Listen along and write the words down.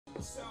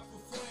South of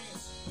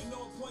France, and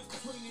no points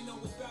between you know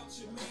without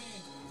your man.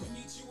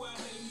 Konnichiwa,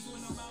 ladies,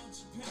 when I'm out in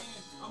Japan.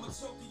 I'm a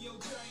Tokyo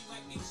giant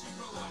like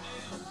Ichiro, I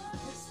am.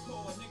 Piss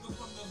poor, nigga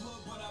from the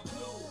hood, but I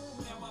blew.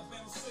 Now I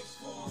bounce 6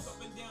 floors up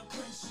and down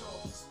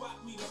Crenshaw. Spot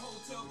me the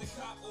hotel, the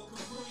cop or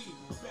Capri.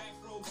 Back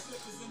row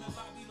slippers in the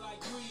lobby like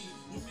weed.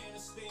 Your man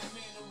is staying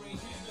man array,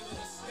 handling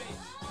the state.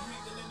 I'm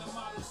handling the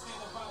model,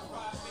 stand about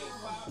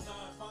 5'8",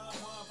 5'9",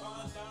 5'1",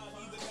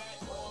 5'9". Either that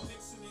or I'm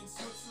mixing in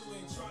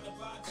Switzerland, trying to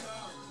buy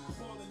time.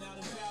 Falling out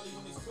in Valley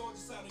when it's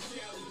gorgeous out in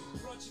Cali.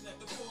 Brunching at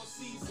the Four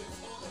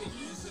Seasons, all the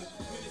easy.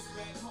 When it's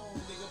back home,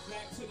 nigga,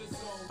 back to the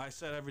zone. I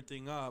set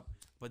everything up,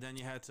 but then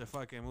you had to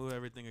fucking move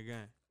everything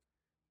again.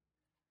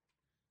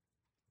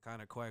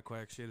 Kind of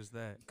quack shit is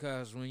that?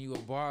 Because when you a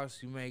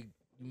boss, you make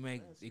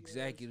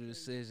executive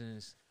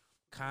decisions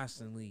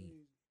constantly,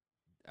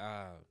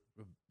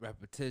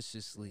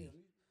 repetitiously.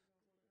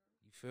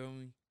 You feel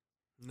me?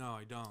 No,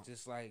 I don't.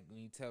 Just like when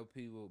you tell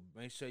people,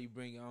 make sure you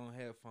bring your own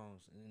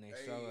headphones, and then they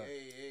show up.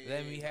 Hey,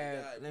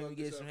 Let me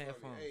get some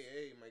headphones.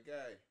 Hey, my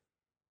guy.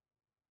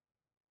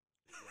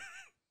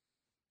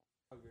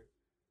 Okay.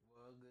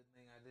 Well, good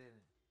thing I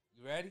didn't.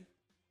 You ready?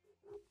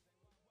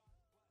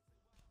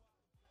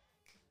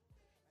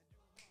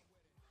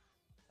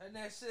 Turn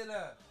that shit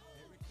up.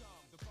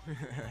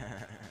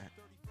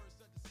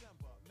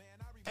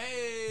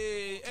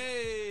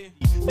 Hey.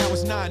 Now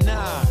it's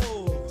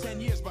 9-9. 10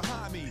 years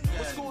behind me.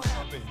 What's gonna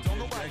happen? Don't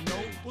nobody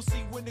know. We'll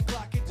see when the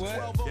clock hits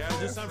 12. Yeah,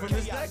 just something from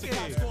this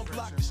decade. Gonna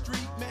block the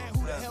street, man.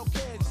 Who the hell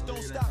cares?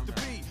 Don't stop the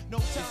beat. No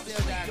time to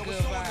sleep. Yo,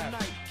 it's on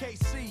tonight.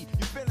 KC,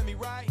 you feeling me,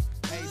 right?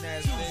 Hey,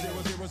 Nas,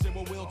 2000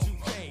 Will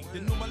 2K.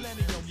 The new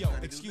millennium, yo.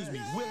 Excuse me,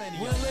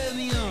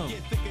 Willennium.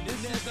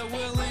 This is the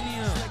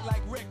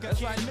Willennium.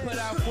 That's why you put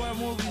out 4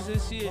 movies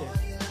this year.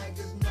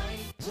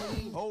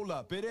 Hold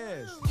up, it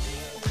is.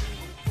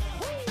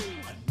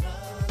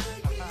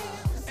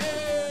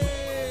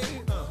 Hey!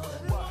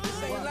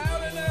 This ain't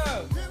loud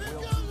enough.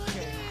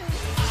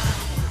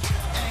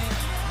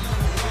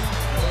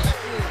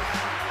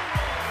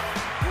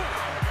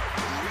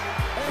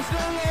 It's the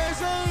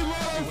last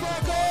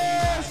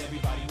motherfuckers!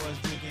 Everybody was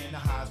drinking, the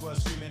highs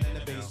was screaming, and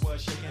the bass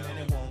was shaking, and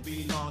it won't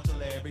be long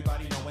till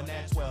everybody knowing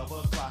that 12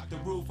 o'clock the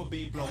roof will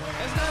be blowing.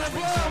 It's not a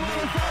blow,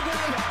 motherfucker!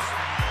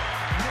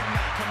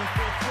 Midnight coming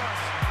full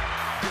thrust.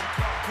 Get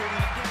caught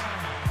pulling it down.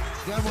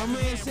 Got my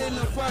man sitting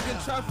the fucking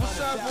truffle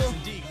shuffle.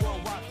 Deep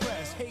worldwide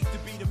press. Hate to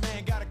be the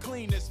man, gotta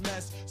clean this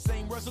mess.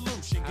 Same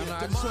resolution. I know,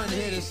 I just wanted to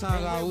hear this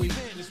song all week.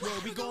 Is where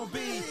we gon'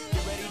 be.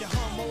 Get ready to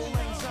hum old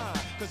lang syne.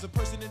 Cause a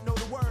person that know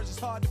the words is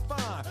hard to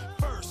find.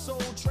 First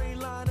Soul Train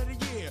line of the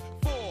year.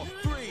 4,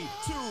 3,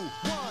 2,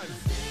 1.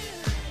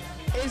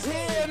 It's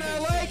here and I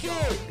like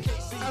it.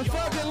 I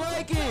fucking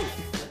like it.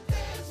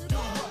 Do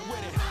what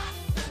with it?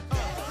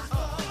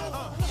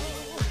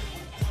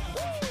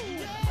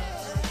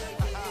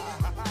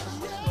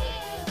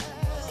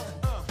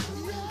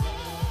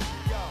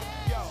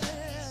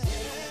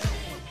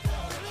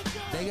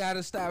 They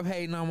gotta stop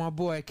hating on my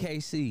boy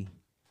KC.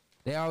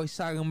 They always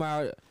talking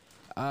about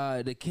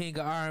the king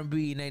of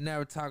R&B, and they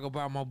never talk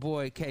about my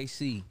boy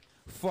KC.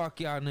 Fuck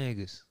y'all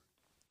niggas.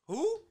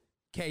 Who?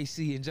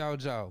 KC and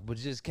JoJo, but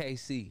just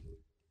KC.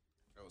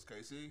 That was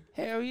KC?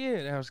 Hell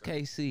yeah, that was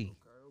KC.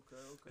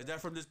 Okay. Is that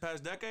from this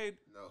past decade?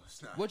 No,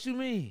 it's not. What you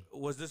mean?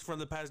 Was this from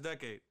the past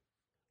decade?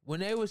 When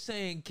they were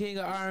saying king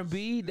of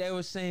R&B, they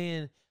were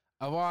saying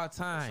of all That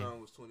time. song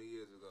was 20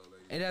 years ago,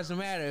 ladies. It doesn't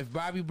matter if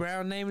Bobby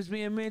Brown's name is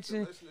being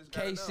mentioned. The listeners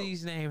gotta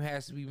KC's name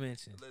has to be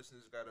mentioned. The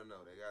listeners gotta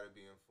know. They gotta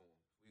be informed.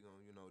 We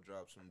gonna,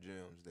 drop some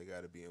gems. They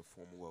gotta be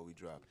informed of what we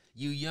drop.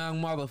 You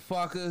young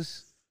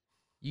motherfuckers,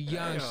 you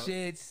young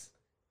shits.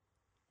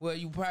 Well,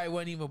 you probably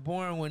wasn't even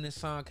born when this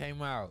song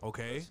came out.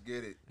 Okay. Let's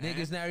get it.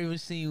 Niggas never even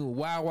seen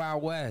Wild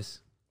Wild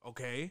West.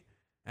 Okay.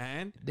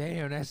 And?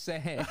 Damn, that's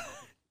sad.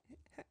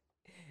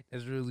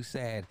 That's really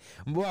sad.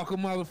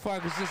 Welcome,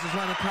 motherfuckers. This is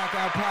Running Clock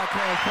Out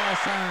Podcast.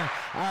 Pass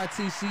on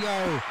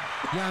RTCO,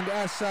 Young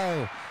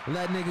SO.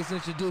 Let niggas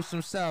introduce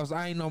themselves.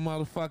 I ain't no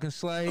motherfucking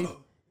slave.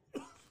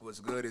 What's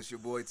good? It's your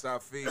boy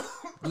Top Feet.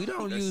 We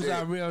don't That's use it.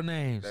 our real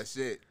names. That's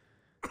it.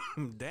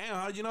 Damn,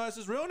 how did you know that's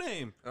his real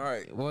name? All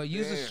right. Well,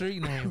 use a Damn.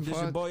 street name. This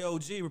your Fuck. boy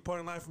OG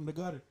reporting live from the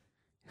gutter.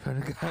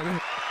 I'm here. I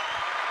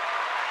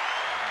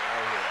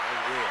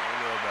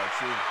don't know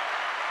about you.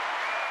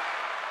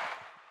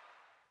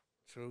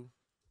 True.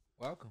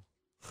 Welcome.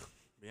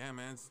 Yeah,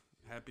 man.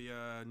 Happy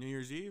New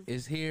Year's Eve.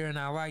 It's here and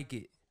I like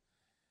it.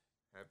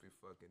 Happy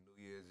fucking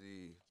New Year's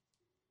Eve.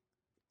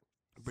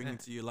 Bringing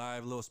to you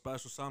live a little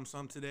special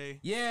something today.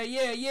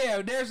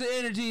 Yeah. There's the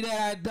energy that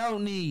I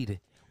don't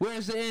need.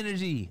 Where's the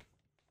energy?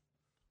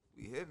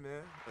 We hit,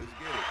 man. Let's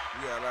get it.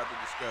 We got a lot to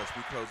discuss.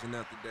 We closing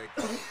out the day.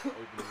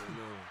 Opening the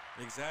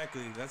new.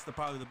 Exactly. That's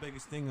probably the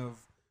biggest thing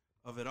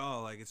of it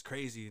all. Like, it's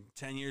crazy.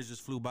 10 years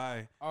just flew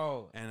by.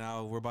 Oh, And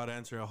now we're about to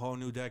enter a whole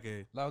new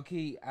decade. low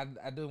key,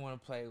 I do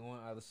want to play one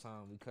other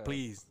song because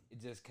Please.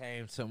 it just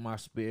came to my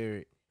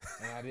spirit,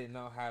 and I didn't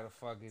know how to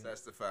fucking.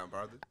 Testify,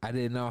 brother. I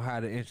didn't know how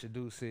to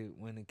introduce it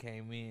when it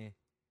came in,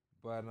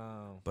 but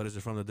But is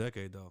it from the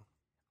decade, though?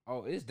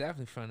 Oh, it's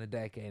definitely from the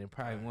decade and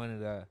probably one of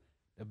the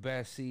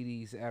best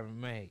CDs ever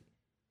made.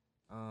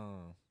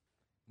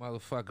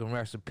 Motherfucking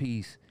rest in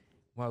peace,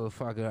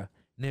 motherfucker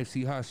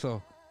Nipsey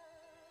Hussle.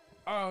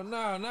 Oh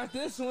no, not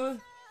this one.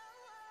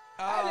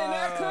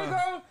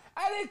 I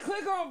didn't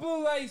click on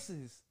Blue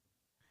Laces.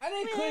 I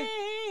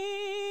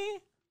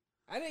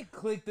didn't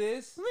click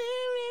this.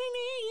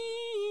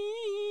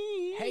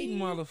 Hating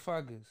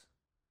motherfuckers.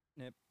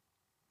 Yep.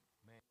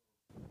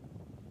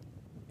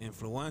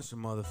 Influencer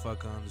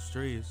motherfucker on the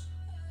streets.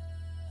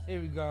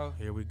 Here we go.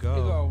 Here we Here go.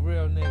 go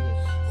real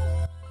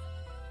niggas.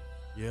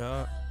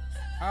 Yeah.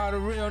 All the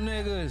real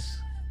niggas.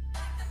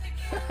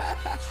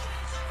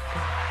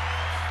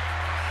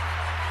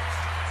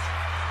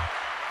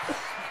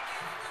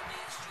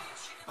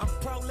 I'm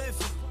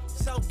prolific,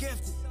 so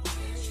gifted.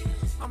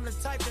 I'm the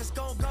type that's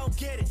gon' go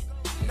get it.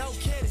 No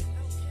kidding.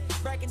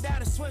 Breaking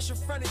down a swish in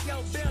front of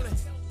your building.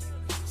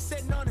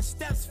 Sitting on the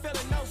steps,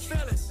 feeling no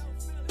feelings.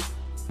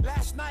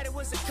 Last night it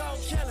was a cold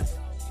killing.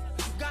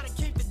 You gotta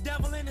keep the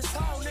devil in his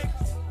hole, nigga.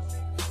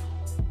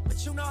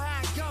 But you know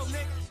how it go,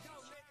 nigga.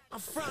 I'm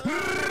front line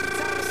every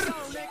time it's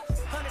on, nigga.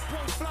 100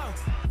 proof flow.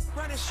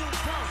 Running shoot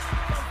pro.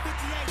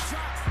 158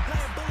 drop.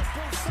 Playing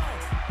bulletproof soul.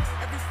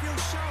 Every few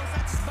shows I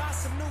just buy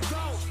some new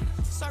gold.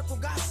 Circle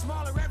got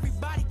smaller,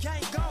 everybody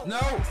can't go. No.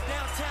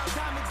 Downtown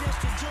Diamond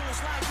District,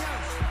 jewelers like yo.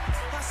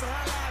 Hustle,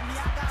 holla at me,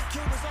 I got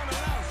Cubans on the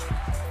low.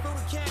 Through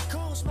the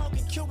Cancun,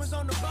 smoking Cubans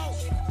on the boat.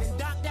 Then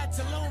dock that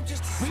Tulum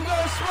just to We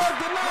gonna smoke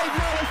tonight,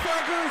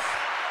 motherfuckers.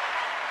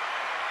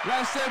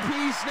 Rest in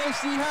peace,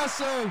 Nipsey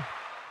Hussle.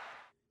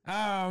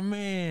 Oh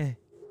man,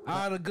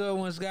 all the good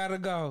ones gotta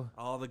go.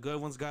 All the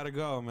good ones gotta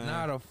go, man.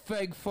 Now the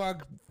fake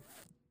fuck,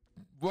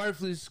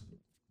 worthless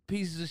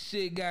pieces of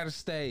shit gotta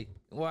stay.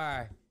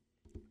 Why?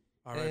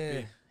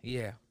 R.I.P.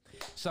 Yeah.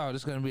 So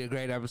this is gonna be a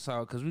great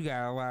episode because we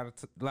got a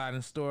lot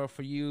in store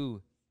for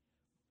you.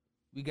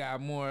 We got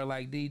more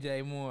like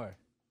DJ Moore.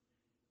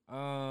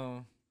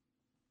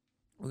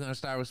 We're gonna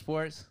start with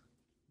sports.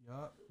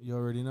 Yup. You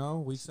already know.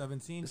 Week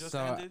 17 just So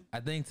ended.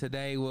 I think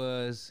today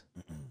was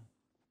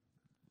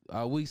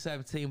week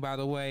 17. By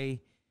the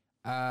way,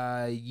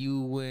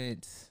 you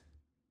went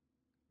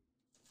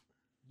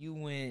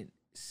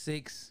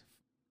 6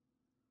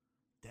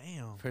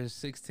 Damn. for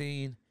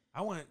 16.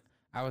 I went.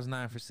 I was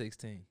 9 for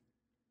 16.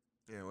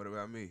 Yeah, what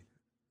about me?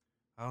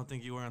 I don't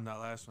think you were on that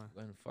last one.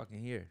 Wasn't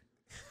fucking here.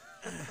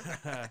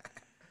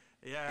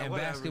 Yeah. And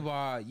whatever.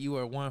 basketball, you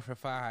were 1 for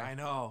 5. I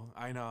know.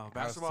 I was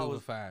Basketball 2 was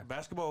for 5.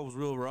 Basketball was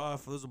real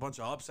rough. There was a bunch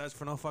of upsets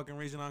for no fucking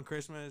reason on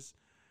Christmas.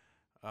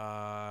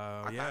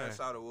 I kind Yeah. of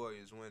saw the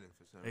Warriors winning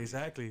for some reason.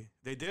 Exactly.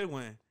 They did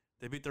win.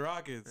 They beat the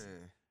Rockets.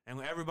 Yeah.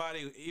 And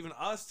everybody, even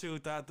us two,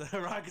 thought the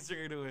Rockets were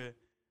going to win.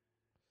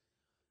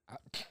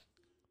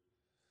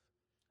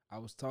 I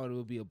was told it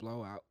would be a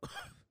blowout.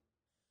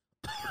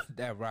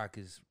 That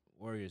Rockets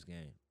Warriors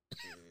game.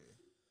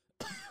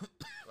 Yeah.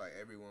 Like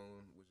everyone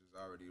was just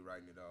already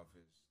writing it off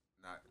as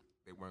not,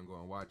 they weren't going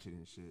to watch it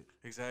and shit.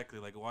 Exactly.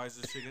 Like, why is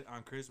this shit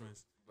on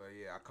Christmas? But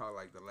yeah, I caught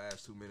like the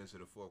last 2 minutes of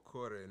the fourth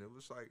quarter, and it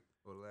was like,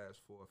 or the last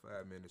 4 or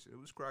 5 minutes, it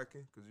was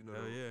cracking because you know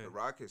Hell yeah. the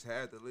Rockets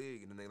had the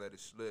league, and then they let it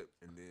slip,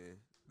 and then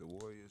the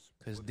Warriors.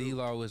 Because will do.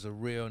 D-Lo is a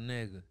real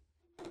nigga.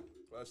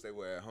 Plus they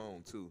were at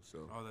home too,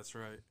 so Oh, that's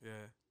right. Yeah.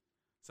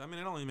 So, I mean,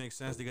 it only makes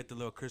sense to get the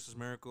little Christmas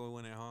miracle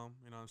when at home.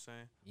 You know what I'm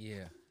saying?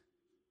 Yeah.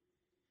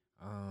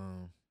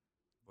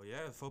 But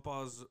yeah,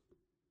 football is.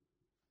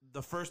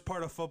 The first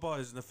part of football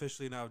is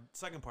officially now.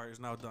 Second part is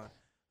now done.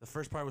 The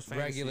first part was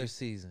fantasy, Regular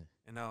season.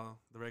 and now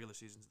the regular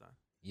season's done.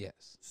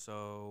 Yes.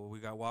 So we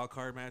got wild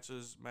card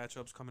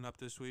matchups coming up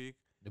this week.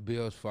 The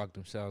Bills fucked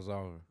themselves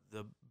over.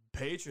 The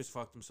Patriots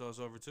fucked themselves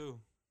over too.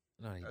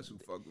 No, that's who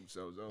fucked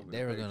themselves over. they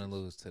the were gonna Patriots.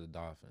 lose to the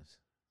Dolphins.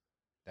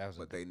 That was,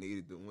 But they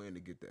needed to win to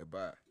get that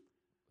bye.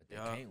 but they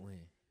Yeah. can't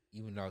win.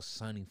 Even though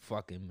Sonny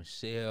fucking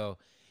Michelle,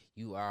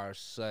 you are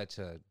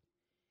something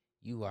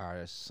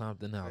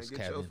Man, else, get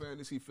your Kevin.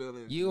 fantasy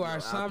feelings. You know, are out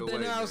the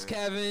something way, else, man.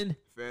 Kevin.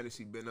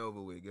 Fantasy been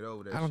over with. Get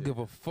over that. I don't shit. give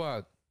a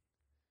fuck.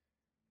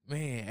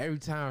 Man, every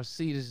time I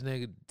see this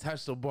nigga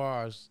touch the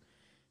bars,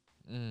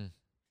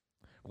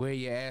 where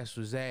your ass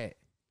was at.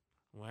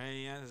 Where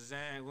you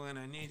at when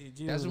I needed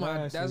you? That's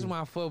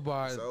my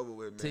football It's over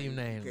with, man. team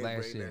name You can't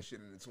last bring year. that shit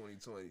into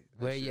 2020. That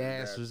Where shit your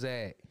is ass that- was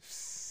at.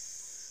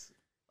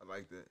 I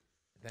like that.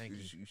 Thank you.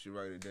 You should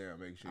write it down.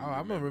 Make sure. Oh, you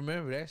I'm gonna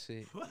remember. remember that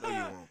shit. No, you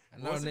won't. I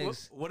know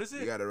niggas. What is You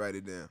it? gotta write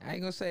it down. I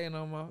ain't gonna say it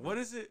no more. What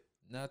is it?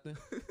 Nothing.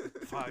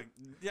 Fuck.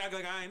 Yeah,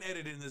 like I ain't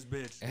editing this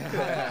bitch.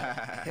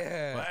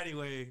 Yeah. But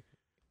anyway,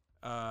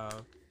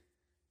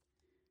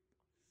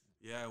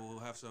 yeah, we'll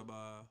have some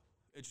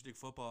interesting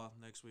football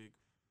next week.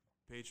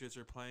 Patriots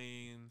are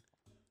playing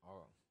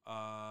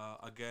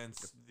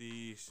against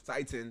the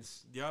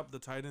Titans. the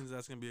Titans.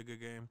 That's gonna be a good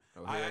game.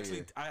 Oh, I hell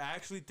yeah.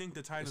 actually think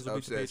the Titans It's will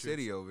beat the upset Patriots.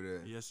 city over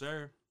there. Yes,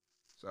 sir.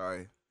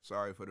 Sorry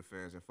for the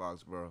fans in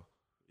Foxborough.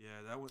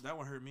 Yeah, that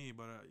one hurt me,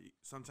 but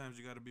sometimes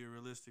you got to be a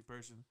realistic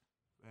person.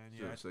 And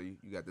yeah, So you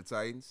got the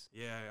Titans.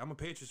 yeah, I'm a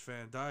Patriots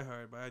fan,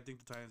 diehard, but I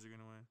think the Titans are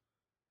gonna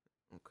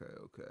win.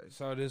 Okay.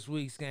 So this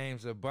week's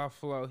games are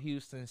Buffalo,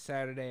 Houston,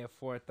 Saturday at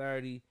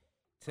 4:30. Oh,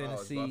 it's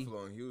Tennessee,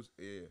 Buffalo and Houston.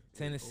 Yeah.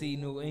 Tennessee,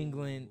 New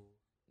England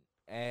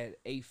at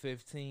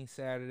 8:15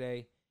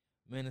 Saturday.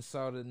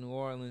 Minnesota, New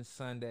Orleans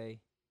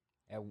Sunday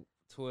at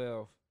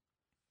 12.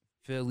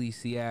 Philly,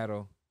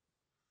 Seattle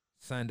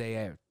Sunday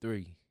at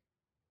 3.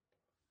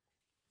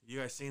 You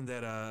guys seen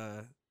that?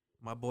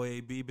 My boy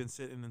AB been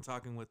sitting and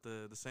talking with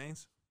the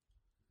Saints.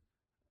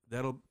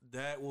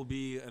 That will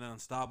be an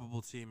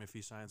unstoppable team if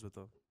he signs with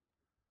them.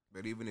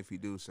 But even if he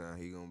do sign,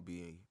 he gonna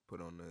be put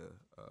on the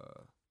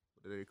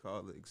what do they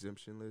call it,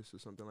 exemption list or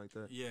something like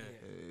that. Yeah.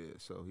 Yeah.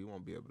 So he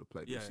won't be able to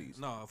play Yeah. this season.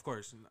 No, of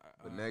course.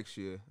 But next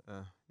year,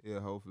 yeah,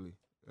 hopefully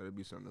that'll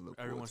be something to look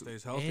Everyone forward to.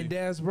 stays healthy. And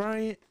Dez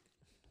Bryant.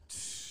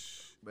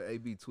 But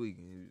AB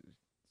tweaking,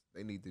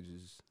 they need to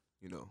just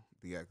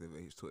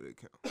deactivate his Twitter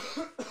account.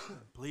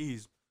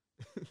 Please.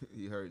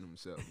 He hurting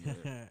himself.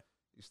 Man.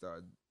 He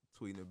started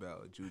tweeting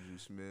about Juju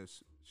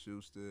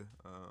Smith-Schuster,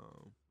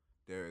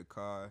 Derek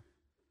Carr.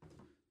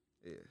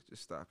 Yeah,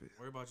 just stop it.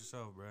 Worry about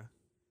yourself, bruh.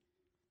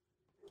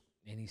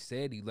 And he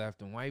said he left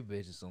them white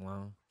bitches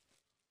alone.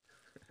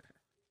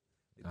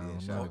 It I did don't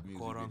shot know. a music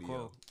Quote, video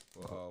unquote.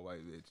 for all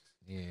white bitches.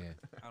 Yeah.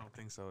 I don't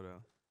think so,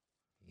 though.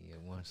 Yeah,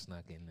 one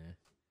snuck in there.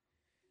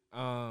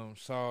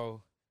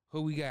 So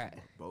who we got?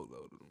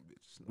 Boatload of them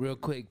bitches. Real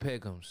quick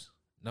pick'ems.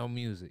 No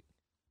music.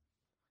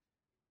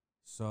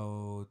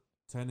 So,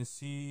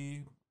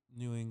 Tennessee,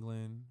 New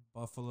England,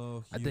 Buffalo,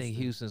 Houston. I think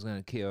Houston's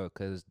gonna kill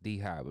because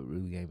D-Hop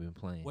really ain't been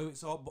playing. Wait,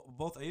 so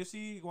both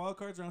AFC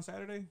wildcards are on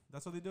Saturday?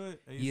 That's how they do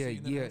it? AFC Yeah,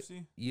 and then yeah.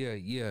 NFC?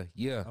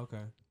 Yeah.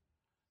 Okay.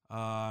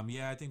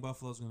 Yeah, I think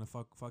Buffalo's gonna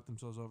fuck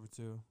themselves over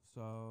too.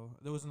 So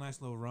there was a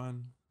nice little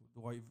run the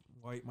white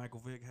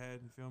Michael Vick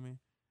had. You feel me?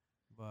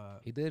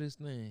 But He did his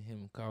thing.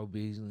 Him, Carl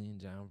Beasley, and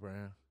John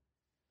Brown.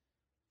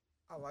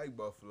 I like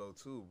Buffalo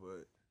too,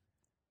 but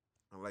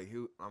I like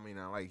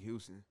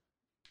Houston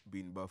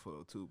beating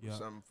Buffalo too. Yeah.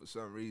 For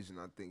some reason,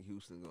 I think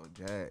Houston gonna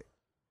jag.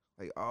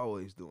 Like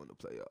always doing the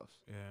playoffs.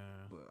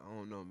 yeah, But I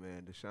don't know,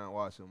 man. Deshaun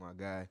Watson, my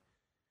guy.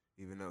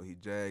 Even though he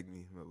jagged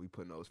me, but we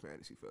putting those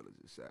fantasy fellas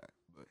aside.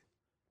 But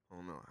I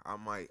don't know. I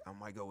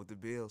might go with the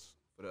Bills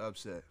for the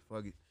upset.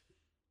 Fuck it.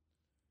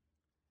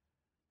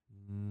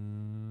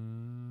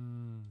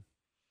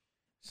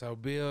 So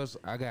Bills,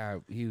 I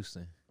got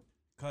Houston.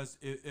 Because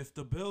if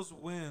the Bills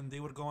win, they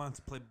would go on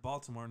to play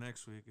Baltimore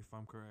next week, if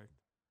I'm correct.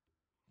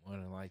 More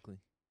than likely.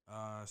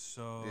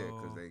 So Yeah,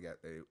 because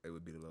they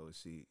would be the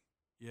lowest seed.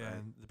 yeah, right.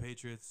 and the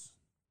Patriots.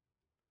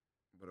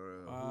 But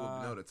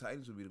the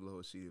Titans would be the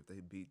lowest seed if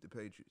they beat the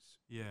Patriots.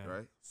 Yeah,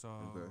 Right? So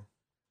Okay.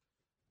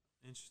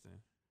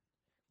 interesting.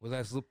 Well,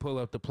 let's pull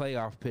up the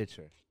playoff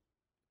picture.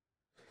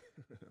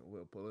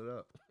 We'll pull it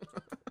up.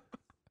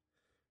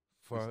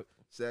 Fuck.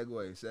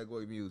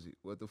 Segway music.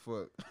 What the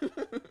fuck?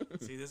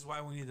 See, this is why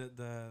we need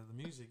the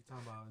music. You're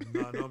talking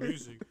about no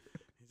music.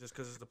 Just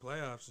because it's the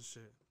playoffs and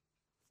shit.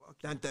 Fuck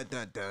you. Dun dun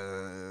dun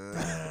dun.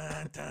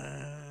 Dun,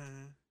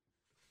 dun.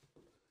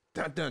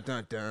 Dun dun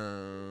dun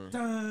dun.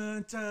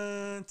 Dun,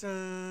 dun,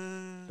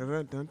 dun.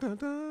 Dun dun dun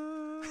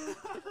dun.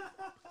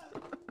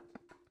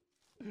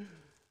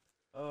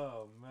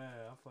 Oh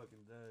man, I'm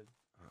fucking dead.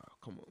 Oh,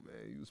 come on,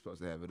 man. You were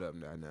supposed to have it up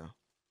now.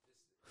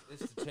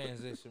 It's the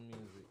transition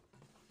music.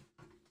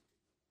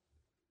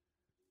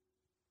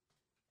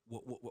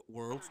 What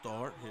world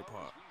star hip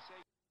hop?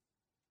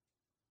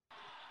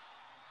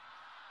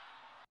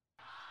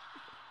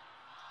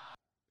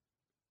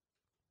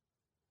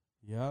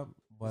 Yep,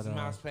 but This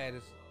mouse pad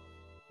is.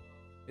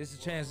 It's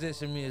the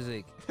transition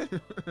music.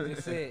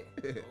 That's it.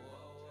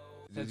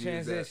 The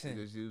transition.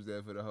 Just use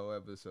that for the whole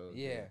episode.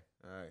 Yeah.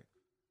 All right.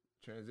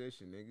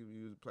 Transition, nigga.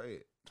 You play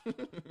it.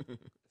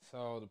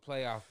 So the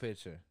playoff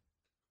picture.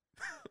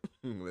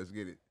 Let's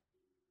get it.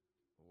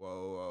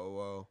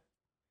 Whoa.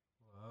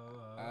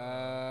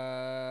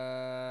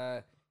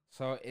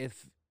 So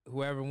if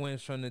whoever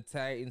wins from the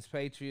Titans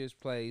Patriots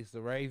plays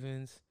the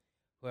Ravens,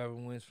 whoever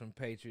wins from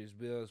Patriots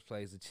Bills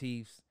plays the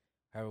Chiefs,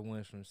 whoever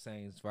wins from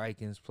Saints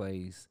Vikings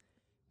plays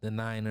the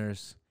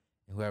Niners,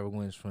 and whoever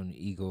wins from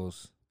the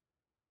Eagles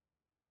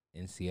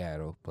in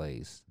Seattle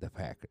plays the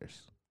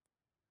Packers.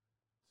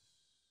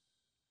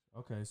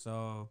 Okay,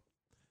 so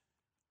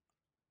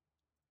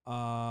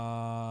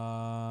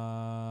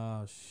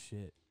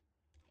shit.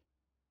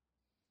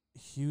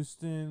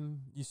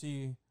 Houston, you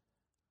see,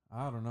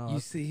 I don't know. You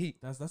see,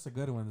 That's a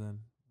good one then.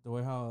 The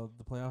way how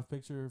the playoff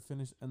picture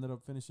ended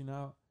up finishing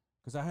out,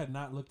 because I had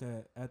not looked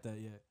at that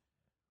yet.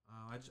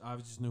 I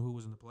just knew who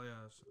was in the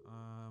playoffs.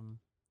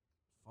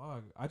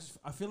 Fuck.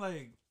 I feel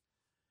like.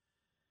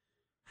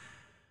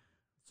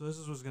 So this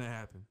is what's gonna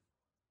happen.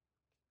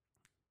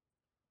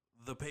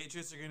 The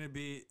Patriots are gonna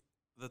beat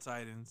the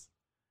Titans.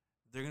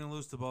 They're gonna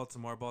lose to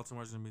Baltimore.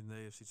 Baltimore's gonna be in the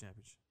AFC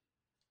Championship.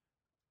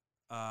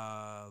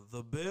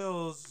 The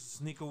Bills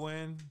sneak a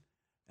win,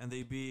 and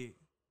they beat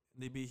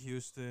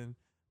Houston,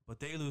 but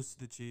they lose to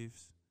the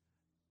Chiefs,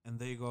 and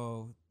they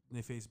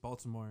face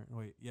Baltimore.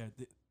 Wait, yeah,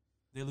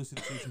 they lose to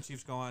the Chiefs, and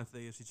Chiefs go on to the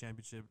AFC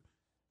Championship.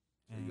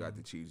 So you got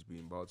the Chiefs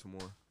beating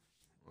Baltimore.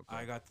 Okay.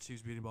 I got the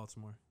Chiefs beating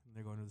Baltimore.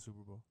 they're going to the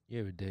Super Bowl.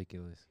 You're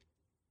ridiculous.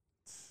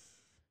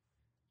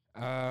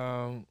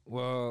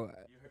 Well,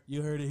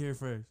 You heard it here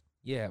first.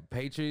 yeah,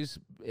 Patriots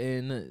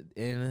in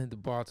the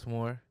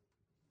Baltimore.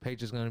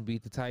 Patriots gonna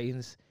beat the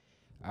Titans.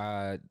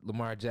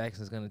 Lamar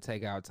Jackson's gonna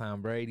take out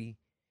Tom Brady,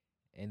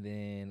 and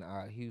then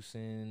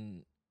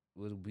Houston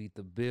will beat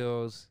the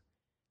Bills,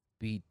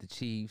 beat the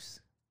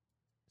Chiefs.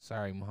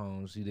 Sorry,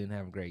 Mahomes, you didn't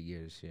have a great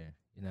year this year.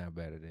 You're not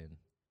better than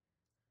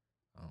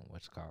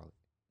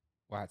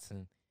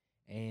Watson.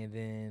 And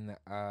then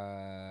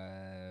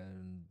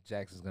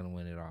Jackson's gonna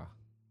win it all.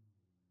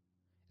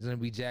 It's gonna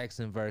be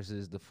Jackson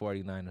versus the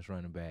 49ers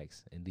running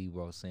backs and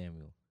Deebo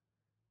Samuel.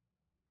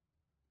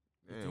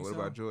 Man, think what so?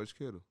 about George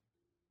Kittle?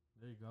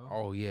 There you go.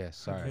 Oh yeah,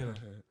 sorry. Kittle.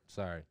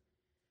 Sorry.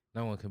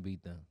 No one can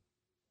beat them.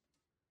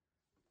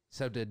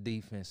 Except their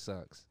defense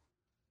sucks.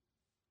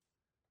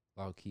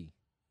 Low key.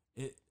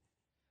 It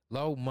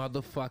Low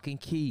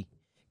motherfucking key.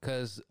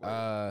 Cause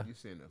You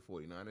saying the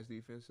 49ers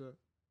defense up?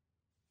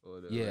 Or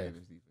the Yeah.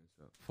 Ravens defense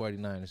up?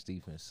 49ers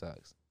defense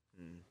sucks.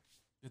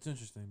 it's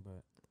interesting,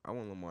 but I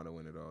want Lamar to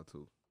win it all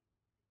too.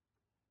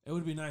 it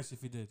would be nice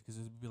if he did, because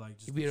it'd be like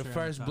just He'd be the cherry on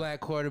first top. black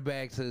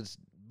quarterback to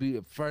be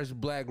the first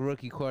black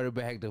rookie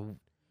quarterback to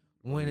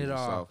win He's it a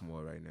all.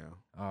 sophomore right now.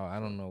 Oh, I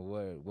don't know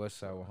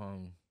what's up with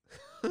home.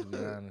 To be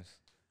honest.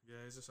 Yeah,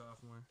 he's a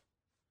sophomore.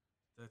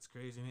 That's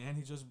crazy, and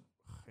he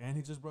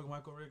just broke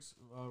Michael Vick's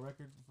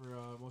record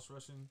for most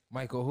rushing.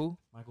 Michael who?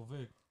 Michael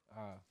Vick.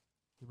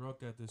 He broke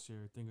that this year,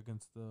 I think,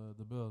 against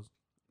the Bills.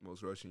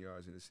 Most rushing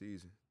yards in the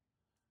season.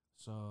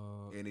 So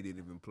And he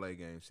didn't even play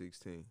game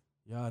 16.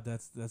 yeah,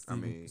 that's I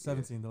even mean,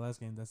 17, the last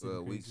game. That's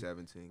even Week crazy.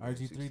 17. game RG3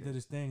 16. did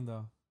his thing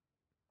though.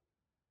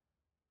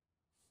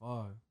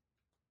 Fuck.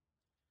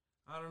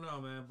 I don't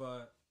know, man,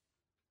 but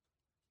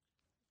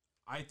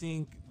I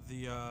think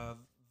the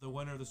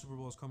winner of the Super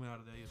Bowl is coming out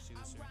of the AFC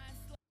this year.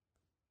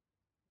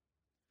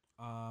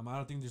 I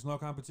don't think there's no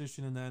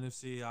competition in the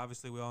NFC.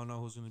 Obviously, we all know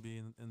who's going to be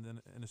in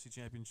the NFC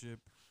Championship.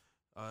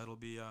 It'll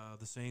be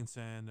the Saints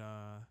and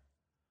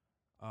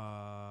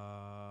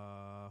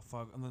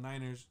the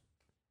Niners.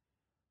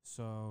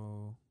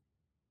 So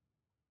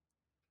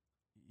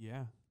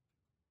yeah.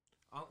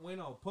 Wait,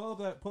 no,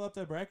 pull up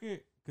that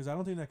bracket, because I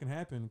don't think that can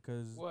happen,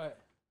 because What?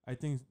 I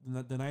think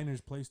the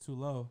Niners placed too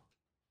low.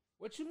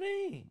 What you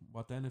mean?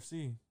 About the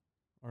NFC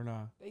or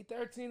not? They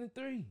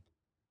 13-3.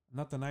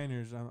 Not the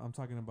Niners. I'm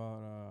talking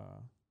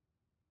about.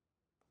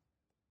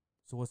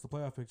 So what's the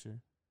playoff picture?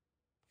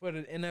 For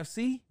the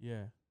NFC,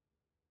 Yeah.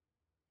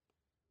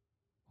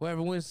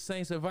 whoever wins the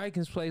Saints or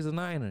Vikings plays the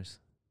Niners.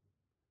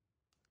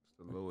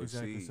 It's the lowest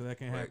Exactly. seed. So that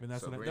can't Right, happen.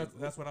 That's so what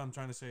that's what I'm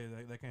trying to say.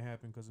 That can't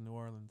happen because of New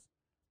Orleans.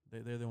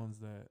 They're the ones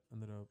that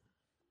ended up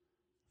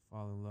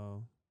falling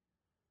low.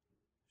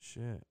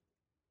 Shit.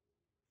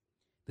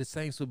 The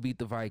Saints will beat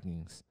the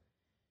Vikings.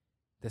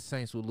 The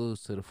Saints will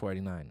lose to the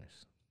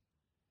 49ers.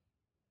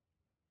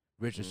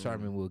 Richard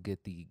Sherman will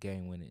get the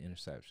game-winning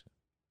interception.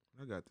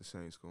 I got the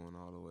Saints going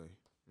all the way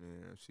in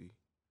the NFC.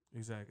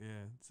 Exactly.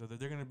 Yeah. So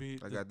they're gonna be.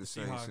 I got the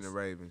Saints and the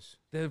Ravens.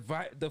 The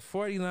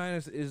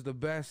 49ers is the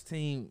best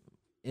team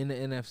in the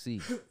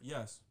NFC.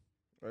 Yes.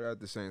 I got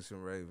the Saints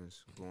and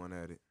Ravens going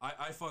at it.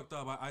 I fucked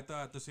up. I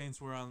thought the Saints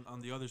were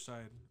on the other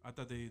side. I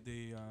thought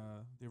they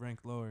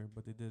ranked lower,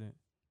 but they didn't.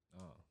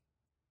 Oh.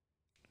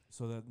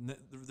 So that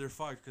they're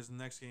fucked, because the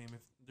next game, if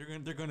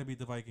they're gonna beat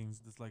the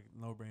Vikings, it's like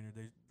no brainer.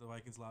 The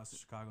Vikings lost to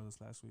Chicago this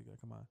last week. Like,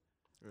 come on.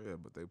 Yeah,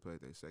 but they played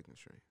their second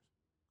string.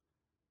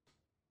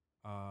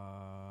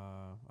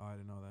 I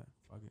didn't know that.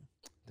 Fuck it.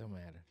 Don't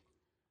matter.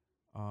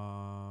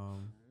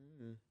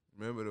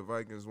 Remember the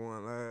Vikings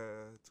won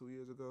 2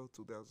 years ago,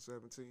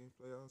 2017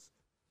 playoffs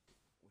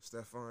with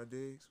Stephon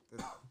Diggs.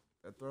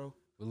 That throw.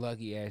 With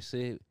lucky ass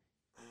shit.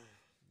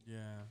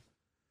 Yeah.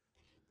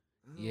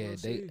 Yeah, We'll they.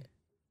 see.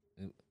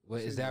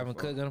 What is See how Dalvin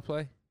far. Cook gonna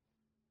play?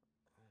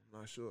 I'm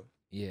not sure.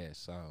 Yeah.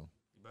 So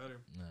You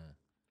better.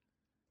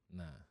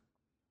 nah.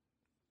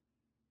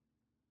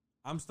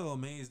 I'm still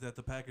amazed that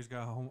the Packers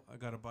got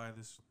a bye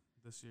this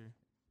year.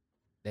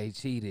 They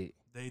cheated.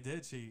 They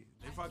did cheat.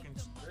 They fucking.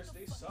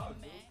 They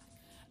suck, dude.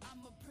 I'm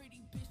a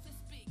pretty bitch that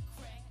spit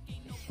crack.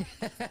 Ain't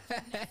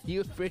no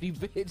You a pretty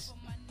bitch. for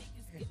my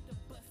niggas get the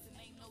bustin'.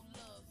 Ain't no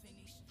love in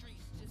these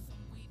streets. Just some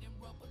weed and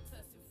rubber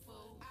tussin'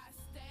 fool. I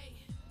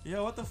stay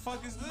Yo, what the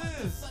fuck is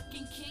this?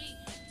 fucking key.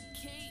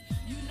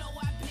 You know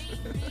I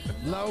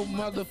be Low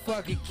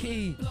motherfucking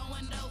key.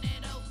 blowing low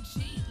that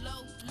OG.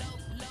 Low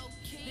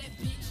key. That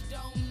bitch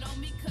don't know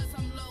me 'cause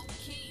I'm low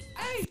key.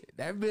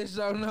 That bitch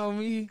don't know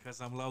me.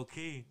 Cause I'm low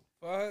key.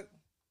 Fuck.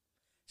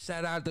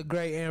 Shout out to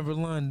great Amber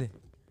London.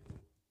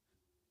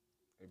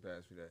 They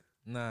passed me that.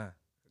 Nah.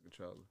 The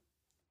controller.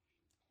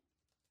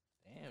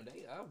 Damn,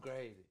 they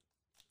upgraded.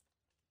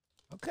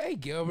 Okay,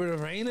 Gilbert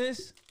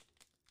Arenas.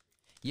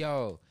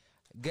 Yo,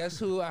 guess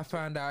who I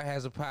found out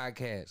has a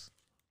podcast?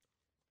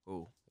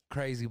 Who?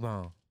 Crazy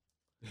Bone.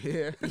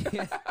 Yeah.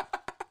 Yeah,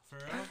 For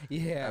real?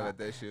 yeah. I bet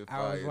that shit I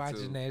was fire,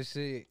 watching too. that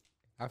shit.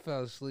 I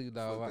fell asleep, What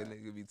dog. that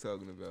nigga be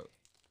talking about?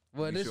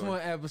 Well, He this showing-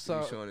 one He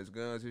episode. showing his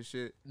guns and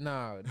shit.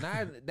 No,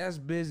 not that's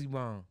Busy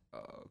Bone. Oh,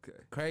 okay.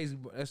 Crazy.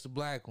 That's the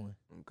black one.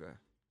 Okay.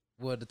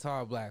 Well, the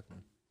tall black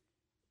one.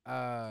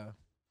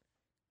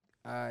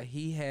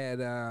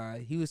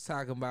 He was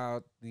talking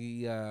about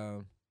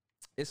the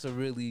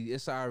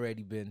it's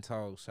already been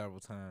told several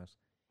times.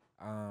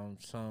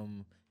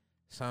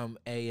 Some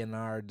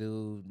A&R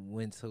dude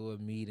went to a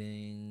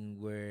meeting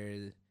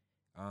where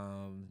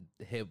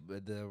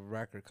the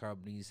record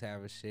companies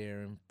have a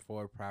share in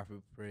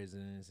for-profit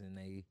prisons, and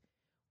they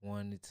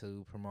wanted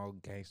to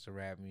promote gangster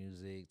rap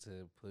music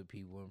to put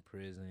people in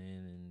prison,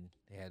 and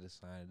they had to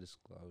sign a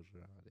disclosure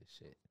and all this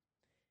shit.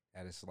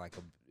 That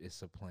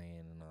it's a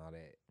plan and all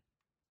that.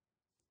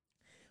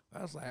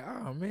 I was like,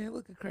 oh man,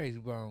 look at Crazy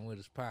Bone with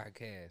his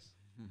podcast.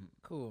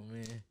 Cool,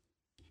 man.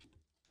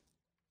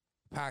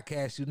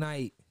 Podcast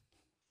Unite.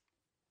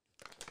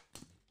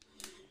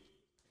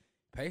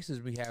 Pacers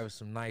be having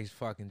some nice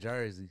fucking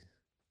jerseys.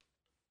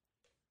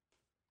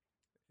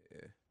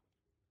 Yeah.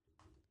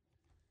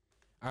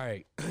 All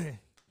right.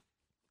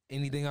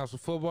 Anything else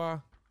with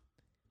football?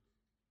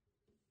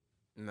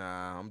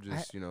 Nah, I'm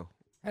just, I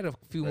had a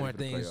few Ready more for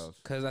the things playoffs.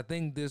 because I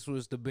think this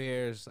was the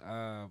Bears'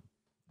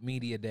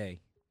 media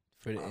day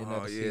for the end of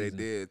Oh the yeah, season.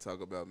 they did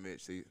talk about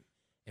Mitch.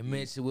 And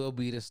Mitch will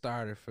be the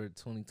starter for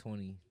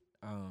 2020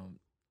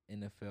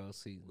 NFL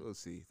season. We'll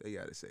see. They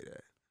gotta say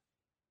that.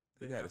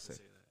 They gotta have to say.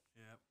 that.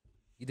 Yep.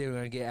 You think we're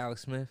gonna get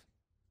Alex Smith?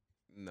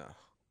 No.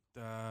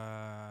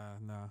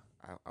 No.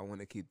 I want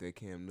to keep that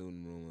Cam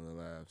Newton rumor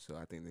alive, so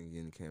I think they're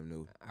getting Cam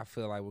Newton. I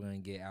feel like we're gonna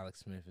get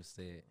Alex Smith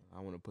instead. I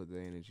want to put the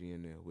energy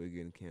in there. We're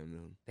getting Cam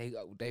Newton.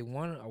 They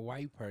want a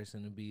white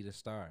person to be the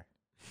star.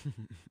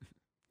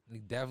 They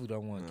definitely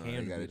don't want No, Cam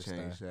they to gotta be the star.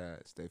 change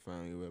sides. They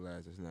finally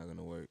realize it's not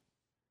gonna work.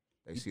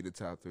 They see the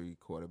top 3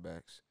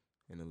 quarterbacks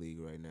in the league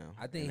right now.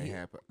 I think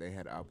and they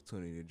had the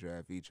opportunity to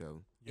draft each of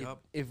them. Yep.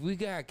 If we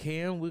got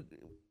Cam, we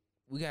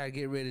gotta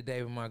get rid of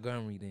David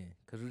Montgomery then,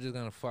 cause we're just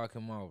gonna fuck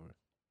him over.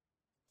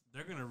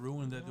 They're gonna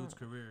ruin that dude's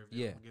career. If they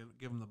Yeah. don't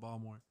give him the ball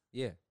more.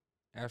 Yeah,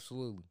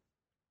 absolutely.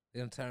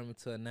 They're gonna turn him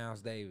into a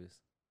Niles Davis.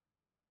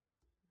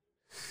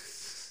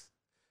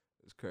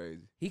 It's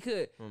crazy. He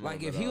could, I don't know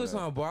like, if about he all was that.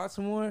 on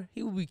Baltimore,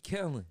 he would be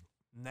killing.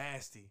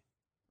 Nasty.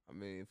 I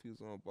mean, if he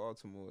was on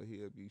Baltimore,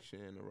 he'd be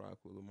sharing the rock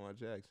with Lamar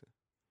Jackson.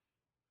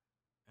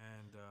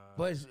 And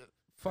But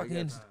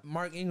fucking time.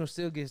 Mark Ingram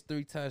still gets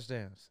 3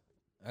 touchdowns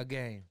a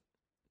game.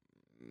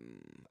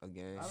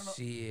 Again. I don't know.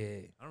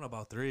 Shit. I don't know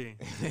about 3.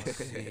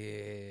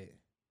 Shit.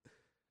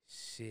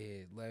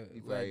 Shit. Let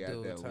He probably got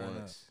dude that turn up.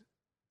 once.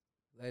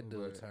 Let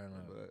dude turn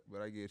up.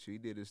 But I get you. He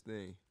did his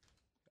thing.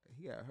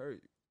 He got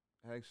hurt.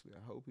 Actually,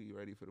 I hope he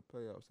ready for the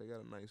playoffs. They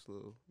got a nice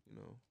little,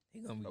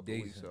 He gonna couple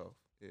be weeks decent. off.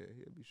 Yeah,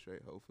 he'll be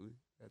straight. Hopefully,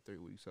 got 3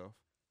 weeks off.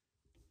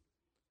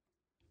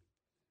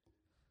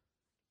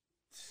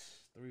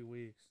 3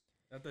 weeks.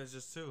 I thought it's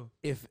just 2.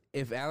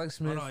 If Alex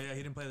Oh Smith no, yeah,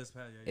 he didn't play this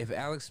past. Yeah, if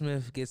Alex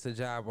Smith gets the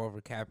job over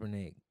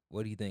Kaepernick,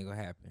 what do you think will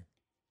happen?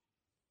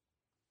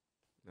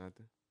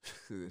 Nothing.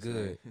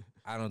 Good.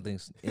 I don't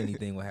think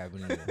anything will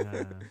happen either.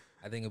 Nah.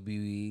 I think it'll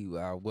be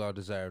well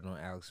deserved on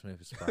Alex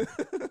Smith's spot.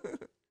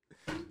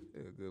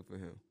 Yeah, good for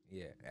him.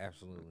 Yeah,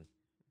 absolutely.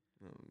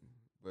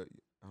 But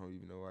I don't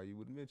even know why you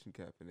would mention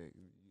Kaepernick.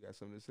 You got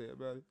something to say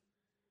about it?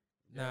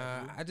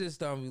 Nah, I just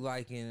don't be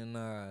liking.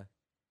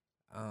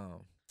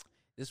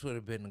 This would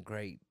have been a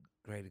great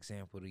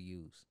example to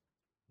use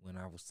when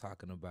I was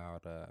talking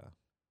about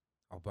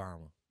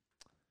Obama.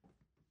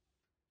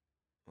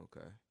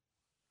 Okay.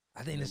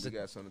 I think it's we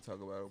got something to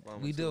talk about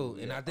Obama. we too. do,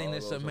 and got I think all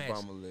that's a those match.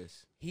 Obama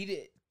list. He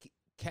did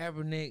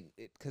Kaepernick,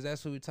 because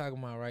that's what we're talking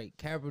about, right?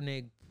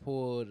 Kaepernick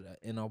pulled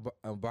an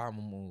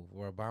Obama move,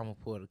 or Obama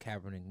pulled a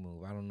Kaepernick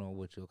move. I don't know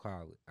what you'll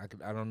call it.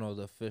 I don't know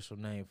the official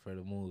name for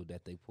the move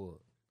that they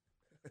pulled.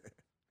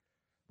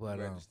 But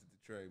Registered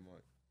the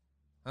trademark.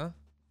 huh?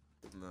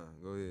 Nah,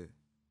 go ahead.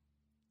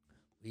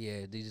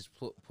 Yeah, they just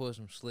pull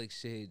some slick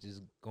shit,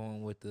 just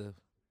going with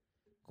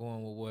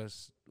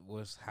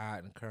what's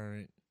hot and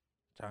current,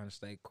 trying to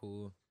stay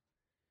cool,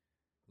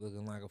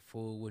 looking like a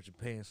fool with your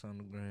pants on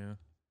the ground.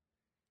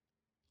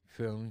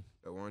 Feel me?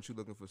 Weren't you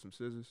looking for some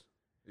scissors?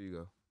 Here you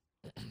go.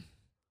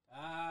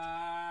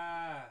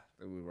 Ah.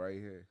 They were right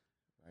here,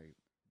 right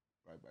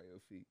by your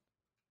feet.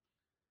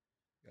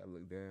 Gotta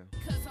look down.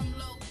 Cause I'm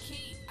low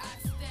key, I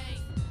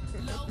stay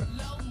low,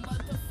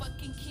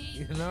 motherfucking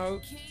key. You know?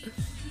 Key.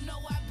 You know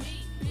I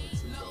be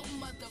low,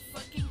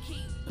 motherfucking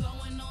key.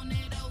 Blowing on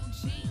that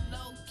OG,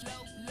 low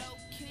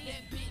key.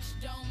 That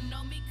bitch don't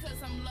know me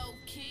cause I'm low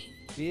key.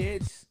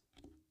 Bitch.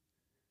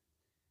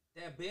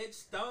 That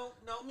bitch don't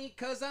know me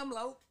cause I'm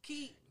low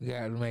key. You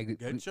gotta make it.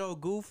 Get your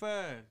goof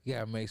on. You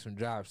gotta make some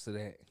drops to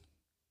that.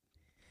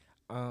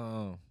 You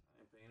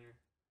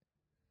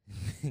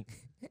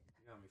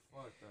got me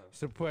fucked up.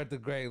 Support the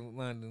great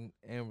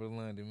Amber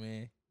London,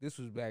 man. This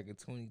was back in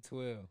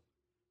 2012.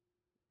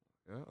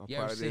 Yeah, I'm You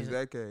part ever of this seen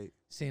decade.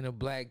 Seen a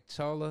black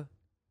chola?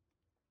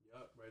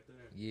 Yup, right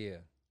there. Yeah.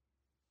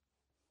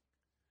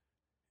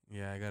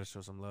 Yeah, I gotta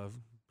show some love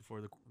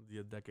before the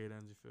decade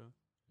ends. You feel?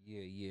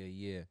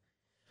 Yeah.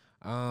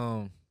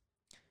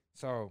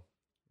 So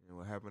And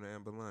what happened to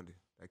Amber Lundy?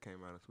 That came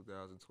out in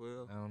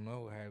 2012. I don't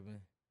know what happened.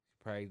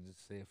 She probably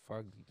just said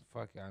fuck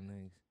y'all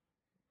niggas.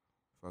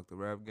 Fuck the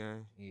rap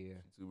game. Yeah,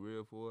 She too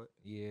real for it.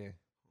 yeah.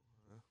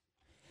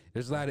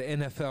 There's a lot of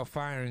NFL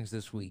firings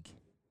this week.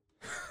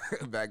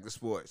 Back to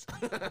sports.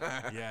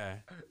 Yeah.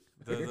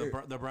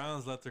 The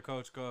Browns let their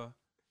coach go.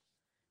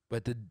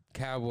 But the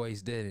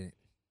Cowboys didn't.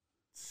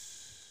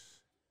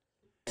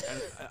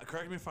 And,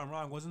 correct me if I'm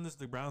wrong. Wasn't this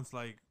the Browns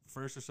like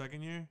first or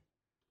second year?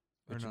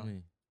 Or What you no?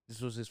 mean?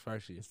 This was his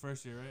first year. His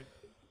first year,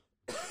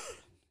 right?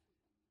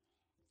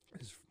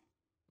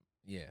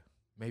 Yeah,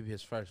 maybe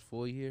his first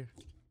full year.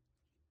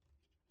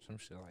 Some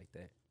shit like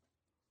that.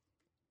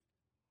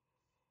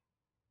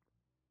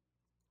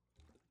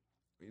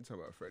 You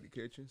talking about Freddie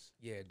Kitchens?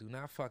 Yeah, do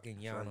not fucking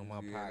yawn on my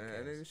Yeah,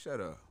 podcast. nigga, shut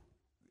up.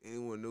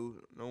 Anyone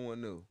knew? No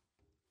one knew.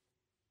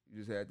 You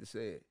just had to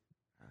say it.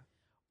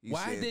 He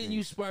Why said didn't you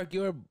things. spark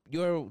your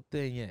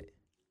thing yet?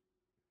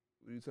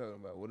 What are you talking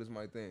about? What is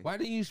my thing? Why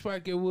didn't you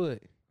spark your wood?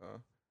 Huh?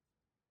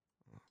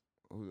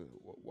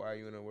 Why are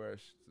you in a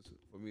rush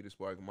for me to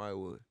spark my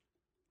wood?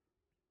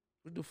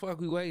 What the fuck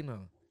we waiting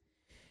on?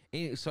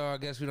 So I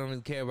guess we don't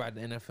really care about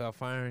the NFL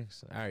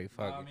firings. All right,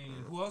 fuck I it. mean,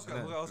 who else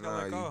got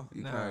let go?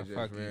 You Nah, kind of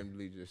fuck just you.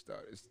 randomly just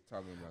started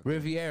talking about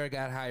Riviera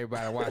got hired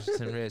by the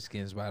Washington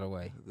Redskins, by the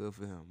way. that. Good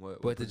for him.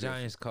 What But the position?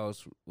 Giants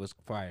coach was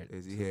fired.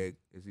 Is he head?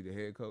 Is he the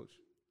head coach?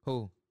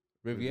 Who?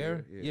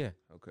 Riviera? Yeah.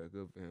 Okay,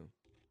 good for him.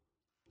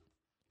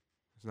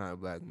 It's not a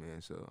black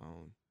man, so I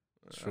don't.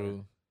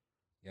 True.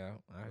 Yeah,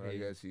 I I hear you.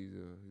 guess he's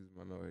a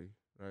minority,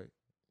 right?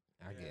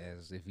 I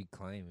guess if he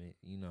claim it,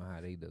 you know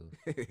how they do.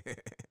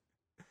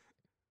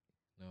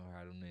 Know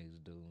how them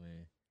niggas do,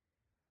 man.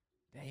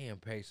 Damn,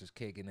 Pacers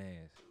kicking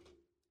ass.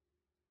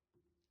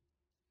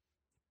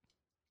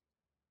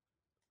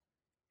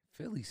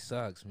 Philly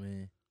sucks,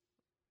 man.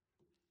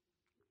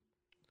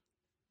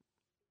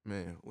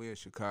 Man, we in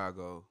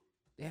Chicago.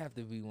 They have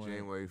to be one.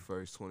 January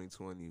 1st,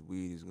 2020.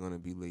 Weed is gonna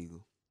be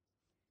legal.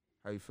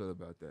 How you feel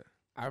about that?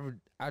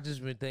 I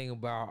just been thinking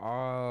about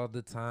all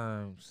the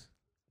times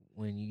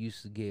when you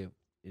used to get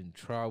in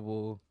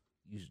trouble.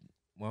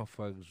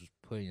 Motherfuckers was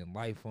putting your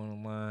life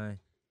on the line,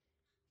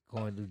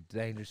 going through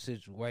dangerous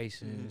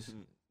situations,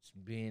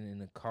 being in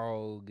the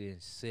cold, getting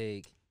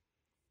sick.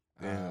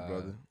 Damn,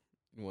 brother.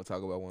 You want to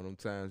talk about one of them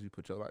times you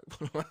put your life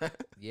on the line?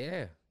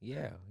 Yeah,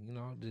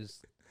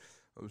 just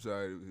I'm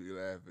sorry to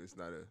laugh. It's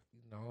not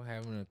a.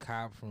 having a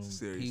cop from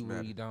Serious people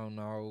matter. you don't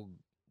know,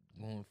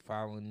 going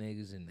following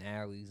niggas in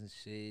alleys and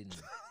shit. And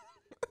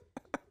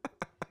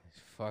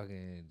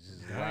fucking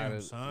just Damn,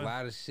 a son.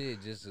 lot of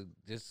shit just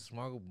to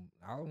smoke.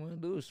 All I want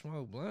to do is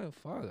smoke blunt.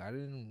 Fuck, I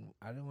didn't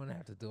want to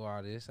have to do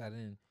all this. I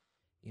didn't,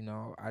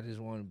 I just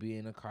want to be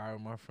in a car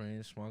with my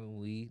friends smoking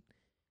weed,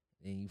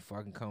 and you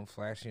fucking come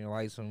flashing your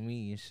lights on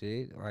me and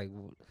shit. Like,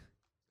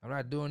 I'm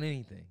not doing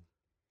anything,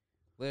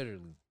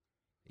 literally.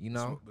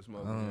 But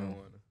smoking marijuana.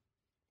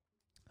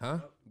 Huh?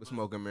 But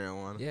smoking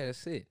marijuana. Yeah,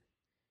 that's it.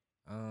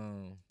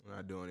 We're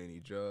not doing any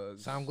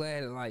drugs. So I'm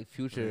glad that like or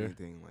future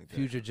anything like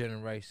that.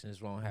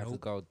 generations won't have to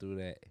go through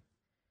that,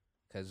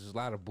 because there's a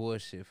lot of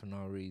bullshit for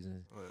no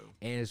reason, Well,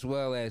 and as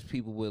well as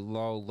people with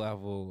low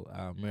level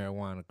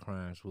marijuana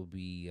crimes will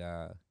be.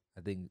 I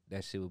think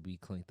that shit will be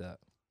cleaned up.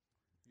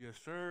 Yes,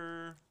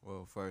 sir.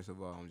 well, first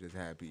of all, I'm just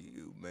happy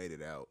you made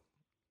it out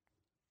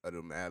of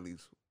them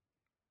alleys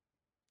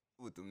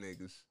with them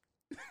niggas.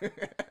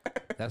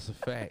 That's a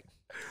fact.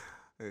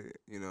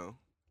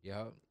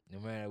 Yup. No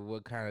matter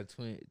what kind of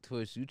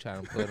twist you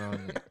trying to put on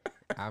it,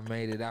 I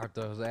made it out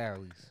those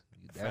alleys.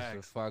 That's Facts.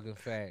 a fucking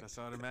fact. That's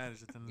all that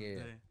matters at the end of the Yeah.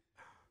 day.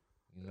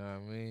 You know what I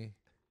mean?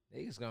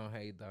 Niggas gonna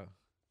hate though.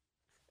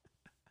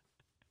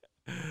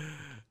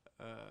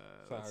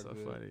 That's so all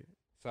good. funny.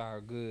 It's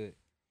all good.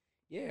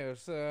 Yeah,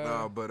 so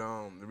No, but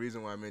the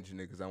reason why I mentioned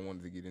it because I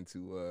wanted to get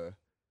into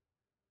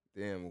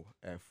them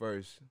at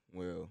first.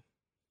 Well,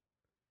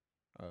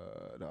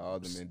 the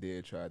alderman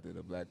did try to,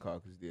 the Black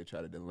Caucus did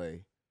try to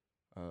delay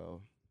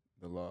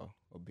the law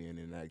of being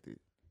enacted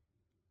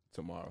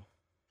tomorrow,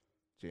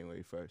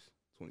 January 1st,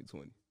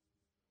 2020.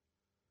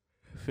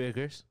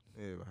 figures.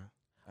 Yeah, man.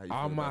 How you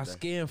All feel my about that?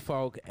 skin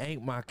folk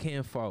ain't my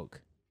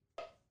kinfolk.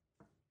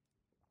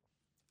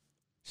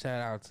 Shout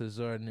out to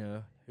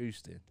Zornell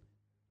Hurston.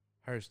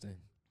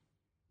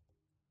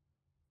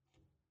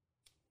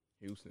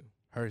 Houston.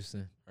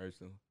 Hurston.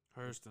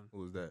 Hurston. Who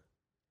was that?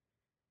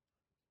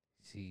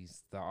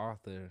 She's the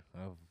author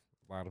of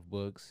a lot of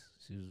books.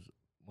 She was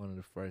one of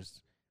the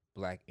first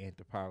black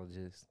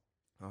anthropologists.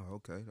 Oh,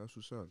 okay. That's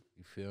what's up.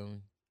 You feel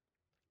me?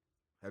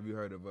 Have you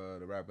heard of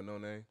the rapper No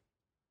Name?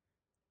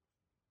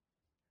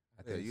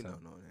 I Yeah, think you so. know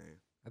No Name.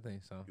 I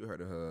think so. You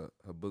heard of her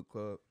book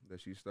club that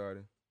she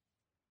started?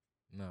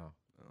 No.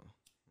 Oh,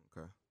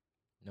 okay.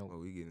 Nope. Well,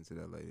 we get into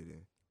that later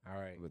then. All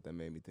right. But that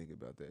made me think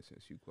about that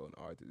since you quoting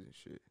authors and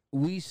shit.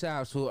 Weed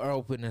shops will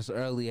open as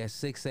early as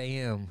 6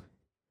 a.m.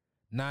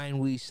 9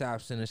 weed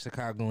shops in the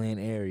Chicagoland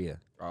area.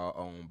 All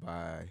owned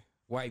by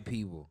White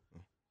people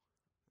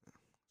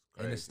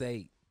in the crazy.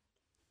 state.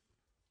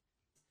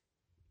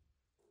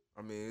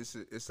 I mean,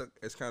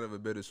 it's kind of a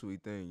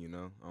bittersweet thing, you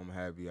know. I'm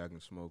happy I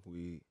can smoke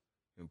weed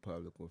in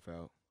public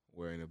without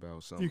worrying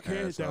about some You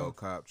can't, asshole though.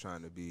 cop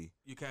trying to be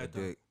You a can't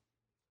though. dick.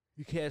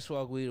 You can't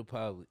smoke weed in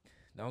public.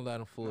 Don't let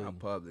them fool Not you.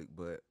 public,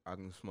 but I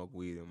can smoke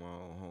weed in my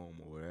own home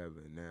or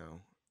whatever. And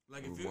now,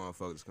 Like if if you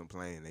motherfuckers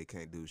complain, they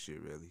can't do shit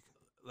really.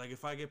 like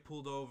if I get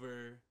pulled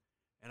over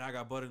and I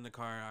got butt in the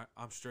car,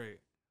 I'm straight.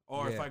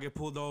 Or if Yeah. I get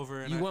pulled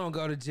over and You won't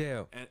go to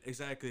jail. and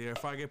exactly, or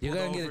if I get You're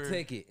pulled gonna over, get a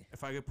ticket.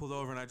 if I get pulled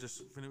over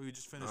and we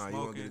just finished Nah, you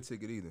won't smoking, get a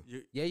ticket either.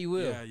 Yeah, you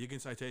will. yeah, you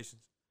get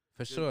citations.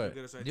 For you sure. get a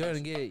You're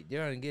citation.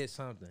 gonna get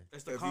something.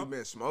 It's the If you've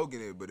been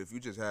smoking it, but if you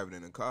just have it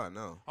in the car,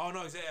 no. Oh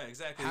no,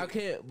 exactly.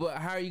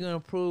 How are you gonna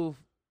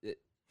prove it?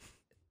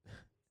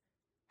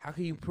 How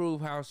can you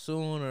prove how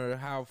soon or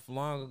how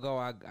long ago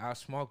I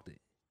smoked it?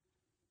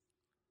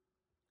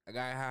 I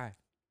got high.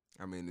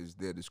 I mean, it's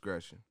their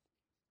discretion.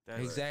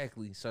 That's,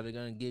 Exactly. So they're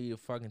gonna give you a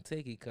fucking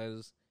ticket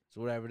because it's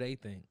whatever they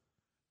think.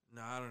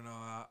 No, I don't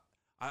know.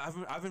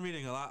 I've been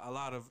reading a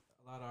lot of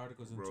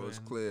articles into Bro, it. it's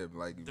and clear.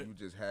 Like, if there- you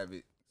just have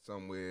it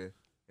somewhere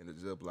in a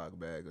Ziploc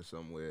bag or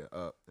somewhere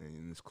up,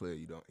 and it's clear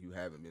you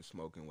haven't been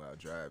smoking while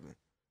driving,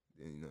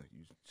 then, you know,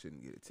 you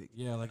shouldn't get a ticket.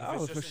 Yeah, like if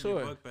Oh, it's for just in your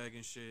sure. book bag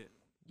and shit,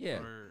 Yeah.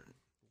 or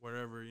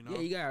wherever, you know.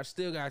 Yeah, you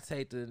still gotta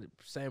take the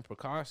same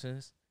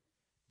precautions,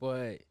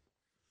 but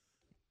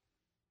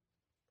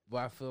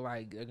I feel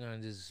like they're gonna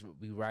just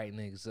be writing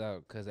niggas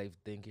up because they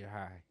think you're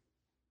high.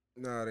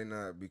 No, they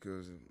not,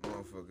 because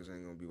motherfuckers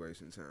ain't gonna be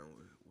wasting time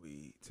with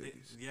weed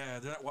tickets. Yeah,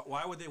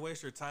 why would they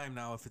waste their time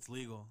now if it's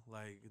legal?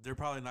 Like they're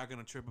probably not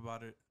gonna trip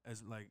about it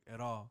as like at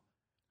all.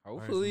 or as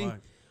Hopefully,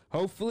 much.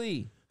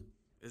 hopefully,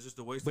 It's just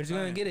a waste. but of you're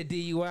time. gonna get a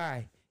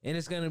DUI, and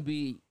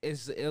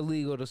it's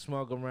illegal to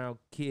smoke around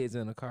kids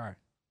in a car.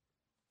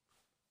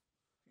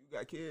 You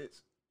got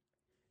kids?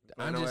 I'm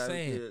Plan on just having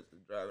saying. Kids,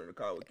 driving in the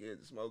car with kids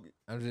and smoking.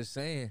 I'm just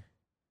saying.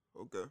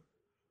 Okay.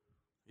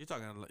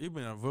 You've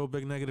been a real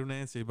big negative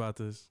Nancy about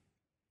this.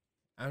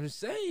 I'm just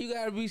saying you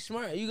gotta be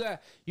smart.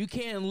 You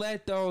can't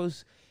let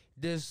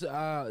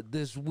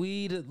this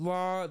weed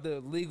law,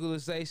 the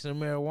legalization of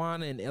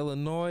marijuana in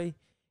Illinois,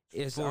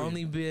 it's Fool you.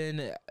 only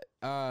been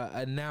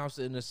announced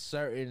in a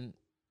certain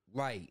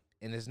light,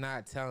 and it's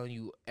not telling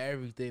you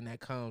everything that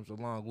comes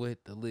along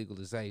with the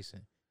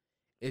legalization.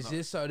 It's No.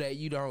 just so that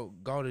you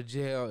don't go to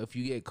jail if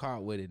you get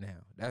caught with it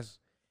now. That's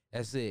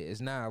it.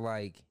 It's not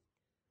like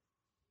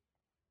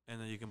And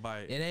then you can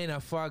buy it. it ain't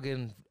a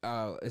fucking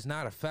it's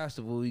not a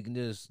festival. You can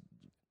just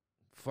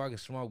fucking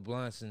smoke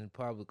blunts in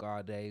public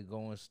all day,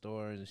 go in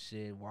stores and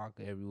shit, walk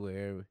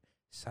everywhere,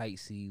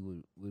 sightsee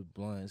with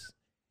blunts.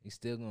 You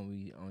still gonna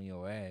be on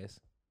your ass.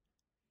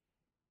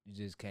 You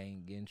just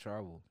can't get in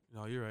trouble.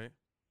 No, you're right.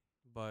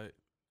 But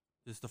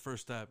it's the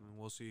first step, and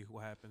we'll see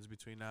what happens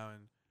between now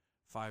and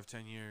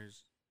 5-10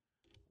 years.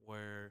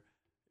 Where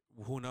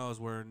who knows,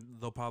 where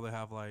they'll probably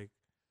have like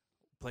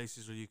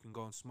places where you can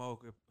go and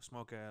smoke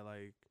at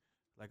like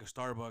a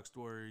Starbucks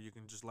where you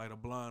can just light a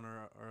blunt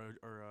or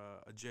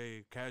a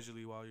J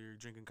casually while you're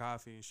drinking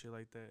coffee and shit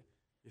like that.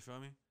 You feel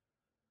me?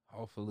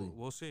 Hopefully.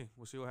 We'll see.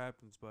 We'll see what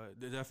happens. But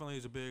there definitely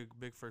is a big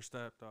big first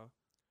step though.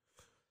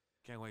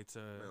 Can't wait to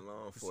Man,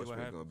 law to see what enforcement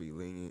happens. gonna be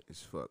lenient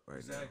as fuck right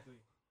Exactly.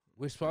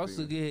 You're supposed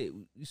to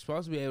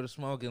be able to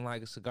smoke in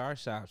like cigar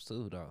shops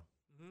too though,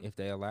 Mhm. if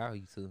they allow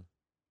you to.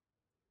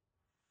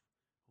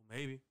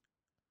 Maybe.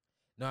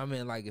 No, I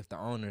mean like if the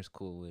owner's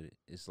cool with it.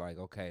 It's like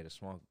okay to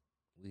smoke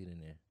weed in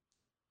there.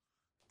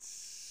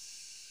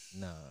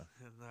 No.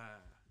 Nah.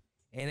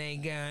 It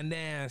ain't going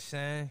down,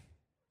 son.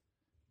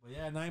 But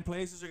yeah, 9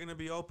 places are gonna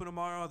be open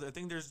tomorrow. I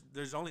think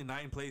there's only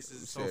 9 now. places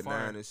You so said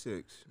far. 9 and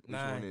 6. Which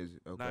 9. one is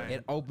it? Okay. 9.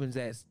 It opens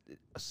at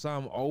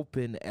some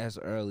open as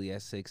early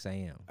as 6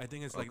 a.m. I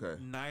think it's like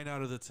Okay. 9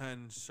 out of the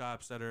 10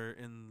 shops that are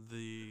in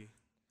the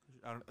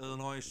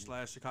Illinois /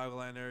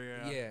 Chicagoland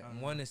area. Yeah, I don't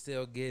know. one is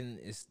still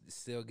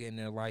getting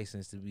their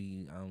license to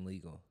be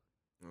legal.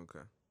 Okay.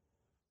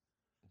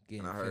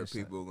 Getting And I heard finished up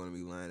people are gonna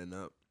be lining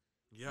up.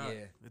 Yeah,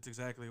 Yeah. it's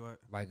exactly what.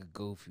 like a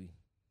goofy.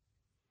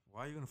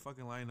 Why are you gonna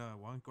fucking line up?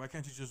 Why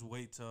can't you just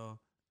wait till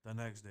the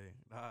next day?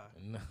 Nah.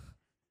 No.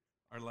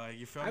 Or like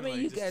you feel I me? mean,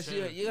 like, you just guys,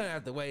 chill. you're gonna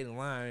have to wait in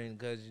line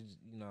because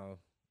you know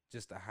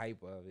just the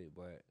hype of it.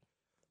 But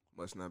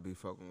Must not be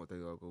fucking with their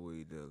local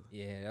weed dealer.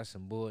 yeah, that's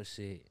some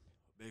bullshit.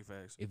 Big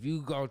facts. If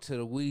you go to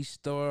the weed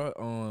store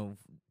on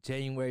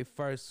January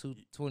 1st,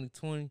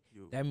 2020,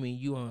 You, that means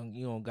you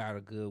don't got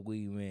a good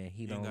weed man.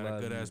 He you don't ain't got a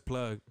love good you. ass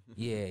plug.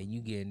 Yeah, you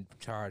getting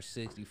charged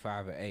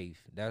 65 an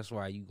eighth. That's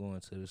why you going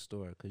to the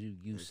store because you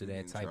used to If you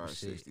that getting type of charged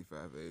shit.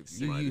 65 if You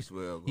you might used- as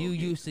well go You get-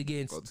 used to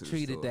getting go to the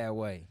treated store. that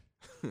way.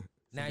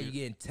 Now you- you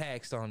getting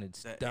taxed on it,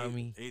 That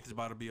dummy. eighth is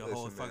about to be a Listen,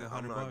 whole man, fucking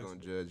I'm not $100. gonna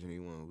judge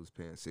anyone who's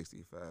paying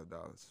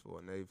 $65 for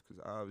an eighth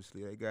because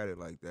obviously they got it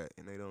like that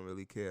and they don't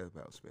really care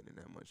about spending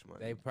that much money.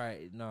 They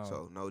probably no.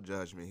 So no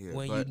judgment here.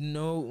 when but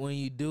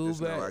you do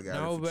just know I better, got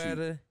it know for cheap.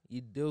 better,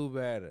 you do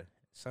better.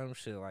 Some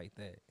shit like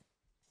that.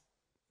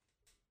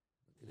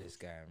 Look at this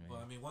guy, man. Well,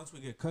 I mean, once we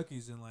get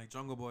cookies and like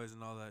Jungle Boys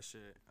and all that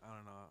shit, I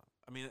don't know.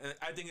 I mean,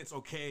 I think it's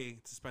okay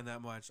to spend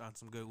that much on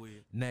some good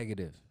weed.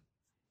 Negative.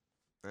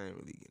 I ain't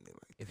really getting it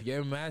like If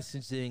your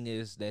messaging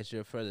is that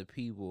you're for the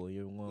people,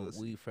 you're want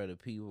Listen. weed for the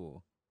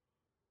people,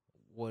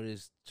 what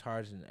is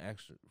charging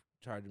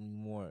me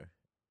more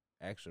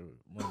extra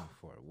money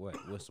for?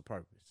 What's the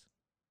purpose?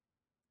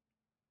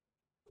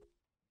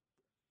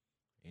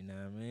 You know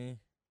what I mean?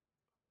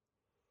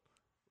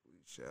 We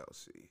shall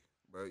see.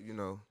 But,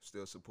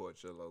 still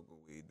support your local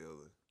weed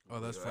dealer. Oh,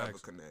 that's You'll have facts.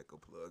 a connect, a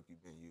plug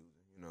you've been using,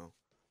 Now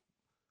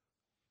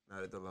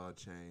that the law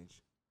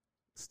changed,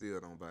 still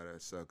don't buy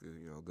that sucker,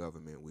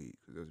 government weed,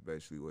 because that's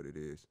basically what it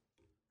is.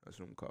 That's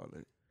what I'm calling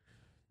it.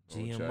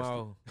 Don't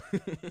GMO.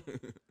 trust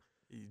it.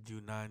 You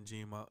do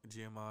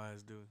non-GMO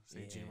as do.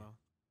 Say Yeah. GMO.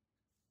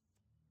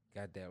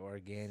 Got that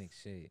organic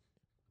shit.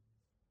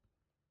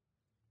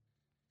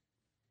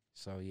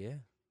 So yeah,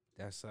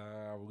 that's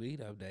our weed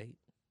update.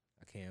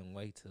 I can't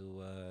wait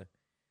to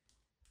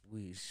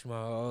we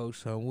smoke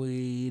some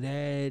weed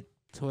at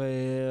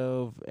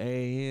 12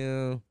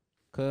 a.m.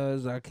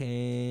 cause I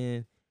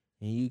can,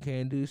 and you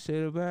can't do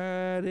shit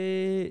about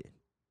it.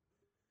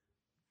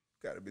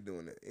 Gotta be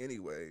doing it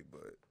anyway,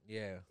 but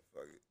Yeah,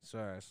 fuck it. so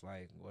it's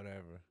like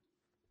whatever.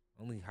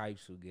 Only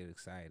hypes will get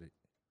excited.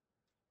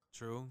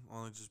 True.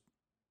 Only just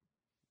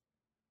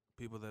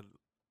people that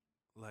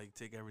like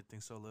take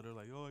everything so little.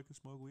 Like, oh, I can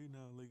smoke weed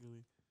now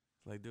legally.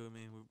 Like, dude, I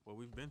mean,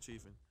 we've been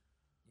chiefing.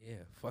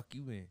 Yeah, fuck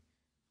you, man.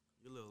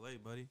 You're a little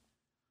late, buddy.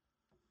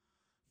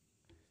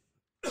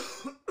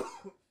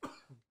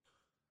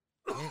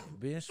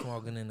 Been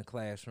smoking in the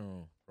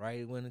classroom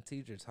right when the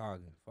teacher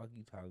talking. Fuck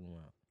you talking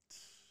about?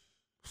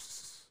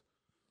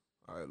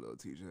 All right, little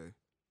TJ.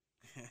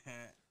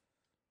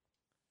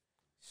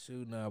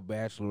 Shooting up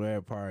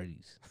bachelorette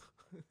parties.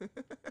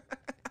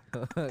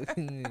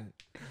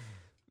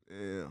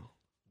 Yeah.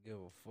 Give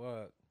a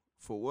fuck.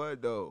 For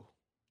what though?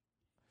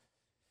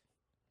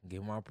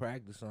 Get my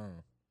practice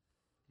on.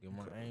 Get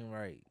my Okay. aim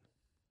right.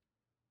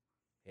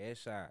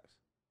 Headshots.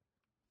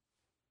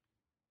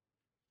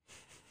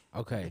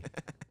 Okay.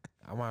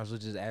 I might as well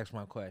just ask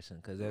my question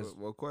because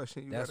What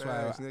question you that's gotta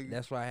why ask, nigga?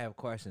 that's why I have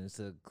questions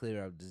to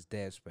clear up this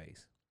dead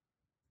space.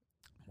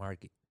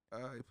 Market.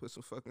 All right, put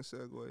some fucking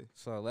segue.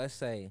 So let's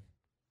say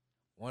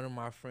one of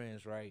my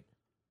friends, right?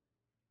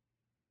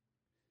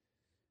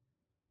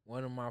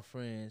 One of my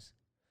friends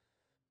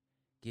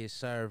gets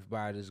served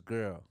by this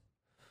girl.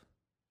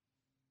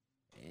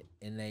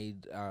 And they,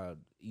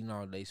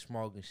 they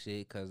smoking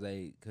shit cause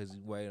he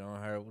waited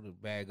on her to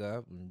bag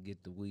up and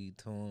get the weed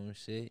to him and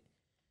shit.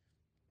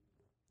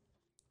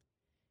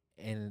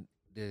 And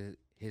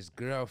his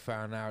girl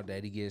found out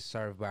that he gets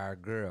served by a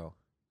girl,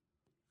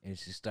 and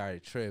she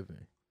started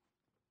tripping.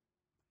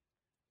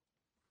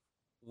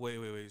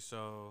 Wait.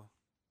 So,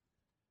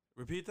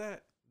 repeat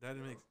that. That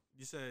didn't make.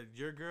 You said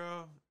your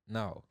girl.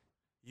 No,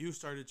 You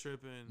started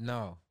tripping.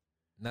 no,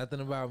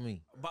 nothing about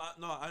me. But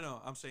no, I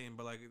know. I'm saying,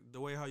 but like the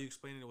way how you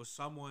explained it was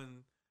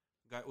someone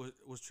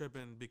was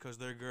tripping because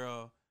their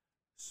girl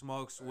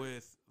smokes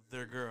with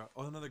their girl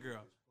or another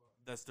girl.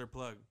 That's their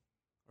plug,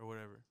 or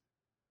whatever.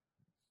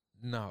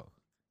 No,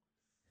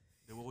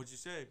 Then what would you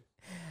say?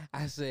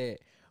 I said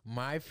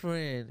my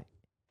friend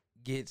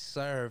gets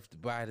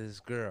served by this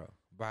girl,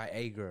 by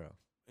a girl.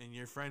 And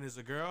your friend is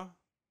a girl,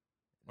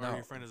 or No,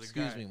 your friend is a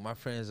excuse guy? me, my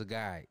friend is a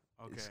guy.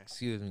 Okay,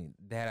 Excuse me,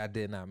 that I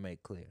did not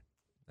make clear.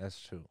 That's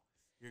true.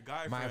 your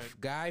guy My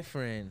friend. guy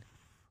friend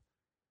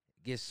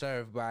gets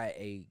served by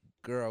a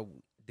girl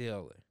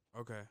dealer.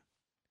 Okay,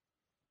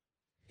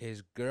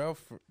 His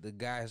girlfriend, the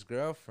guy's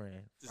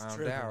girlfriend, Just found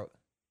tripping. out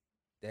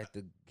that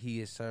he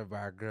is served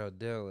by a girl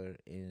dealer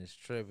and is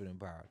tripping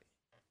about it.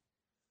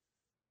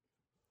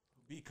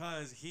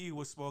 because he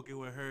was smoking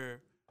with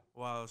her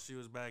while she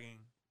was bagging,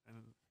 and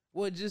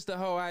Well, just the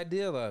whole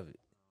idea of it.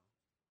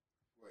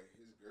 Wait,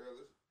 his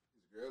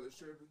girl is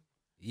tripping?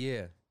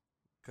 Yeah.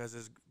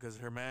 because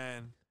her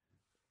man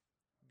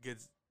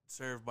gets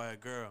served by a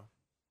girl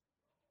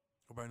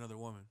or by another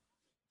woman.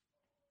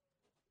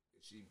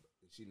 Is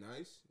she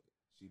nice?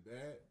 She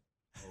bad?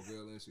 Oh,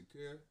 girl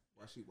insecure?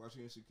 Why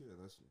she insecure?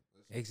 Let's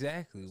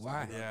Exactly.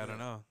 Why? Yeah, I don't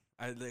know.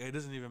 It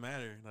doesn't even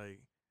matter. Like,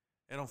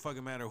 it don't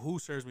fucking matter who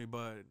serves me,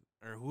 bud,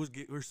 or who's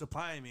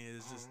supplying me.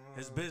 It's just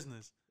his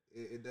business.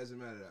 It doesn't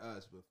matter to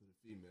us, but for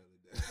the female,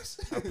 it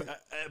does.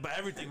 But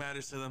everything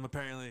matters to them,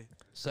 apparently.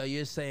 So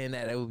you're saying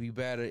that it would be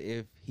better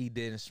if he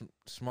didn't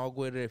smoke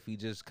with her, if he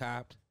just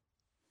copped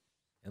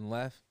and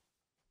left?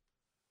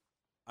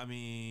 I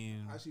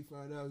mean, How she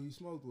find out he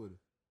smoked with her?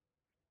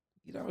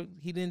 You know,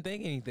 he didn't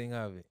think anything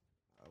of it.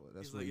 Oh, well,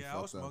 that's he's where like, he yeah,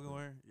 I was fucked up. smoking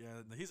with her.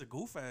 Yeah, he's a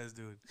goof ass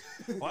dude.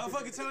 Why the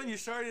fuck you telling you,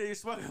 shorty, that you're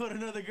smoking with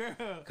another girl?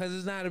 Because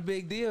it's not a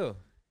big deal.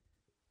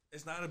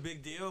 It's not a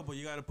big deal, but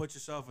you got to put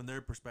yourself in their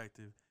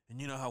perspective,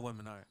 and you know how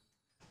women are.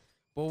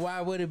 But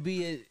why would it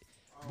be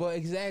but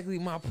exactly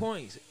my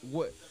point.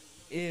 What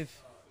if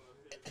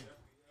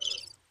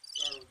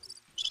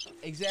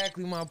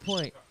exactly my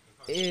point.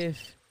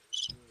 If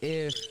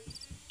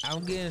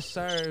I'm getting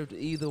served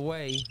either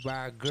way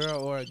by a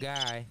girl or a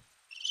guy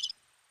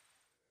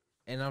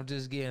and I'm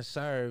just getting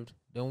served,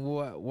 then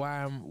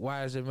why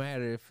does it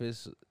matter if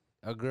it's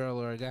a girl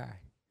or a guy?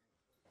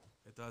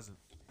 It doesn't.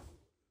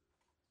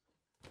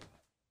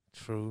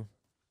 True.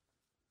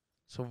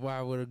 So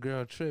why would a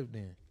girl trip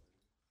then?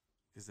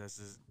 Cause that's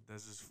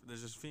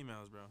just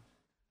females, bro.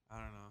 I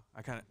don't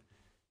know.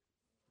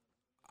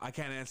 I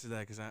can't answer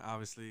that because I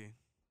obviously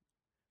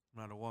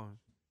I'm not a woman.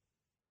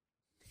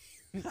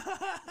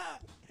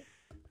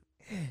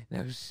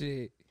 No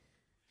shit.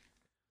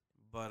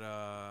 But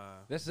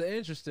That's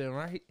interesting,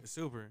 right? it's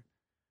super.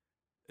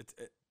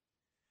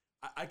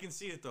 I can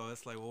see it though.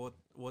 It's like, well,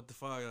 what the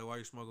fuck? Like, why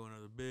you smoking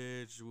another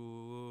bitch? Woo,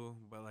 woo, woo.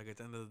 But like at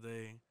the end of the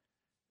day,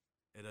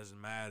 it doesn't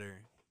matter,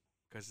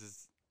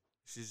 cause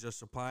she's just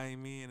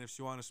supplying me, and if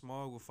she want to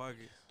smoke, well, fuck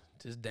it.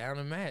 Just down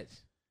to match.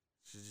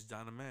 She's just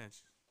down to match.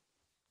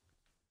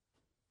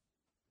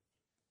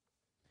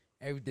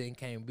 Everything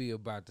can't be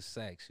about the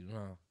sex, you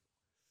know.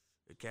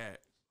 The cat.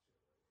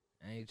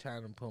 I ain't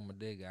trying to pull my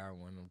dick out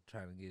when I'm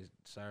trying to get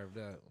served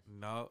up.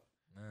 No.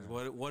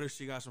 Nah. What if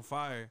she got some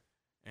fire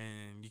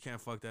and you can't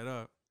fuck that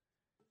up?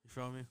 You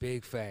feel me?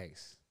 Big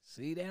facts.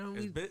 See, they don't.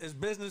 It's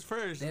business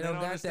first. They and don't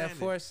got understand that it.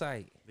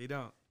 foresight. They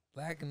don't.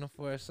 Lacking the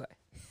foresight.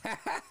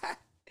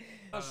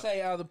 Don't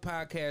say other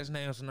podcast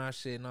names and our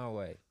shit, no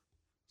way.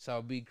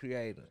 So be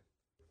creative.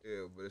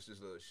 Yeah, but it's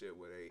just little shit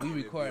where they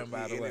We recording,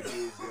 by the way.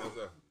 interviews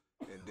them,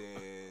 and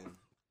then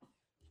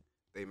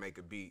they make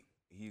a beat.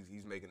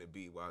 He's making a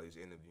beat while he's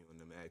interviewing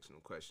them, asking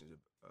them questions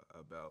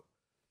about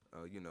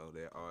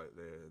their art,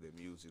 their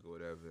music or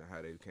whatever, and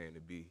how they came to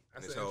be.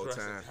 And this whole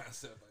time,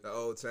 the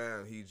whole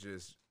time he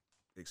just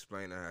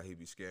explaining how he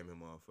be scamming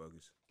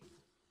motherfuckers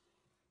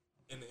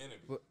in the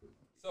interview.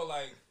 So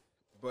like,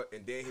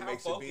 and then he how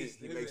makes a beat. focused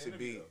He is makes the a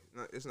beat. interview,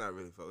 No, it's not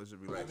really focused.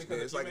 It's relaxed.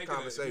 because It's like a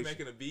conversation.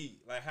 Making a beat,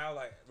 like how,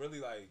 like really,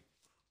 like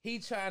He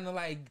trying to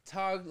like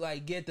talk,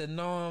 like get to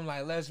know him,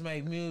 like let's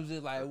make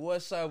music, like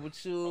what's up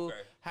with you, Okay.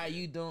 how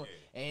you doing?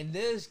 And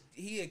this,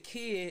 he a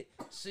kid,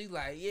 she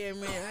like, yeah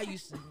man,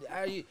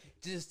 I you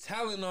just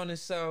telling on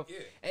himself. Yeah.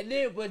 And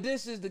then, but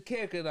this is the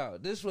kicker though.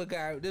 This what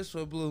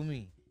blew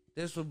me.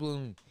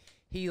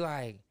 He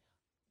like,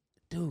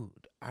 dude,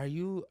 are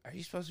you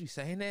supposed to be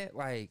saying that?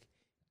 Like,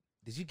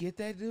 did you get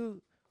that, dude?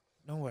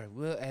 Don't worry,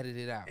 we'll edit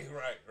it out.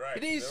 right.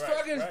 And these right,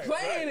 fuckers right,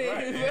 playing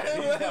right,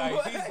 it.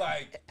 right. He's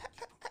like,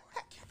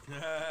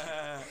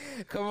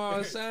 Come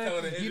on, son.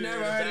 Telling the You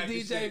never engineer heard of back and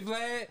DJ shit.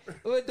 Vlad?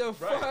 What the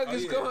fuck Oh,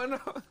 is yeah. going on?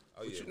 oh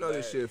But yeah, you know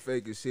this shit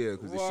fake as hell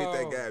because the shit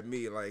Whoa. that got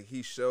me, like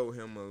he showed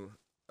him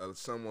a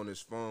sum on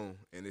his phone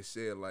and it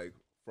said like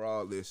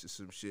fraud list or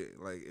some shit.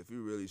 Like if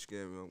you really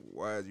scamming,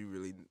 why is you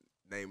really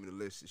naming the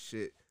list of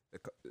shit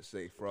that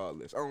say fraud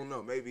list? I don't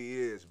know, maybe he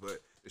is, but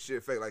the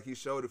shit fake. Like he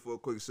showed it for a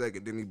quick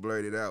second, then he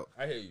blurred it out.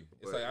 I hear you.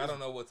 It's But like I it's- don't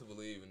know what to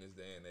believe in this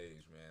day and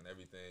age, man.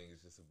 Everything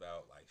is just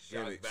about like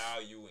shock Gimmicks.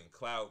 value and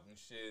clout and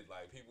shit.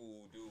 Like people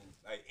will do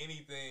like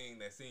anything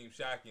that seems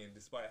shocking,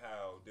 despite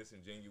how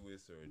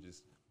disingenuous or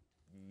just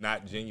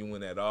not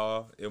genuine at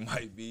all it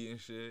might be and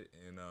shit.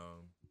 And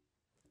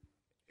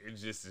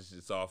it's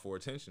just all for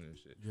attention and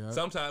shit. Yeah.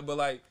 Sometimes, but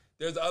like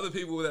there's other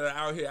people that are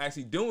out here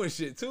actually doing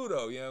shit too,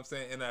 though. You know what I'm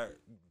saying? And are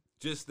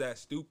just that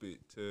stupid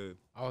to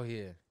Oh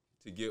yeah.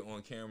 get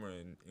on camera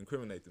and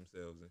incriminate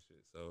themselves and shit.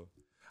 So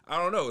I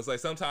don't know. It's like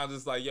sometimes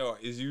it's like, yo,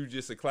 is you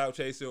just a clout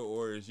chaser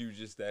or is you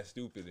just that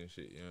stupid and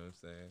shit? You know what I'm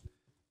saying?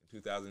 In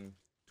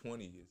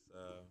 2020,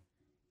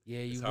 Yeah,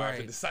 it's you hard to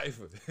right.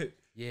 decipher.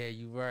 Yeah,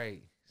 you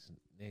right.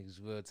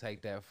 Niggas will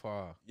take that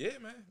far. Yeah,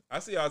 man. I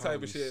see all type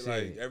Holy of shit shit.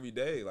 like every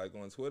day, like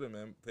on Twitter,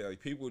 man. Like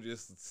people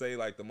just say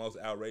like the most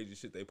outrageous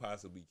shit they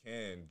possibly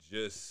can,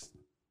 just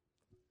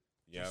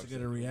you know Just what to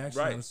I'm get a saying? reaction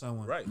right, out of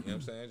someone. right? You know what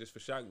I'm saying? Just for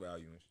shock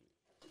value and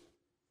shit. You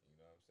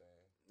know what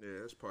I'm saying?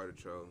 Yeah, that's part of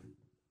trolling.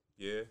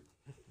 Yeah.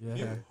 Yeah,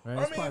 Yeah. right.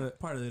 I It's mean-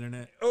 part of the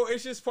internet. Oh,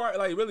 it's just part,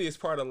 like, really, it's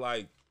part of,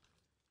 like,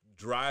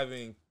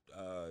 driving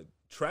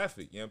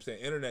traffic, you know what I'm saying?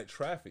 Internet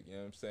traffic, you know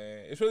what I'm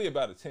saying? It's really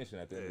about attention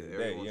at the end of the day,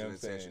 you Everyone's know an what I'm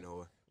saying? attention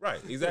whore. Right,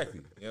 exactly.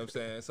 You know what I'm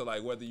saying? So,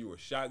 like, whether you a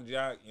shock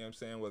jock, you know what I'm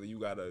saying? Whether you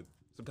got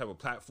some type of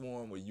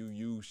platform where you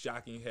use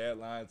shocking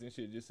headlines and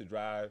shit just to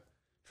drive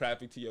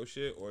traffic to your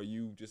shit, or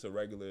you just a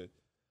regular,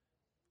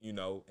 you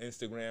know,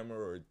 Instagrammer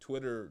or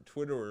tweeter,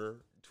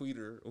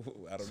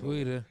 I don't know.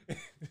 Tweeter.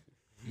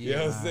 You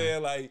know what I'm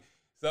saying? Like,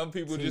 some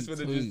people just Tweet,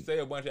 want to tweet. just say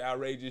a bunch of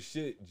outrageous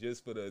shit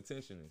just for the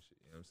attention and shit.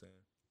 You know what I'm saying?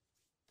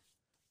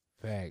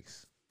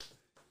 Facts.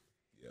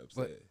 You know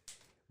what I'm saying?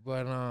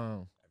 But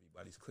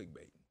Everybody's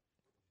clickbaiting.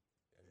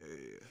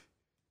 Yeah.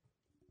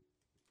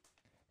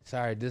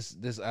 sorry, this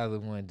other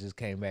one just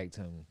came back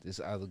to me. This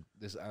other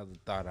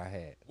thought I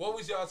had. What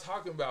was y'all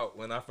talking about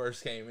when I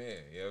first came in?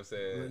 You know what I'm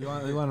saying? You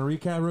want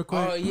to recap real quick?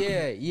 Oh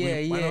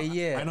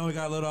yeah. I know we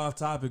got a little off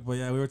topic, but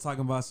yeah, we were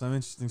talking about some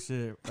interesting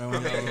shit. Right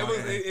when y'all were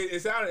walking in.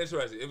 It sounded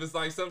interesting. It was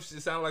like it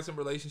sounded like some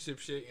relationship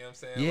shit. You know what I'm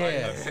saying?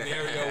 Yeah. Like a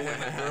scenario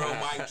when a girl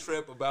might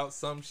trip about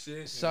some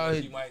shit, So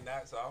and she might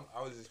not. So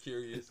I was just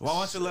curious. Well,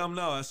 why don't you let them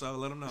know? So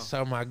let them know.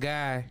 So my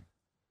guy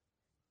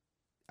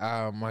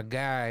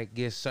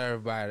gets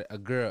served by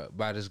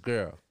this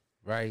girl,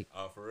 right?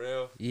 Oh, for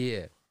real?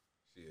 Yeah.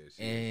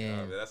 Shit.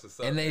 And That's what's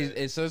up. and man.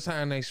 and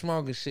sometimes they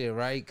smoking shit,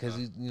 right? Cause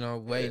he's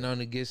waiting on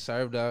to get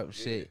served up,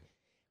 shit.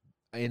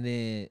 And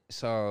then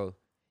so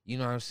you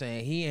know what I'm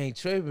saying, he ain't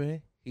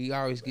tripping. he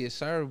always gets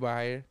served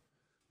by her,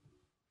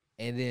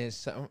 and then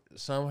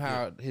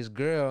somehow his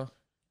girl,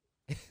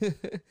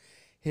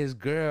 his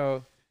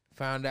girl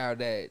found out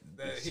that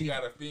he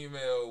got a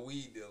female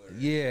weed dealer.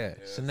 Yeah,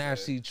 so now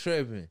she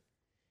tripping,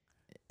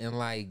 and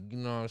like you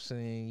know what I'm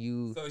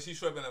saying. So is she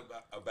tripping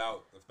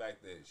about the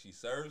fact that she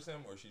serves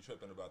him, or is she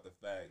tripping about the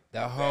fact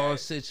the whole that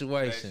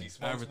situation she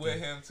smokes with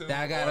him too?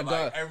 That I gotta or go.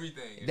 Like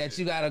everything. That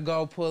you gotta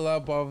go pull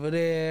up over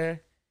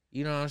there.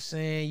 You know what I'm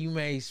saying? You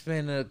may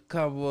spend a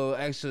couple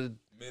extra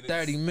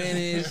 30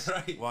 minutes.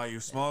 Right. While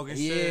you smoking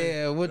Yeah,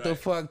 shit. what the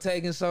fuck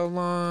taking so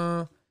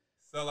long?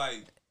 So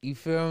like, you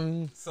feel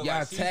me? So y'all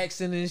like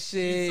texting and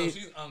shit. So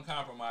she's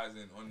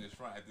uncompromising on this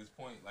front at this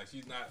point. Like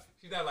she's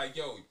not like,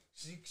 yo,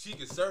 she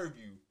can serve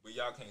you, but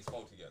y'all can't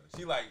smoke together.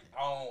 She like,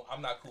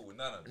 I'm not cool with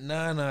none of it.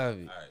 None of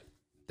it. All right.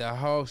 The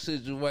whole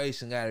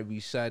situation gotta be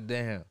shut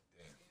down.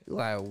 Damn.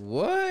 Like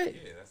what?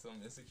 Yeah, that's some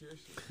insecure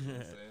shit. You know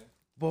what I'm saying?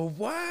 But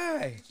why?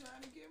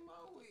 Trying to get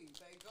more weed.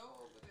 They go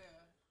over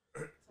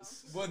there.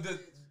 Well,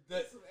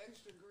 Get some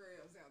extra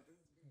grams out this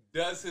bitch.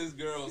 does his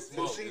girl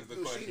smoke is the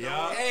question.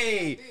 Yeah.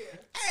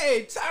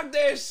 Hey, talk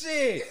that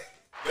shit.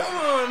 Come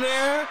on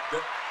now.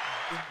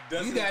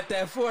 You got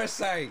that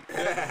foresight.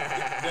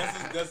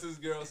 Does his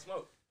girl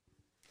smoke?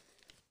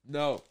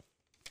 No.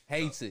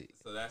 Hates it.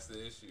 So that's the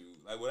issue.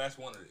 Like, well, that's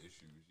one of the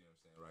issues. You know what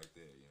I'm saying? Right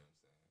there. You know what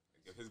I'm saying?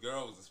 Like, if his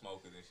girl was a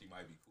smoker, then she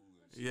might be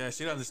cooler. Yeah,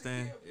 she'd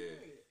understand.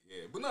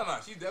 Yeah. But no,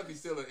 she's definitely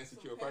still an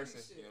insecure person.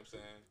 You know what I'm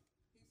saying?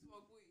 He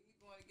smoke weed. He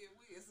going to get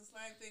weed. It's the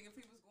same thing if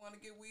he was going to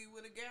get weed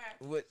with a guy.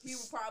 What? He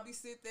would probably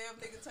sit there. If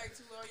nigga take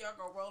too long, y'all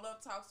gonna roll up,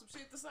 talk some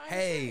shit. The same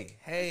shit.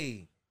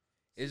 Hey.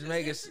 It's Just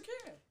making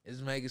insecure.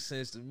 it's making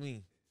sense to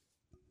me.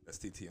 That's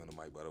TT on the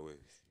mic, by the way.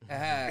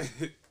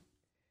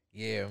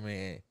 Yeah,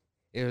 man.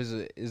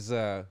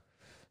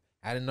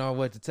 I didn't know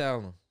what to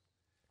tell him.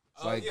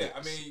 Oh yeah,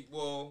 I mean,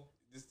 well,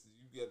 you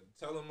got to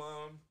tell him,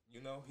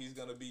 you know, he's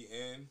gonna be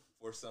in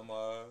for some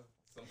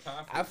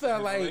conflict. I felt in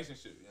his like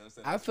relationship, you know what I'm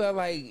saying? I felt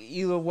like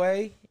either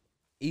way,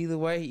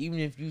 even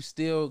if you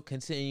still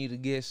continue to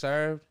get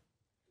served,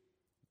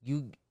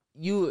 you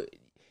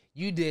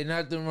did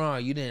nothing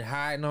wrong. You didn't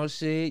hide no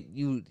shit.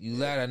 You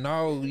let her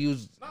know you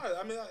was No,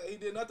 I mean, he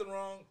did nothing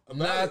wrong. About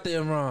nothing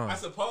it. wrong. I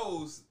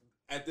suppose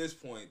at this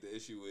point the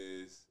issue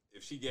is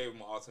if she gave him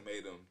an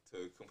ultimatum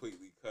to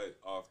completely cut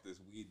off this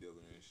weed dealer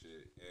and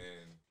shit,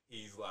 and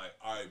he's like,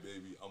 "All right,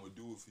 baby, I'm gonna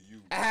do it for you."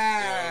 You know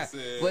what I'm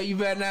saying? Well, you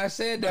better not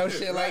say no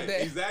shit like Right,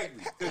 that.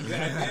 Exactly.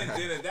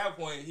 Then at that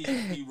point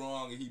he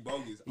wrong and he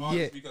bogus.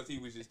 Honestly, because he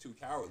was just too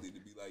cowardly to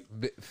be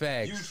like,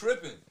 Facts. "You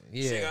tripping?"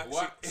 Yeah.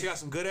 She got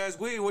some good ass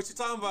weed. What you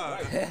talking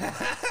about? Right.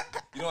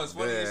 You know what's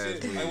funny Yeah, as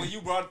shit? it's Like when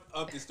you brought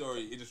up this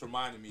story, it just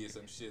reminded me of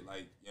some shit. Like,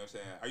 you know what I'm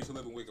saying? I used to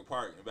live in Wicker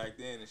Park, and back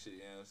then and shit, you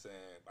know what I'm saying?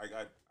 Like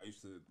I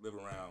used to live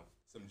around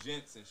some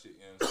gents and shit, you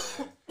know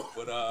what I'm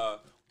saying?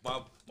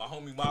 But my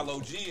homie Milo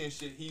G and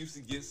shit, he used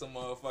to get some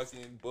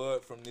motherfucking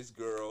bud from this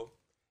girl.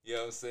 You know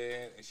what I'm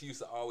saying? And she used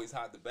to always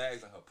hide the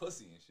bags in her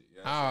pussy and shit. You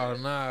know what I'm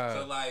saying?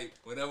 No. So like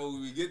whenever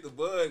we would get the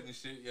bud and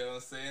shit, you know what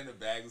I'm saying, the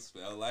bag would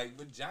smell like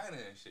vagina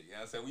and shit. You know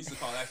what I'm saying? We used to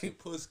call that shit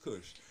puss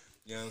kush.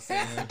 You know what I'm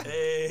saying?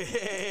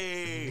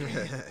 Hey.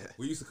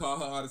 We used to call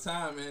her all the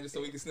time, man, just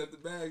so we could sniff the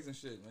bags and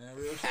shit, man.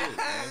 Real shit. You know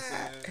what I'm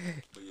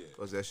saying? But yeah.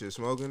 Was that shit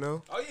smoking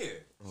though? Oh yeah.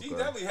 She Okay.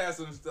 definitely had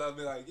some stuff.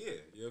 Be like, yeah. You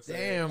know what I'm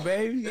saying? Damn,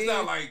 baby. It's yeah.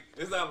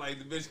 not like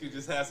the bitch could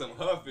just have some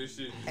huff and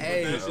shit.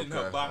 Hey. Put that shit in her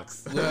Okay.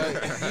 box. Well, you You know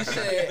what I'm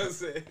said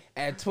saying?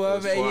 at It 12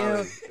 was a.m.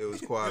 quality. It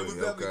was It quality. was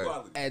definitely Okay.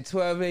 quality. At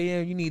 12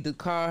 a.m., you need to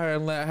call her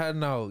and let her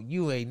know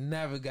you ain't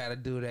never got to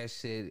do that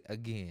shit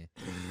again.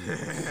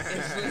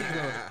 It's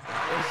legal.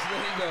 It's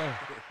legal.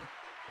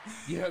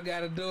 You don't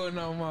got to do it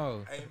no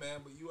more. Hey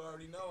man, but you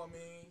already know. I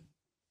mean,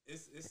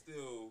 it's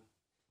still,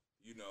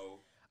 you know,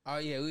 Oh,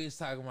 yeah, we was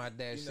talking about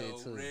that you shit, know,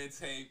 too. red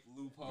tape,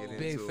 loopholes. Get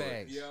Big into it.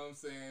 facts. You know what I'm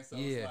saying? So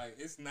Yeah. it's like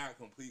it's not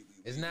completely.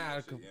 It's legal not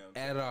and shit, you know what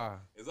I'm at saying? all.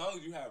 As long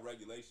as you have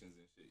regulations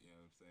and shit, you know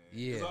what I'm saying?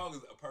 Yeah. As long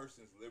as a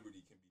person's liberty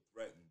can be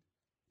threatened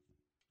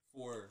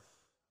for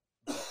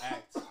the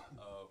act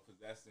of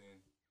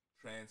possessing,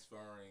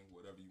 transferring,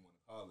 whatever you want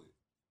to call it,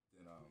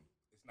 then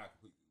it's not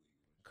completely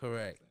legal.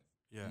 Correct.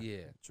 Yeah.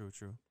 Yeah. True.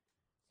 So,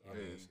 I It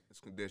mean, is.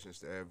 It's conditions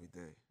to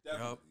everything.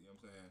 definitely, you know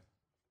what I'm saying?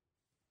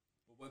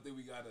 But one thing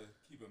we gotta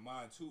keep in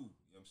mind too,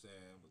 you know what I'm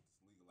saying, with this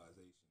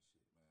legalization shit,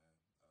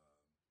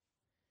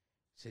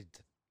 man. Shit.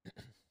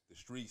 The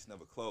streets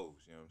never close,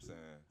 you know what I'm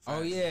saying?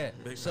 Oh, yeah.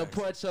 Big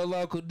Support your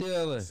local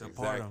dealer.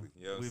 Support 'em. Exactly.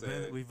 You know what I'm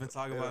saying? We've been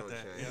talking It about don't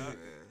that. change, Yeah.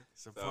 man.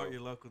 Support So-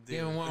 your local Give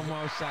dealer. him one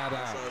more shout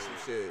I saw out. some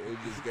shit. It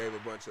just gave a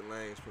bunch of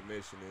lanes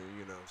permission to,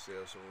 you know,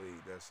 sell some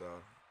weed. That's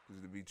all.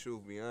 Because to be true,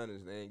 be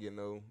honest, they ain't getting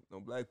no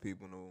black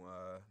people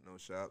no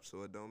shops,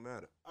 so it don't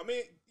matter. I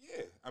mean,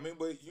 yeah. I mean,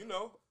 but you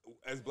know,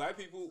 as black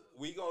people,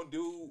 we gonna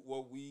do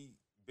what we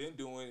been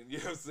doing, you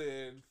know what I'm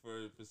saying,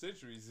 for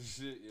centuries and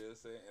shit, you know what I'm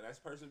saying? And that's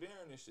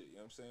persevering and shit, you know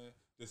what I'm saying?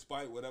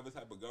 Despite whatever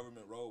type of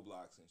government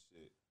roadblocks and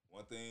shit.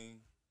 One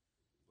thing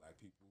black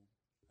people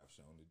have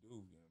shown to do,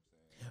 you know what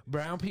I'm saying?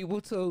 Brown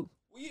people, too.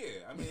 Well,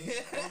 yeah, I mean,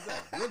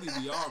 really,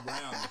 we are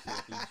brown and shit.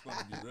 If you just want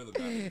to be real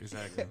about it.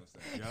 Exactly.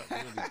 You know what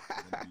I'm saying? Y'all really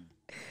want to be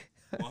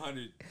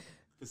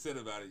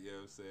 100% about it, you know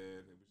what I'm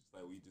saying? It was just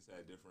like we just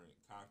had different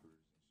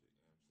conquerors and shit,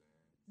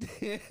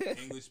 you know what I'm saying?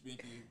 English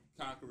speaking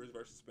conquerors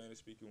versus Spanish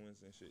speaking ones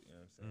and shit, you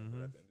know what I'm saying?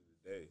 But at the end of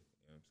the day,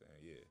 you know what I'm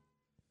saying? Yeah.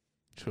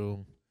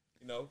 True.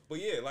 You know, but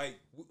yeah, like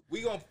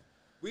we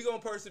gonna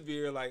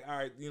persevere. Like, all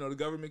right, you know, the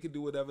government can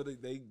do whatever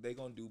they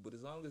gonna do, but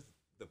as long as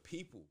the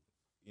people,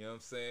 you know what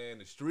I'm saying,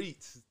 the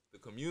streets, the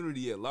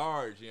community at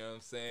large, you know what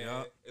I'm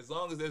saying, as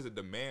long as there's a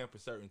demand for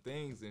certain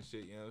things and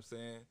shit, you know what I'm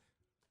saying,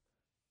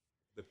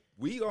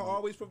 we gonna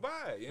always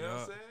provide. You know what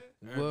I'm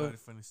saying? Everybody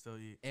finna still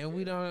eat. And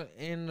we don't,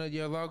 and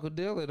your local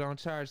dealer don't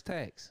charge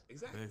tax.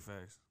 Exactly. Big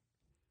facts.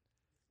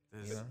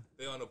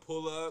 They on the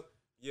pull up.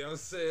 You know what I'm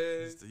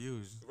saying? It's the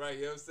use. Right.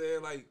 You know what I'm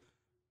saying? Like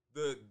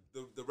the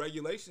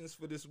regulations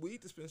for this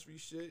weed dispensary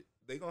shit,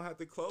 they gonna have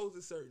to close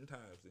at certain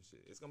times and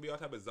shit. It's gonna be all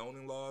type of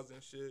zoning laws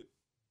and shit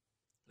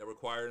that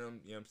require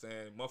them. You know what I'm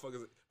saying?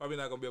 Motherfuckers probably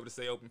not gonna be able to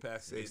stay open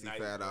past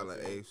midnight.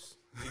 $65 apes.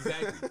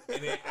 Exactly.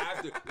 And then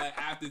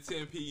after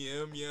 10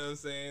 p.m., you know what I'm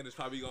saying? There's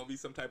probably gonna be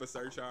some type of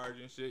surcharge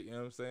and shit. You know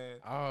what I'm saying?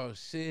 Oh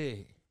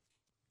shit.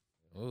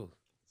 Ooh.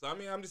 So I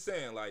mean, I'm just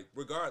saying, like,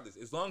 regardless,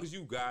 as long as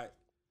you got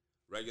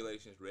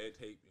regulations, red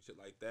tape, and shit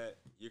like that,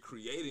 you're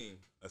creating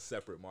a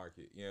separate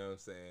market. You know what I'm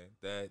saying?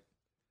 That,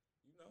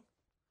 you know,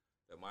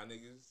 that my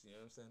niggas, you know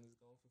what I'm saying,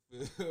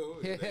 is gonna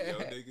fulfill. And that your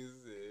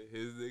niggas, and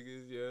his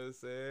niggas, you know what I'm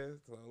saying?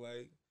 So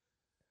like,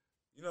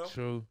 you know.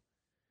 True.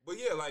 But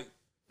yeah, like,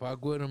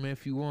 fuck with him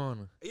if you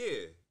wanna.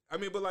 yeah. I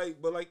mean, but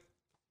like,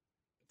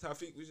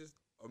 Tawfiq was just,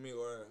 I mean,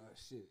 or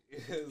shit. You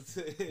know what I'm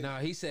saying? No,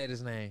 he said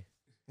his name.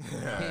 He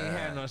ain't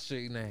had no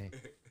street name.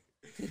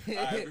 All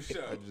right, for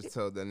sure. I just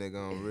told that nigga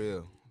on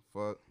real.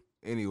 Fuck.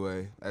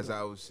 Anyway, as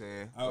I was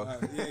saying.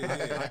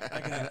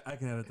 Yeah. I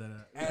can edit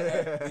that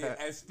out.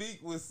 As Speak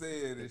was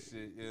saying and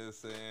shit, you know what I'm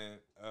saying?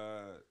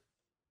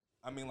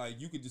 I mean, like,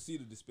 you could just see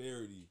the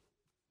disparity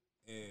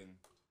in,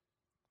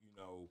 you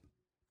know,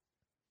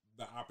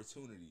 the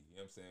opportunity, you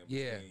know what I'm saying?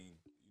 Yeah. Between,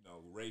 you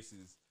know,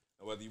 races,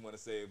 and whether you want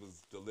to say it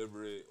was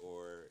deliberate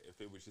or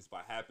if it was just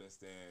by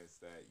happenstance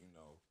that, you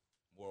know,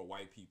 more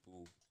white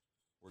people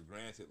were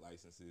granted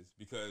licenses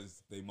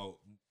because they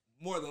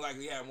more than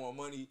likely have more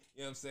money,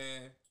 you know what I'm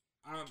saying?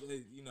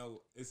 You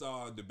know, it's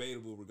all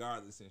debatable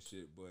regardless and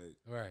shit, but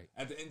right.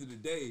 At the end of the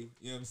day,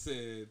 you know what I'm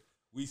saying,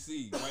 we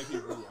see white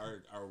people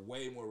are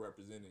way more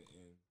represented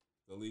in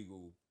the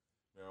legal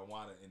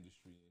marijuana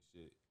industry and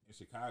shit, in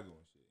Chicago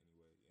and shit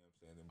anyway, you know what I'm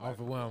saying? than black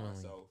people are.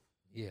 Overwhelmingly. So,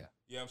 Yeah.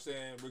 you know what I'm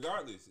saying?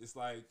 Regardless, it's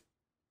like,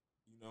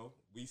 you know,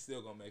 we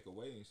still gonna make a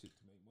way and shit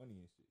to make money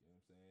and shit, you know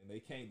what I'm saying? They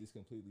can't just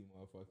completely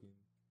motherfucking,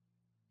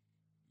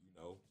 you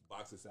know,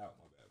 box us out,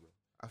 my bad, bro.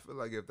 I feel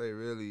like if they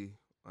really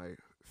like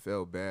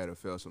felt bad or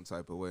felt some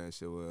type of way and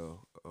shit,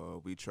 well,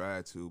 we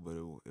tried to, but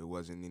it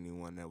wasn't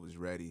anyone that was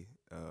ready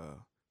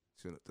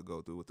to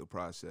go through with the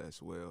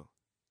process. Well,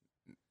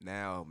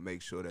 now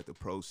make sure that the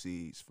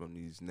proceeds from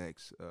these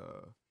next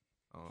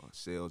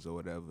sales or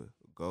whatever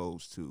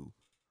goes to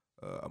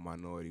a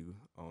minority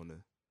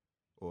owner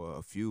or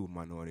a few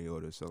minority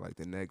owners. So like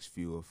the next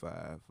few or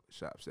 5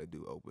 shops that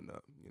do open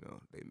up, you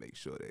know, they make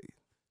sure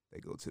they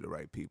go to the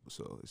right people,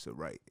 so it's a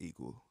right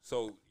equal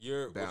So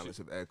balance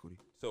of equity.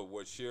 So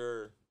what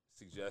you're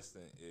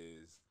suggesting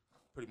is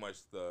pretty much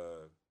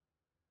the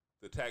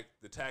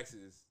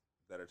taxes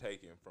that are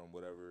taken from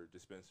whatever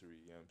dispensary,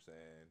 you know what I'm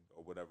saying,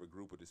 or whatever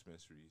group of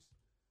dispensaries.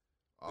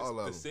 All the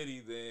of them.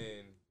 city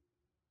then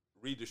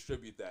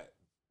redistribute that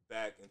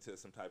back into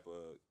some type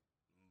of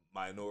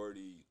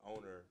minority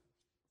owner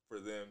for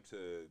them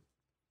to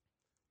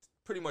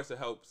pretty much to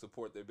help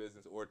support their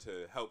business or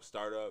to help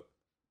start up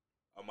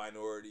a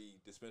minority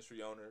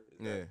dispensary owner. Is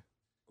that,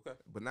 okay.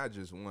 But not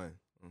just one.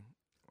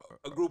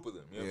 A group of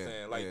them, you know what I'm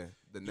saying? Like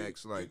the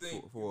next like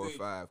four or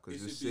 5, because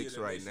there's 6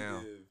 right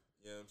now.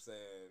 You know what I'm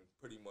saying?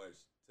 Pretty much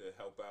to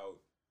help out,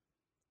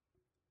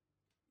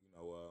 you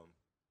know,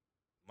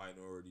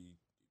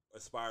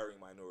 aspiring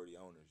minority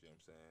owners, you know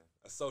what I'm saying?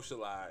 A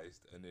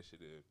socialized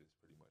initiative is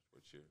pretty much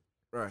what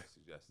you're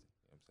suggesting,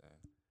 you know what I'm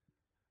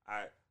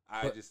saying?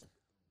 I just,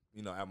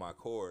 you know, at my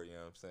core, you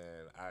know what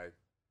I'm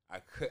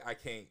saying,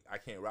 I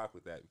can't rock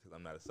with that because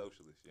I'm not a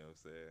socialist, you know what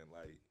I'm saying?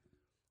 Like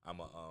I'm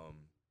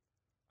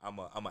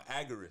an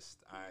agorist.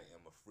 I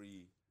am a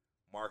free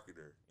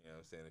marketer, you know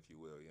what I'm saying, if you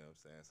will, you know what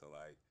I'm saying? So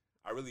like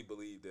I really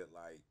believe that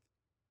like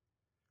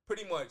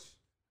pretty much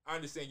I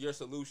understand your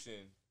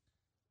solution.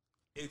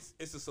 It's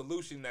a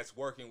solution that's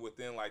working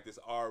within like this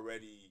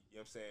already, you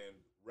know what I'm saying,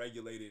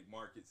 regulated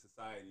market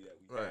society that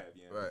we have,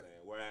 you know what I'm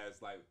saying? Whereas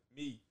like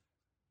me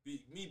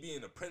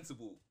being a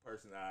principled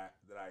person that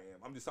I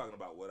am, I'm just talking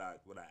about what I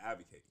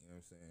advocate, you know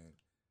what I'm saying?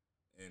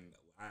 And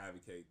I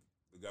advocate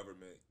the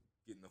government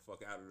getting the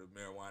fuck out of the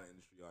marijuana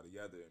industry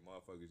altogether and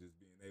motherfuckers just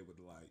being able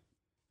to like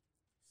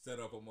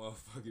set up a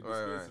motherfucking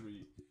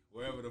dispensary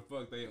wherever the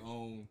fuck they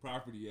own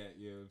property at,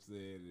 you know what I'm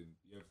saying? And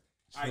you know,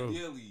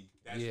 ideally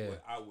that's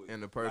what I would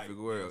in the perfect like,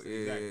 world. You know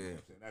Yeah, exactly, you know what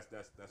I'm saying?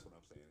 That's what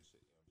I'm saying and shit,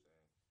 you know what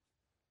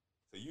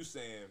I'm saying? So you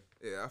saying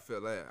Yeah, I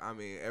feel that. I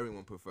mean,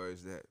 everyone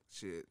prefers that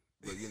shit.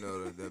 But you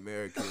know, the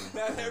American.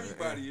 not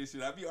everybody is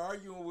shit. I be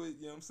arguing with,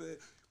 you know what I'm saying?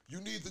 You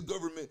need the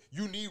government.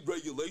 You need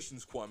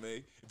regulations,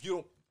 Kwame. If you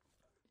don't,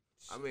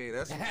 I mean,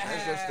 that's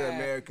just the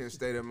American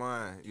state of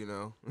mind, you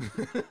know.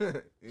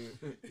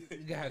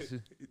 Got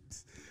you.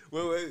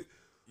 well, wait.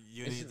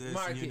 You It's need this,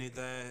 market. you need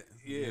that.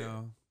 Yeah. You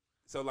know?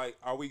 So like,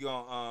 are we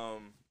gonna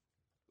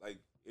like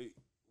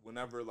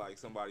whenever like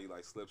somebody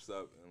like slips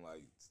up and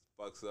like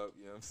fucks up,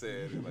 you know what I'm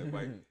saying? And,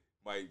 like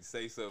might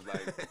say some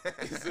like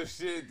some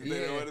shit that they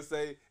don't Yeah. want to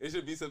say. It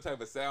should be some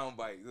type of sound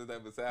bite, some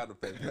type of sound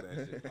effect for that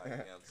shit. Like, you know what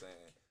I'm saying?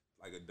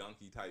 Like a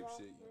donkey type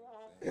shit. You know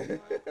what I'm saying?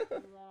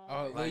 Like,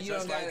 Oh, well, Like, you don't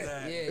just got like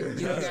that. yeah, you don't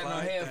Just got no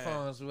like that.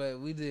 headphones, but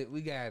we got it.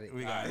 We got it.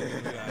 We got it.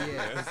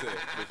 Yeah. that's it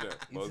for sure.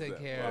 You Most take def,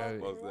 care of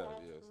it. most def, you know what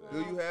I'm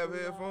Do saying? you have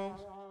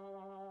headphones?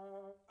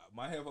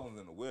 My headphones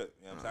in the whip.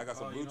 You know what I'm saying? I got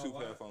some Oh, you know Bluetooth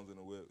what? headphones in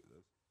the whip.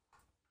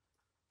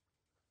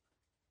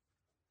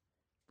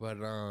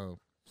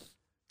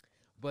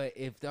 But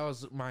if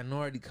those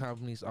minority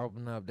companies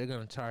open up, they're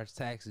gonna charge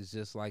taxes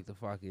just like the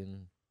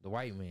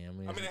white man. I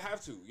mean, I mean, they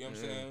have to. You know what I'm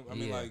saying? I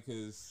mean, Yeah. like,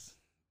 because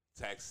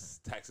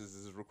taxes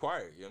is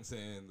required. You know what I'm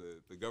saying?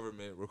 The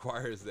government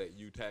requires that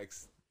you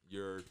tax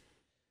your.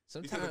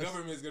 Because sometimes the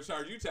government is gonna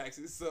charge you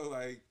taxes. So,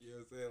 like, you know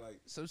what I'm saying? Like,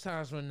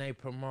 sometimes when they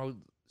promote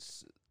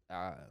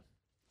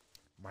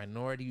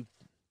minority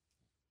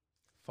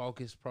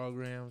focused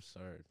programs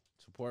or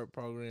support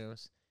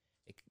programs,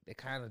 they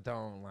kind of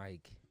don't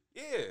like.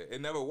 yeah,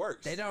 it never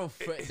works. They don't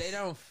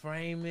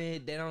frame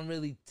it. They don't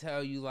really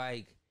tell you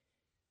like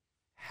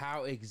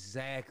how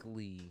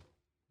exactly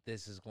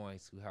this is going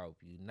to help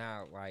you.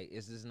 Not like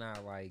it's just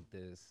not like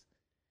this.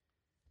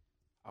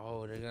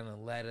 Oh, they're gonna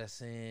let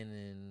us in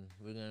and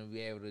we're gonna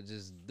be able to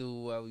just do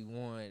what we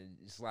want.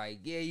 It's like,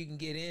 yeah, you can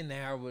get in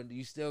now, but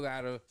you still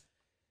gotta.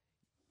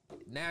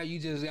 Now you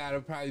just gotta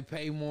probably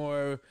pay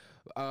more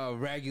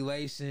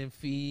regulation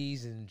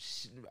fees and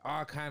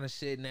all kind of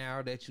shit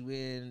now that you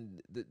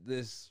in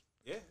this.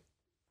 Yeah.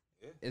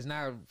 It's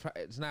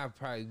not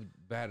probably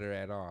better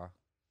at all.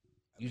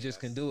 You mean, just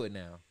can do it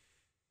now.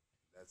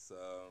 That's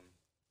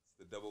it's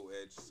the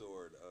double-edged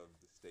sword of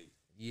the state.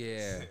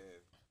 Yeah.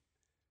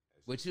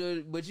 But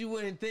you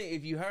wouldn't think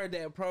if you heard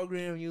that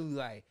program, you was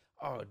like,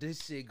 oh,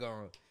 this shit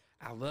going.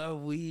 I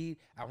love weed.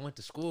 I went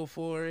to school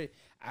for it.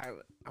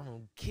 I'm gonna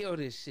kill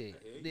this shit.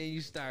 Then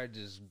you start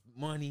just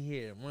money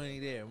here, money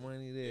there,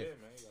 money Yeah, there.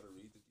 man, you gotta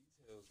read the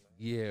details, man.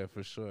 Yeah,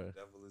 for sure. The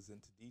devil is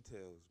into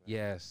details, man.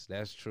 Yes,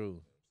 that's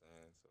true. You know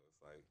what I'm saying? So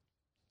it's like,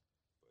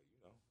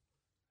 but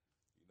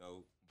you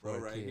know, bro,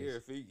 Poor right kids. here,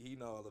 if he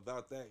know all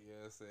about that, you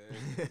know what I'm saying?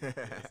 You know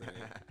what I'm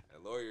saying?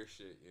 That lawyer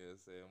shit, you know what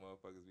I'm saying?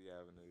 Motherfuckers be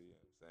having to, you know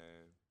what I'm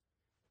saying?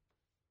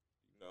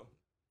 You know,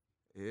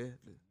 Yeah,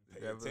 the Pay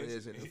devil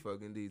is in attention. the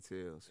fucking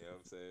details. you know what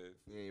I'm saying?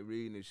 If you ain't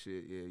reading this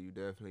shit, yeah, you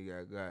definitely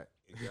got. Exactly.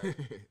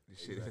 The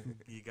shit. Exactly.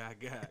 You got.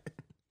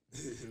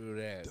 True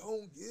that.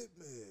 Don't get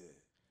mad.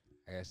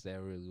 I guess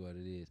that really what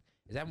it is.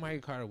 Is that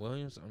Michael Carter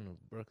Williams on the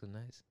Brooklyn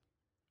Knights?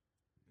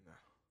 Nah.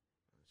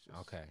 It's just-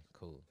 Okay,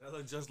 cool. That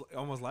look just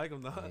almost like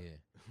him, though.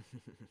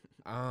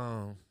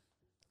 Yeah.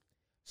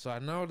 So I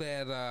know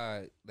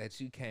that that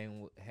you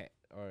came with,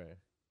 or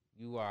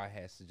you all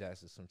had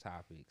suggested some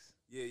topics.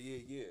 Yeah.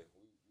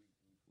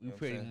 We know what I'm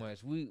pretty saying?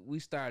 much we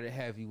started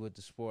heavy with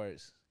the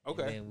sports.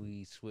 Okay. And then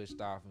we switched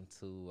off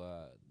into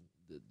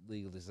the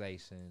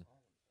legalization,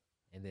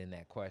 and then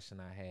that question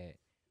I had.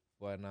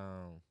 But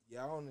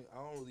Yeah, I don't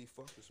really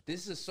fuck with sports.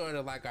 this is sort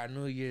of like our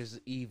New Year's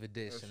Eve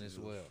edition as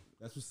well.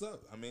 That's what's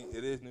up. I mean,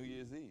 it is New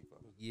Year's Eve.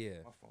 Yeah.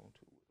 My phone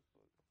too.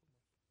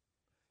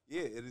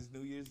 Yeah, it is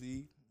New Year's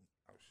Eve.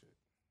 Oh shit.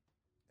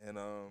 And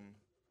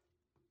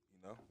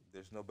you know,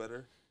 there's no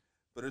better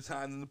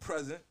time than the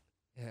present.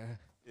 Yeah.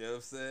 You know what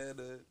I'm saying?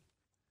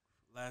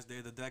 Last day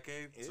of the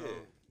decade. Yeah. So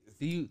it's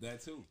Do you-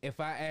 that too?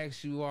 If I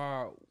ask you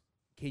all,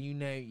 can you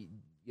name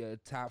your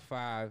top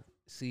 5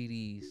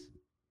 CDs?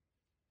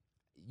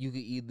 You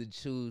could either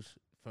choose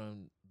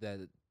from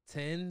the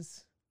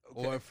 10s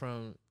or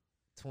from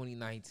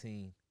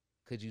 2019.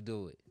 Could you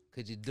do it?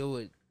 Could you do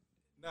it?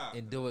 Nah,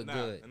 and do it nah,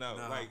 good. No,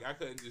 Nah. like I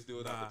couldn't just do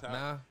it off the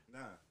top.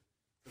 Nah.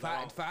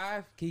 Nah.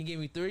 5? Can you give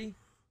me 3?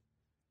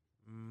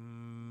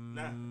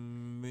 Nah.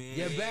 maybe.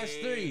 Your best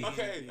 3.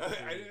 Okay.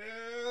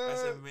 I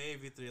said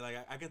maybe 3. Like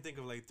I can think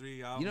of like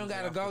 3 albums. You don't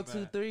gotta off go the to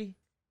bat. 3.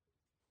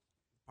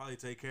 Probably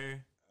Take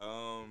Care.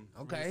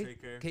 Okay.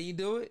 Take Care. Can you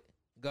do it?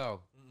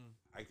 Go.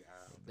 I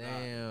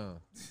Damn.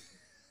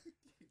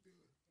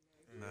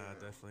 Nah,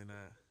 definitely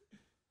not.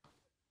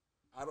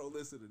 I don't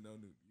listen to no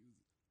new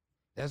music.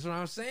 That's what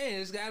I'm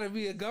saying. It's gotta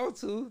be a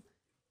go-to.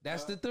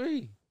 That's the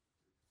 3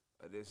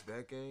 This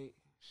decade,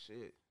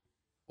 shit.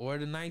 or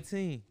the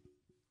 19.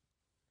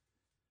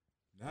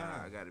 Nah,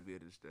 Nah, I gotta be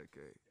at this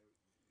decade.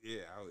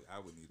 yeah, I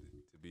would need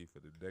it to be for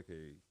the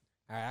decade.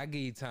 All right, I'll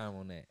give you time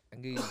on that. I'll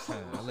give you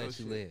time. I'll let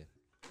you live.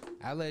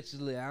 I let you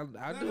live.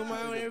 I do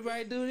my own.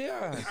 Everybody do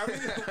theirs. I mean,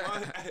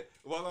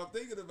 while I'm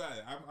thinking about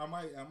it, I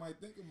might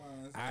think of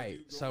mine. All right,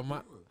 so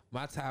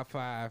my top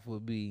 5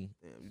 would be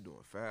Damn, you doing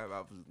 5? I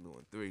was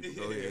doing 3. But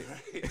go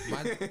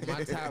ahead.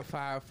 my top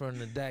 5 from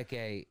the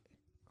decade.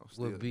 I'm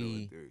still would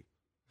be- doing 3.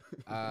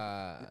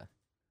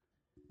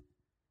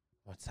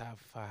 My top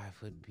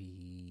 5 would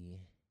be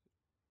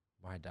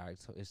My Dark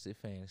Twisted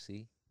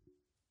Fantasy.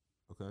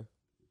 Okay.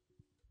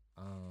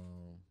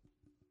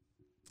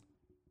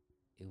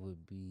 It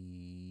would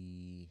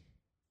be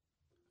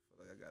I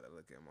feel like I gotta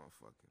look at my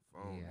fucking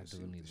phone. Yeah, I and do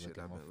see what need the to look shit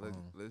at I've my been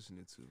phone.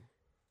 listening to.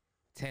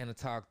 Tana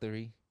Talk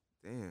 3.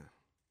 Damn.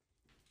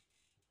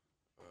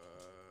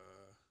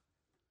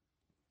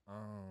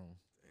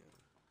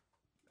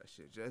 That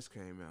shit just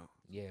came out.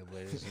 Yeah,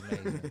 but it's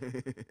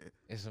amazing.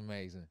 It's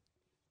amazing.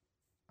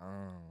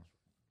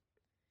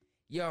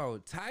 Yo,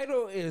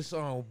 Tidal is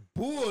on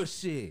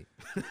bullshit.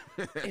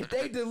 If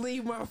they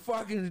delete my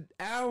fucking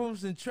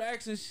albums and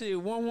tracks and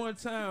shit one more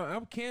time,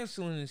 I'm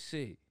canceling this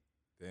shit.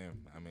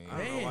 Damn. I mean, I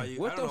don't know why you.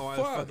 what I don't the know why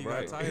fuck? the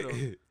fuck you got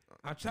Tidal.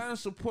 I'm trying to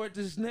support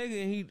this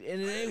nigga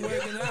and it ain't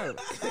working out.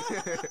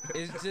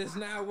 It's just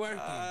not working.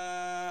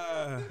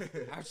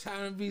 I'm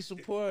trying to be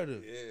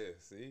supportive. yeah.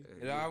 See.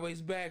 It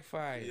always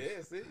backfires.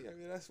 Yeah, see, I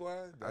mean that's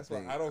why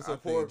think- I don't I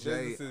support think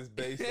Jay- businesses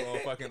based on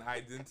fucking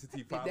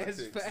identity politics.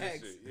 and facts.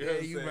 shit. Yeah, what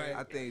I'm you saying? right.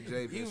 I think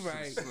Jay You been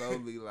right.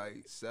 slowly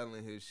like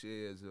selling his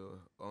shares or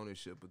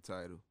ownership of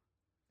Tidal.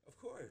 Of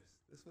course,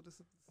 that's what it's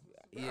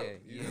about. Yeah,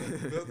 You yeah.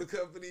 know, build the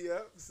company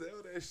up, sell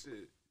that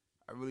shit.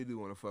 I really do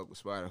want to fuck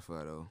with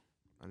Spotify though.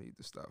 I need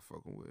to stop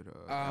fucking with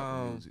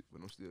Apple Music,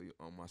 but I'm still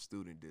on my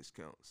student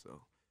discount.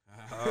 So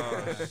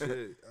Oh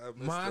shit, I missed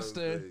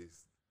Monster. those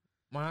days.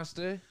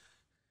 Monster,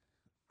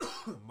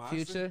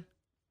 Future.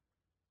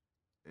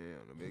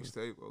 damn, the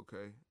mixtape.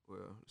 Okay,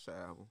 well, it's an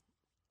album.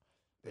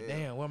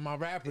 Damn, where my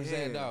rappers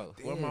at though?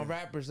 Where my Damn.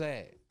 rappers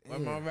at? Where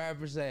my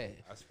rappers at?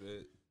 I spit.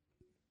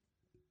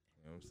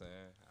 You know what I'm saying?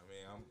 I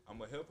mean,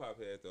 I'm a hip hop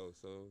head though,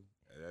 so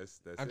that's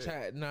I'm it.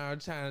 trying. No, I'm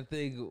trying to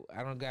think.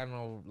 I don't got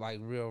no like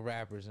real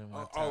rappers in my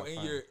top Oh, in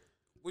 5. your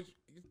which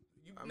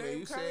you I mean, named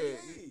you Kanye. said-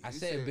 I you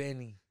said said-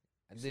 Benny.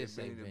 I You did said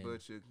say Benny the Benny.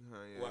 Butcher,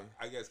 Kanye. Well,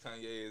 I guess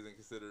Kanye isn't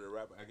considered a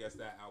rapper. I guess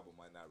that album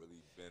might not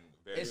really been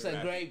very. It's a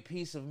rappy. great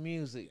piece of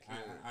music.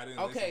 I didn't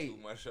Okay. listen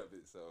too much of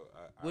it, so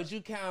Would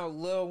you count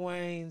Lil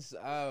Wayne's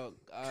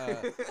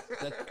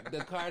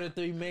the Carter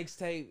 3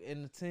 mixtape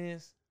in the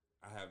 10s?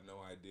 I have no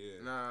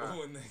idea. Nah.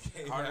 when that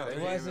came Carter out. It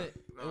Three wasn't.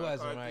 Nah, It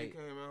wasn't Carter right.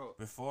 3 came out.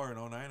 Before in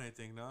 09, I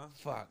think, no?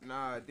 Fuck.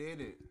 Nah, I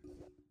didn't.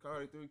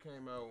 Carter 3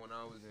 came out when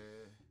I was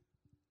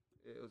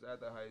in. It was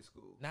after high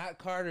school. Not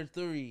Carter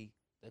 3.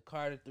 The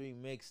Carter 3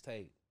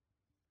 mixtape.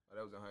 Oh,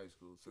 that was in high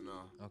school. So no,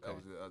 Okay. that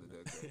was the other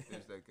decade.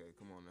 This decade.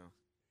 Come on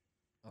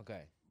now.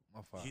 Okay.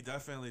 My fault. He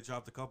definitely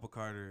dropped a couple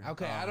Carter.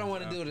 Okay, I don't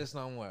want to do this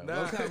no more.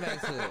 We'll come back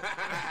to it.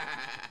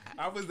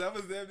 That was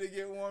them to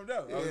get warmed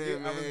up. I was Yeah,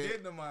 getting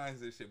man. the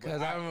minds and shit. But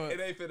 'Cause I'm a- it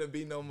ain't finna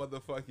be no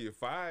motherfucking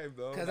 5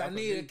 though. Because Not I for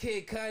need me. a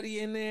Kid Cudi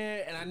in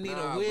there, and I need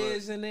Nah, a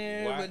Wiz in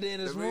there, why- but then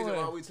The it's reason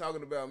why more we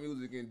talking about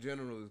music in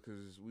general is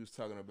because we was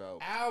talking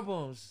about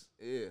albums,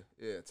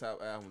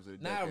 top albums of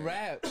the not decade.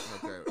 rap.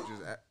 Okay,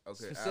 just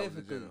albums in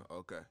Specifically. general.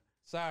 Okay.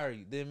 Sorry,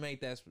 didn't make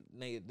that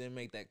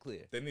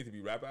clear. They need to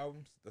be rap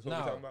albums. That's what No,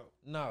 we're talking about.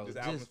 no, Just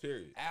albums.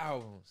 Period.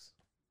 albums.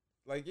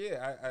 Like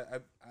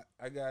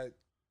I got.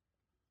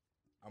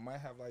 I might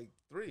have like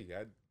 3. You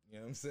know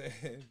what I'm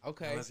saying?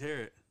 Okay, Let's hear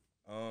it.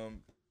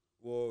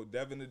 Well,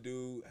 Devin the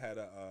Dude had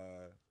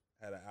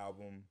an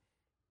album.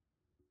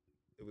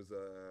 It was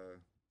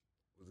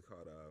what's it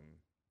called?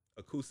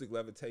 Acoustic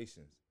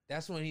Levitations.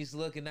 that's when he's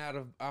looking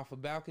off a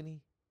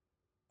balcony.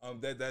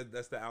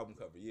 That's the album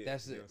cover. Yeah,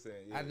 That's you know it. what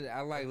I'm saying. Yeah.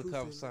 I like the cover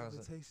Acoustic songs.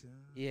 Levitation.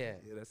 Yeah.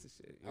 Yeah, that's the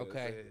shit. You know what I'm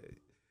Okay. saying?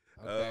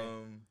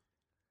 Okay.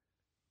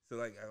 So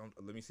like,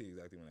 let me see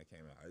exactly when that came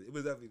out. It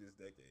was definitely this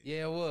decade.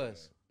 Yeah, it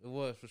was. It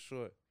was for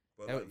sure.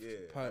 But That like,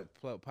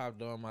 yeah,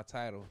 popped on my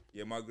title.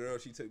 yeah. My girl,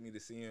 she took me to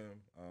see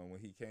him when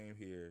he came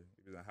here.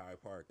 It was in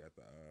Hyde Park at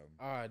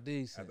the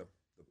Decent. at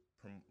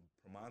the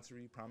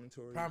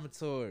promontory.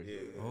 Promontory.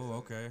 Yeah. Oh,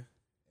 okay.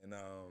 And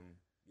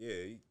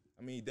yeah.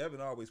 I mean, Devin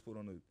always put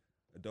on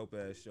a dope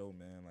ass show,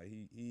 man. Like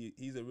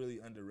he's a really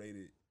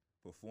underrated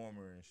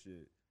performer and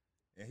shit,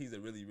 and he's a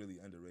really really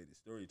underrated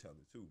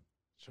storyteller too.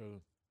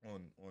 True. On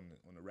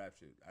the rap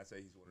shit, I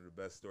say he's one of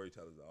the best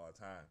storytellers of all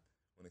time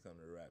when it comes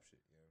to the rap shit.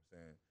 You know what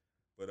I'm saying?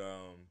 But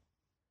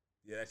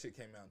yeah, that shit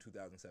came out in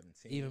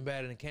 2017. Even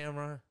better than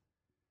Cameron.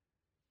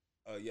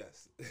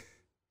 Yes.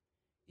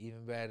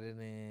 Even better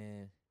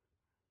than.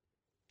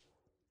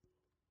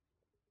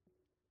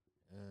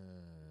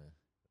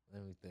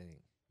 Let me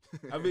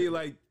think. I mean,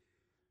 like,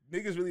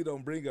 niggas really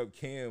don't bring up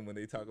Cam when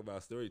they talk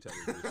about storytelling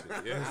and shit.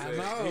 You know what I'm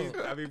saying?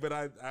 know. I mean, but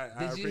I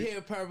Did you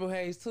hear Purple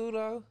Haze too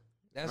though?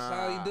 That's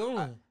all he Nah,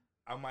 doing.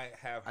 I might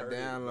have I heard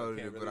downloaded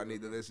can't it, but really I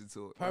need to remember. listen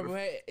to it. Purple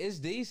Haze, it's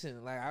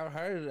decent. Like I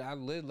heard it, I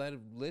let it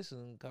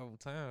listen a couple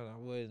times.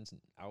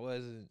 I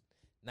wasn't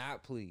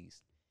not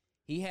pleased.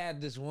 He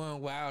had this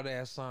one wild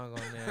ass song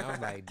on there.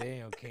 I'm like,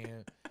 damn,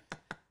 Cam,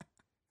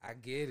 I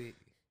get it.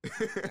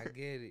 I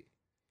get it.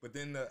 But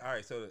then, all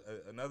right, so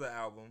another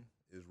album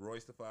is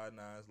Royce the 5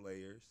 Nine's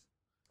Layers.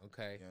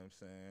 Okay. You know what I'm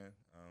saying?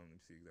 Let me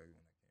see exactly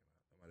when that came out.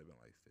 That might have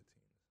been like 15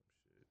 or some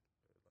shit.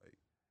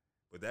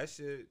 But that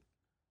shit,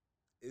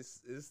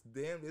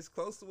 it's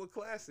close to a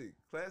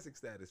classic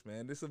status,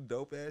 man. There's some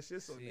dope ass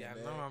shit on there, I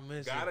man. know I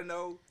missed Gotta it.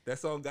 Know. That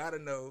song, Gotta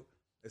Know.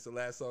 It's the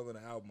last song on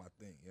the album, I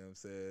think. You know what I'm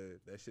saying?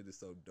 That shit is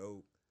so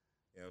dope.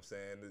 You know what I'm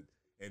saying?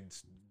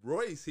 And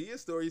Royce, he a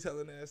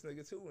storytelling ass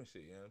nigga too and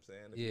shit. You know what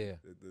I'm saying? Yeah.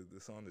 The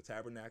song The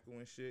Tabernacle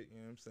and shit. You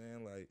know what I'm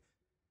saying? Like,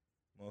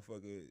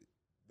 motherfucker,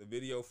 the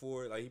video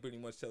for it, like he pretty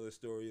much tell the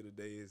story of the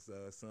day his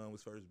son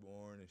was first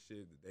born and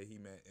shit. The day he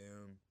met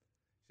M,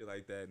 shit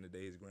like that, and the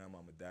day his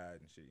grandmama died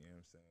and shit. You know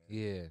what I'm saying?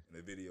 Yeah. And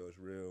the video is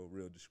real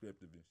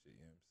descriptive and shit.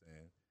 You know what I'm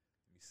saying?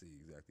 Let me see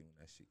exactly when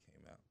that shit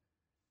came out.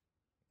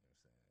 You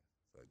know what I'm saying?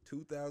 So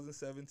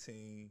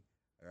 2017.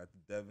 I got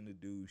the Devin the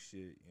Dude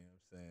shit. You know what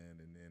I'm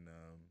saying? And then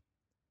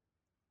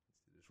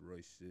this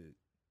Royce shit.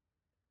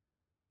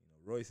 You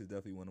know, Royce is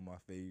definitely one of my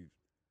faves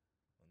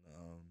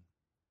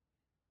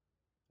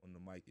on the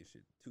mic and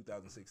shit.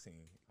 2016.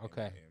 Okay. You know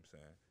what I'm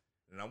saying?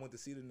 And I went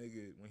to see the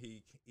nigga when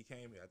he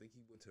came here. I think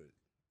he came to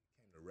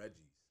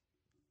Reggie's.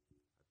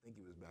 I think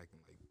he was back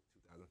in like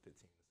 2015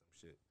 or some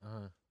shit.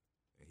 And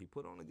he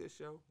put on a good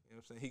show. You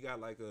know what I'm saying? He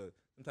got like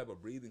some type of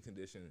breathing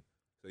condition.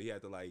 So he had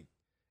to like,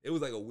 it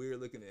was like a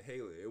weird looking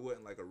inhaler. It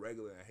wasn't like a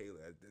regular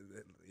inhaler.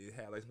 It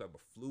had like some type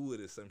of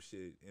fluid or some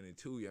shit in it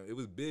too. You know? It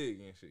was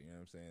big and shit. You know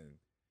what I'm saying?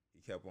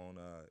 He kept on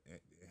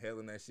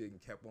inhaling that shit and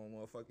kept on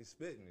motherfucking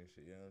spitting and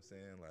shit. You know what I'm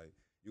saying? Like,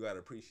 you gotta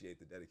appreciate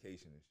the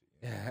dedication and shit.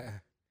 You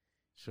know?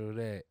 True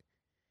that.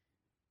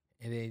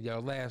 And then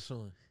your last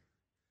one.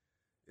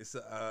 It's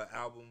a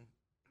album,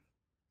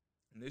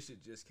 and this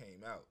shit just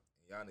came out.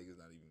 And y'all niggas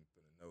not even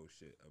finna know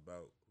shit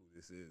about who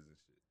this is and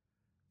shit.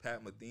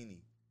 Pat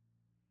Metheny,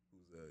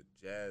 who's a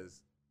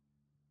jazz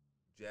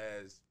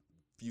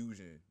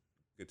fusion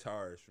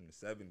guitarist from the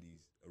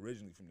 70s,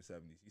 originally from the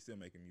 70s. He's still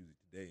making music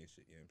today and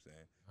shit, you know what I'm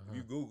saying? If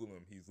you Google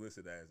him, he's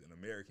listed as an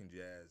American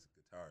jazz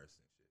guitarist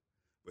and shit.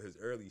 But his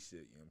early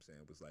shit, you know what I'm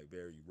saying, was like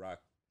very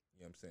rock, you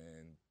know what I'm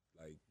saying,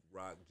 like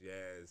rock,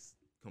 jazz,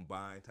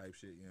 combined type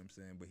shit, you know what I'm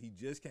saying? But he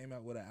just came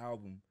out with an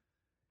album,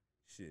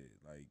 shit,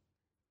 like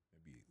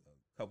maybe a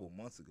couple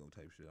months ago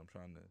type shit. I'm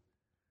trying to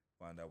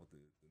find out what the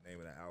name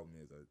of that album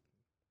is.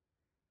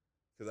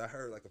 Because I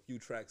heard like a few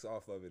tracks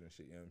off of it and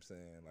shit, you know what I'm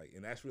saying? Like,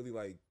 and that's really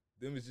like,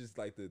 them is just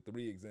like the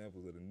 3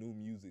 examples of the new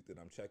music that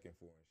I'm checking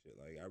for and shit.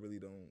 Like, I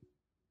don't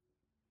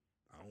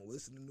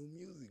listen to new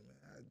music,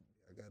 man.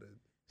 I gotta.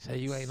 So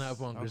you ain't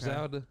up on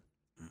Griselda?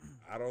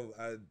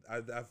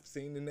 I've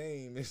seen the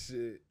name and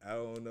shit. I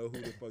don't know who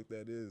the fuck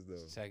that is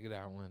though. Check it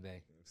out one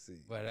day. Let's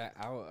see. But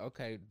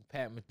okay,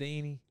 Pat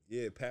Metheny.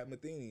 Yeah, Pat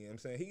Metheny. You know what I'm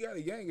saying, he got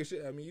a gang of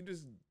shit. I mean, you can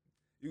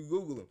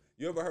Google him.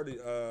 You ever heard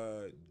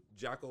of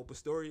Jaco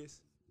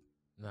Pastorius?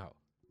 No.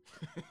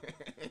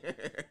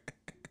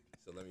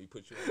 So let me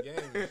put you on game.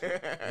 And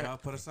shit. Yeah,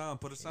 put us on.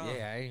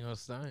 Yeah, I ain't gonna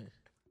stunt.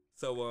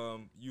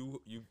 So you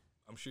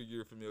I'm sure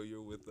you're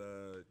familiar with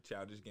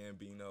Childish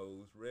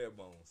Gambino's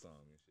Redbone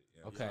song and shit.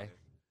 You know, okay.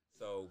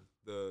 So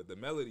the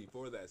melody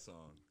for that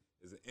song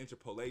is an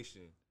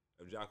interpolation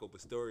of Jaco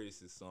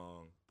Pastorius'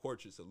 song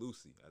Portraits of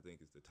Lucy, I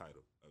think is the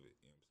title of it,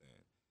 you know what I'm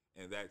saying?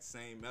 And that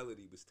same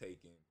melody was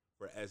taken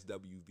for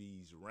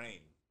SWV's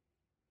Rain.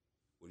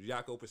 Well,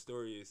 Jaco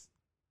Pastorius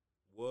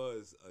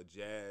was a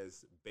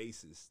jazz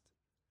bassist,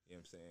 you know what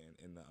I'm saying,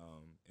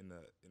 in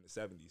the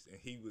 70s, and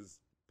he was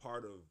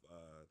part of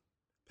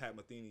Pat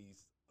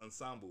Metheny's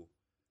ensemble,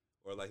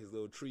 or like his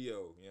little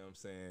trio, you know what I'm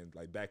saying,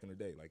 like back in the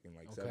day, like in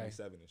like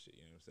 77 and shit,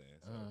 you know what I'm saying?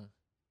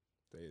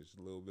 So there's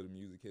a little bit of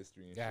music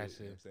history and shit, you know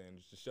what I'm saying?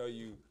 Just to show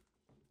you,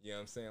 you know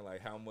what I'm saying,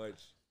 like how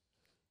much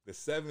the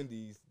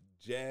 70s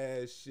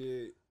jazz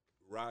shit,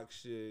 rock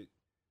shit,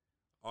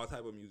 all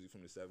type of music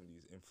from the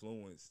 70s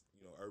influenced,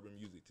 you know, urban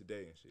music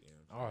today and shit, you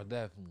know what I'm saying?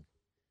 Oh, definitely.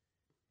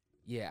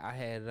 Yeah,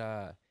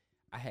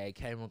 I had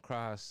came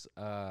across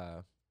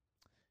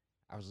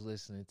I was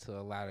listening to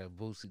a lot of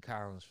Bootsy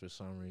Collins for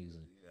some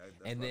reason.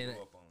 Yeah, and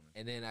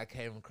then I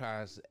came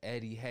across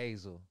Eddie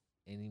Hazel,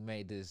 and he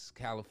made this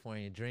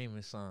California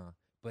Dreaming song.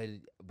 But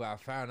I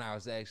found out it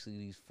was actually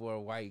these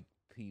 4 white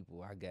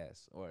people, I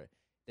guess, or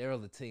they're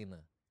Latina,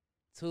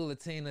 2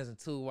 Latinas and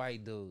 2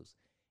 white dudes,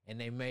 and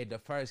they made the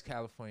first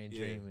California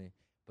Dreaming,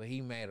 but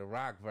he made a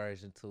rock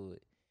version to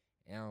it,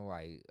 and I'm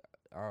like,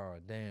 oh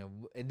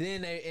damn! And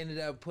then they ended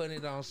up putting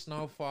it on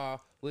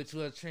Snowfall, which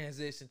we'll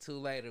transition to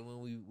later when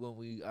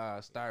we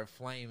start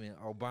flaming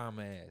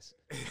Obama ass.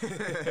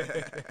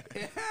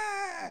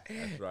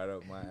 That's right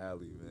up my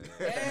alley, man.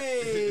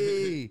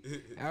 Hey,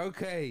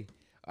 okay.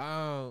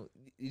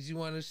 Did you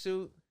want to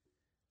shoot?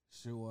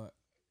 Shoot what?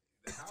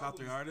 Top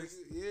 3 artists?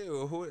 Yeah,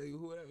 or whoever, you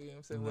know what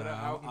I'm saying? What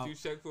albums you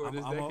check for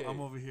this decade? I'm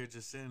over here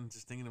just sitting,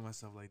 just thinking to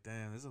myself like,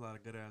 damn, there's a lot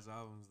of good ass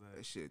albums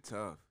That shit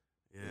tough.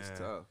 Yeah, It's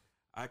tough.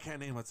 I can't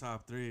name a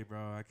top 3,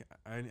 bro.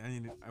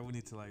 I would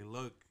need to like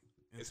look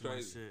into my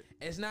shit.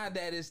 It's not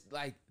that it's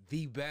like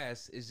the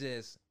best. It's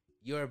just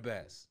your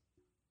best.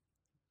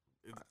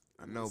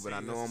 I know, but say I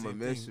know that's I'm the gonna same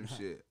miss thing. some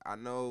shit. I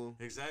know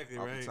Exactly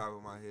off right. the top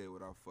of my head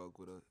what I fuck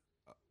with a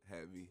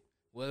heavy.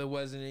 Well, it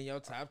wasn't in your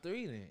top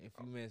 3 then. If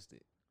you missed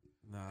it,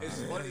 Nah.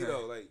 It's funny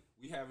though, like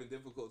we having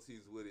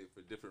difficulties with it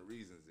for different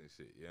reasons and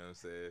shit. You know what I'm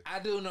saying? I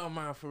do know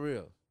mine for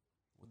real.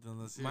 Well, then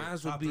let's hear it. Mine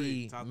would Top three,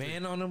 be top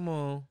Man three. on the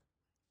Moon,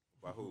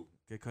 By who?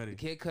 Get Cudi.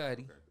 Kid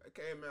Cudi, It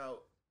came out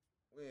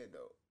when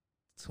though?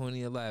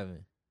 2011.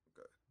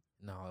 Okay.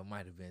 No, it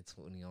might have been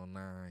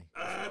 2009.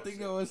 I think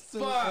it was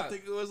Fuck. I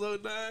think it was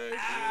 09.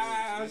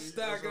 I'm see,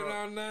 stuck that's in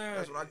what- 09.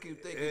 That's what I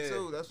keep thinking Yeah.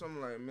 too. That's what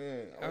I'm like,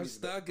 man. I I'm don't even-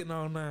 stuck in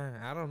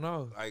 09. I don't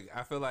know. Like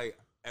I feel like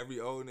every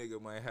old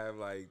nigga might have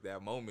like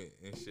that moment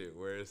and shit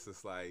where it's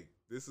just like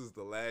this is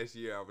the last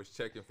year I was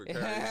checking for current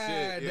Yeah,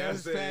 shit. You know what I'm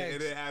that's saying? facts.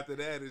 And then after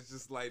that, it's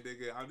just like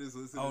nigga, I'm just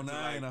listening Oh to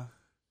nine. like.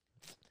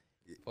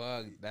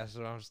 Fuck, that's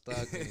what I'm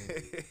stuck in.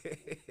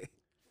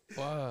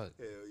 Fuck.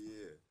 Hell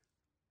yeah.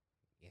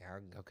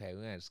 Yeah, okay,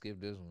 we had to skip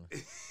this one.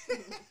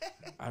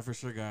 I for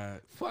sure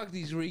got. Fuck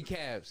these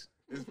recaps.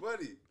 It's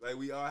funny. Like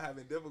we all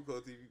having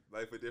difficulty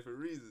like for different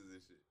reasons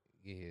and shit.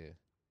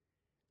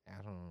 Yeah.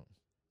 I don't.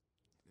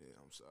 Yeah,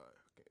 I'm sorry.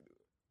 I can't do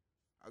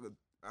it.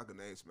 I could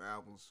name some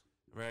albums,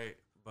 Right,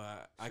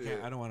 but I Shit.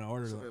 can't. I don't want to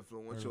order some them.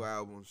 influential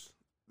albums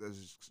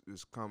that's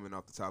just coming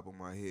off the top of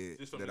my head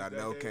Just from that I this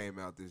know decade? came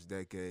out this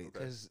decade. Okay.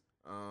 Cause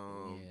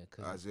Yeah,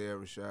 'cause- Isaiah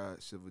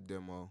Rashad, Silver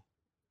Demo.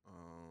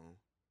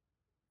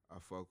 I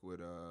fuck with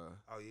Oh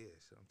yeah,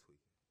 shit, I'm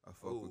tweaking. I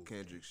fuck Ooh. with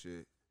Kendrick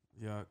shit.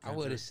 Yeah, I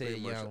would have said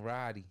pretty much- Young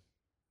Roddy.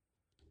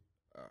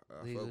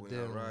 I Legal fuck with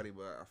Young Demo. Roddy,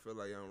 but I feel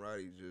like Young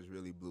Roddy just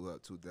really blew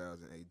up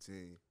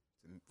 2018.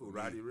 For Who, me.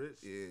 Roddy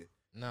Ricch? Yeah,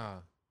 Nah.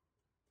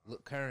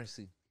 Look,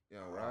 Currency.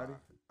 Young Roddy.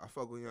 I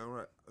fuck with Young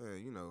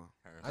Roddy. You know,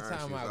 I'm Currency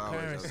talking is about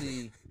always up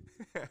Currency.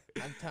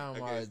 I'm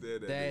talking I about can't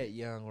stand that that nigga.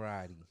 Young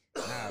Roddy,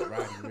 not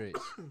Roddy Rich.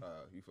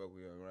 You fuck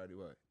with Young Roddy?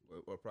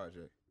 What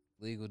project?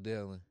 Legal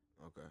dealing.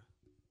 Okay.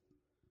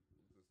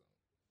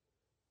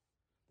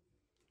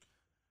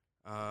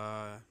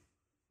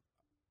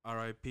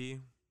 R.I.P.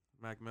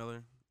 Mac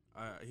Miller.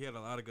 He had a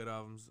lot of good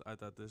albums. I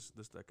thought this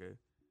decade.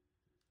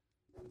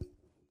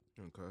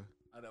 Okay.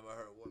 I never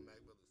heard one Mac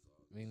Miller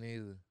song. Me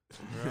neither.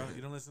 Bro,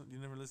 you don't listen. You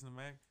never listen to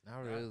Mac. Not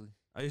really.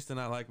 I used to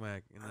not like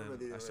Mac, and I then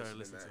really I didn't started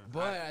listen listening to to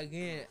Mac. him. But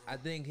again, I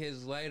think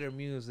his later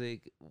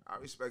music, I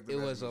respect it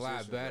him as was a lot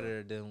musician, bro.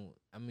 better than.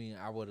 I mean,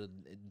 I would have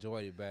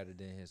enjoyed it better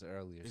than his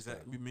earlier Is stuff.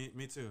 that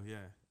me too? Yeah.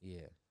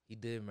 Yeah, he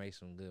did make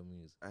some good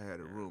music. I had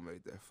a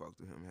roommate that fucked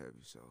with him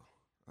heavy, so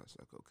I was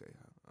like, okay,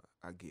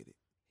 I get it.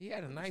 He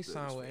had a nice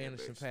Understood his song with fan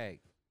Anderson base. Paak.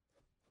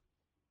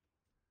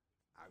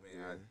 I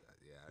mean,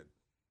 Yeah.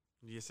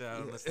 You said I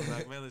don't listen to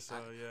Mac Miller, so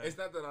yeah. It's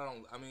not that I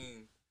don't. I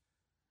mean,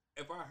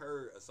 if I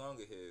heard a song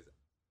of his,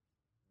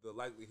 the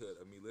likelihood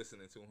of me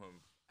listening to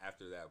him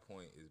after that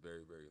point is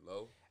very, very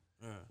low.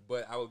 Yeah.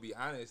 But I would be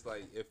honest,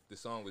 like if the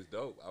song was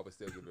dope, I would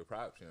still give it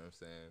props. You know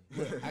what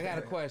I'm saying? I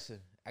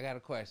got a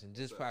question.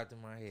 Just popped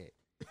in my head.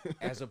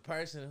 As a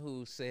person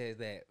who says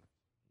that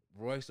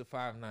Royce the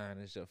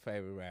 5'9" is your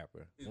favorite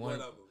rapper, He's one of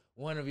them.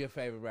 one of your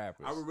favorite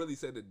rappers. I would really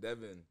say that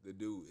Devin the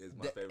Dude is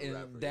my favorite is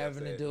rapper. you know Devin what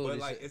I'm the saying? Dude But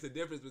is- like, it's a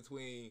difference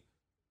between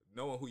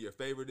knowing who your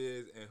favorite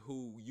is and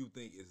who you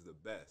think is the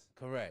best.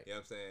 Correct. You know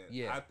what I'm saying?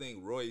 Yeah. I think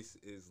Royce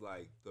is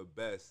like the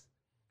best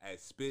at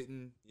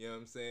spitting, you know what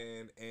I'm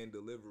saying, and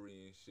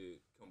delivery and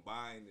shit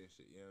combined and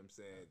shit, you know what I'm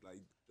saying? Like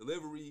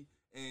delivery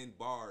and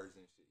bars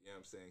and shit, you know what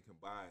I'm saying,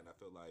 combined. I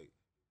feel like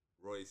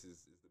Royce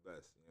is the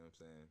best, you know what I'm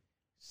saying?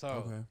 So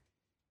Okay.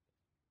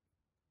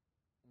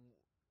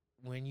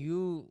 when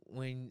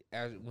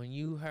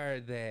you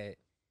heard that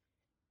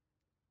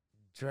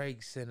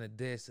Drake sent a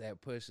diss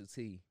at Pusha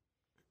T,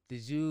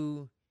 did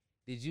you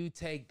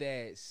take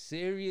that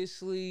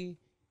seriously?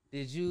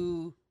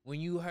 When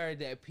you heard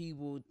that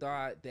people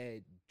thought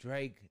that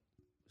Drake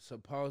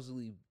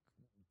supposedly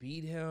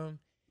beat him,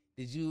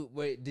 did you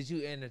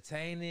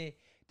entertain it?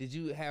 Did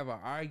you have an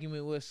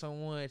argument with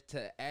someone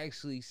to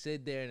actually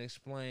sit there and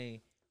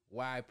explain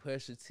why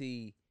Pusha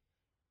T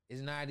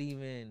is not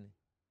even?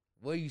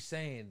 What are you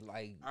saying?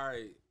 Like, All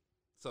right,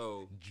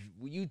 so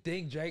you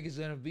think Drake is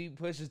gonna beat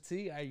Pusha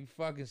T? Are you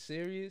fucking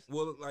serious?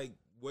 well, like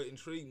what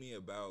intrigued me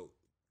about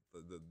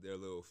their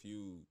little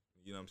feud,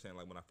 you know what I'm saying?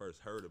 Like when I first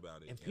heard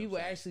about it, And you know people what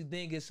I'm saying? actually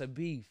think it's a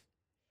beef.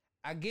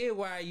 I get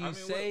why you I mean,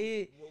 say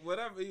it.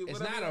 Whatever. It's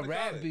whatever not you a wanna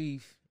rap call it.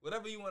 beef.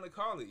 Whatever you want to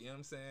call it, you know what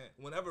I'm saying?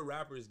 Whenever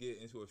rappers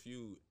get into a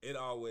feud, it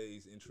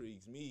always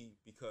intrigues me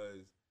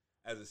because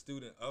as a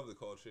student of the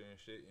culture and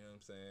shit, you know what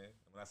I'm saying?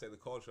 When I say the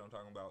culture, I'm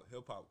talking about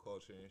hip-hop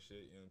culture and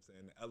shit, you know what I'm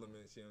saying? The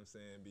elements, you know what I'm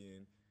saying,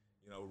 being,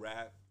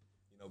 rap,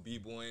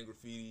 b-boying,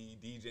 graffiti,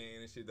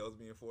 DJing and shit, those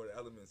being four of the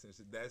elements and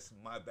shit. That's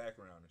my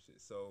background and shit.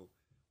 So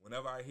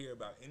whenever I hear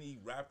about any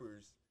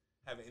rappers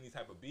having any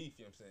type of beef,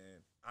 you know what I'm saying,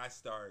 I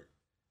start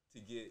to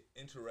get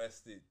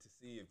interested to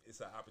see if it's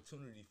an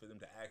opportunity for them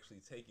to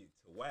actually take it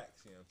to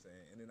wax, you know what I'm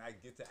saying? And then I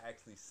get to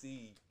actually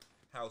see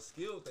how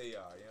skilled they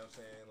are, you know what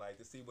I'm saying? Like,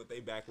 to see what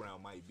their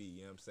background might be,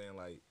 you know what I'm saying?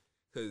 Like,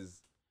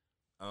 because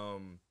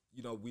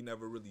you know, we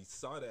never really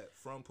saw that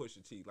from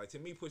Pusha T. Like, to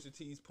me, Pusha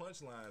T's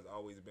punchlines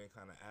always been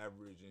kind of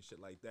average and shit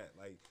like that.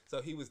 Like,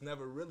 so he was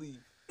never really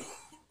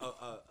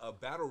a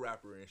battle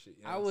rapper and shit.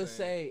 You know I would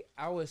say,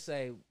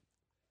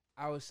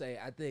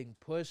 I think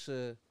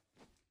Pusha,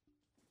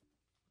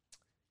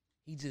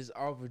 he just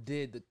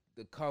overdid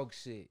the coke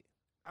shit.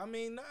 I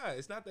mean, nah,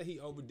 it's not that he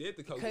overdid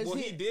the coke. 'Cause Well,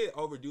 he did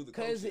overdo the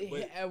coke Because shit,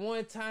 but at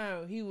one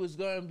time, he was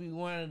going to be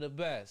one of the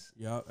best.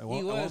 Yeah, He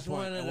was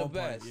one of the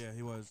best. Yeah,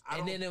 he was.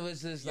 And then it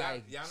was just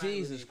like, y'all not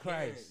Jesus really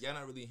Christ. y'all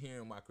not really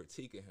hearing my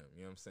critique of him.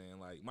 You know what I'm saying?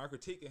 Like, my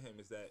critique of him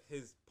is that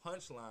his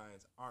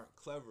punchlines aren't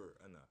clever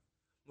enough.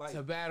 Like,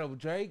 To battle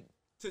Drake?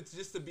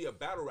 just to be a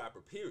battle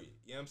rapper, period.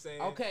 You know what I'm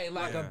saying? Okay,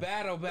 like a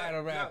battle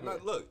rapper. Now,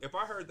 look, if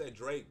I heard that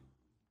Drake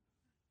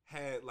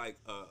had like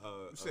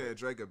You saying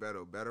Drake a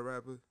better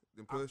rapper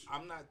than Push?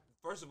 I'm not.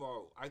 First of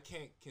all, I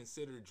can't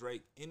consider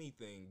Drake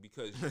anything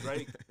because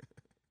Drake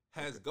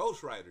has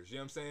ghostwriters. You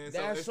know what I'm saying?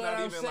 That's it's what not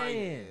I'm even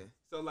saying. like.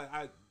 So like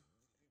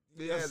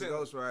He has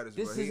ghostwriters.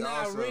 This but is he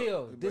not also,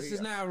 real. but This he-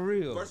 is not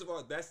real. First of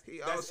all, that's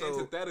also-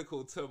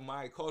 antithetical to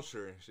my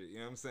culture and shit. You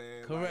know what I'm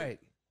saying?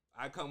 Correct.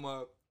 Like, I come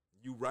up,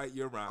 you write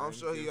your rhymes. I'm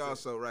sure you he know what I'm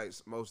saying? also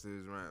writes most of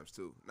his rhymes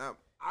too. Now,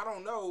 I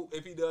don't know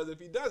if he does, if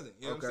he doesn't.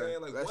 You know what I'm Okay.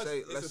 saying? Like, Let's once say-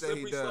 it's let's a say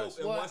he slippery does. slope,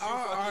 and Well, once you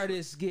our fucking-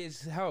 artists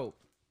gets help.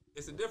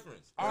 it's a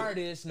difference.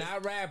 Artists,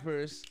 not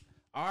rappers.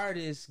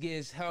 Artists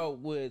gets help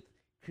with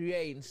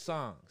creating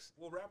songs.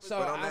 Well, rappers So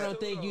do I that don't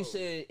too, think you though.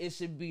 said it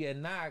should be a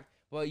knock,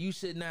 but you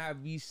should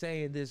not be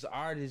saying this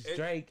artist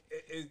Drake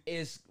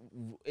is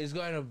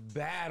going to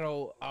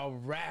battle a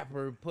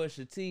rapper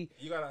Pusha T.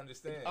 You gotta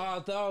understand.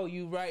 Although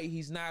you right,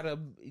 he's not a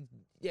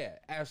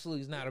absolutely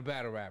he's not a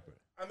battle rapper.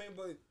 I mean,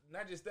 but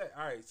not just that.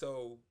 All right,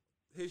 so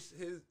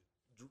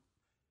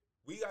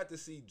we got to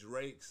see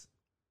Drake's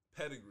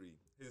pedigree,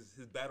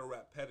 his battle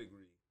rap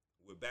pedigree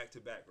with Back to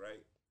Back,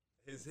 right?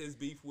 His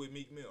beef with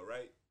Meek Mill,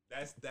 right?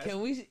 That's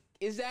Can we?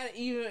 Is that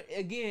even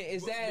again?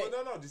 Is that?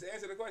 Well, no. Just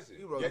answer the question.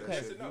 he wrote Yes, that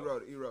yes shit. or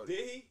no? He wrote it.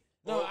 Did he?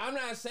 No, Or- I'm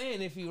not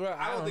saying if he wrote.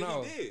 I don't think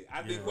know. he did.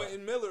 I think Yeah.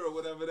 Quentin Miller or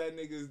whatever that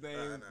nigga's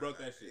name wrote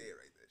that He shit. didn't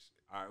write that shit.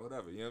 All right,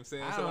 whatever. You know what I'm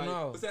saying? I don't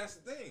know. But that's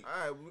the thing.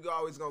 All right, we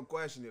always gonna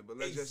question it, but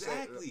let's just say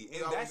Exactly, we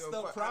and always that's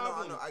gonna the I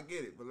problem. know, I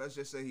get it, but let's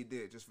just say he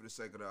did, just for the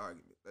sake of the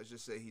argument. Let's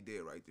just say he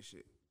did write the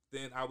shit.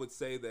 Then I would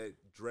say that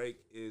Drake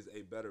is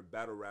a better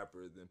battle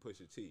rapper than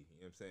Pusha T. You know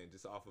what I'm saying?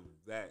 Just off of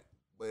that.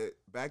 But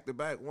back to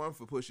back one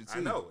for Pusha T. I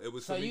know. It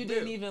was So for you Meek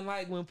didn't Mill. even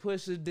like when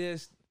Pusha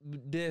dissed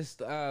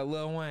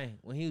Lil Wayne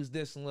when he was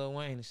dissing Lil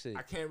Wayne and shit.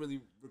 I can't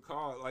really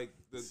recall like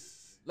the.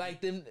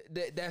 Like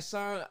that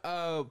song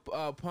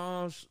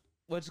Palms,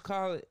 what you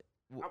call it?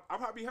 I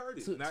probably heard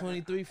it. And I-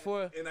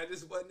 23-4. and I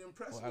just wasn't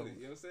impressed Well, with it.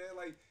 You know what I'm saying?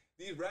 Like,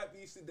 these rap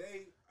beats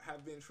today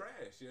have been trash.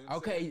 You know what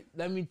I'm saying? Okay,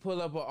 let me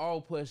pull up an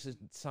old Pusha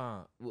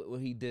song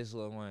when he dissed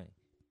Lil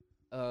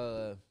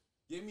Wayne.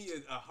 Give me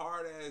a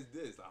hard ass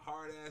diss, a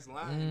hard ass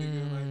line,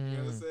 nigga. Like, you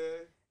know what I'm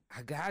saying?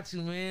 I got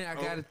you, man. I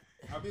got it.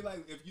 I'll be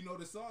like, if you know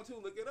the song too,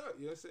 look it up.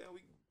 You know what I'm saying?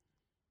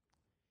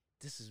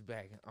 This is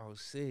back in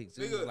 06.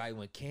 This Nigga. is like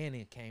when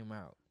Cannon came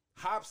out.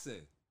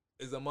 Hobson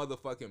is a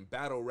motherfucking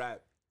battle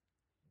rap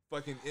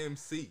fucking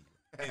MC.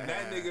 And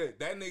that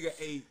nigga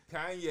ate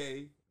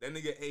Kanye, that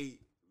nigga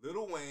ate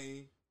Lil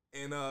Wayne,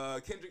 and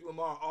Kendrick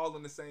Lamar all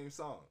in the same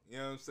song. You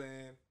know what I'm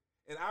saying?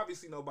 And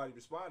obviously nobody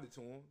responded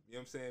to him, you know what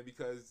I'm saying?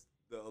 Because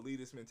the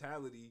elitist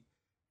mentality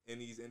in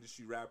these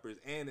industry rappers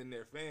and in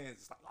their fans,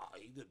 it's like, oh,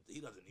 he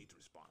doesn't need to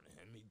respond to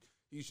him.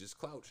 He's just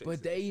clout chasing.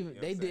 But they and shit, even you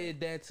know they what I'm saying? did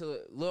that to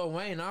Lil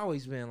Wayne.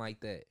 Always been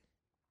like that.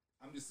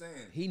 I'm just saying.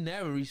 He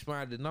never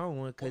responded to no one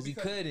Well, because he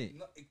couldn't.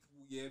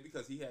 Yeah,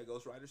 because he had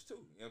ghostwriters too.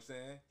 You know what I'm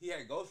saying? He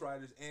had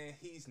ghostwriters and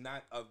he's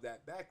not of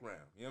that background.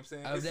 You know what I'm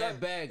saying? Of It's that certain,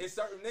 back it's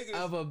certain niggas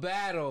of a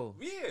battle.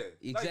 Yeah.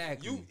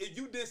 Exactly. Like if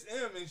you diss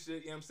M and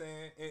shit, you know what I'm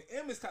saying? And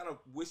M is kind of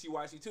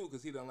wishy-washy too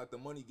because he don't let the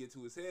money get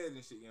to his head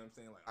and shit, you know what I'm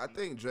saying? Like I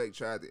think Drake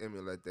tried to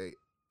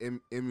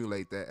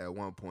emulate that at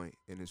one point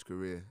in his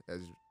career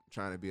as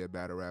trying to be a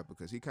battle rapper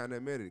because he kind of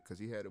admitted it because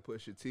he had a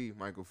Pusha T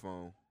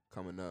microphone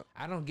coming up.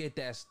 I don't get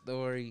that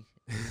story.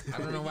 I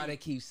don't know why they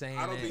keep saying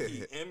I don't that.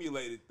 think he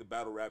emulated the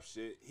battle rap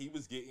shit. He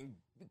was getting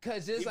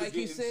Because just like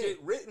you said,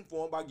 shit written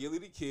for him by Gilly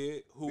the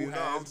Kid, who You know,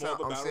 has more of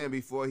a I'm battle. saying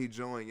before he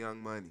joined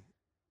Young Money.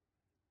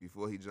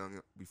 Before he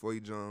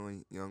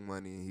joined Young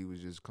Money, and he was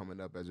just coming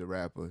up as a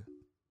rapper.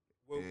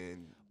 Well,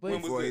 And But-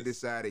 when before was he this?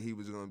 decided he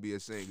was gonna be a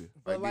singer.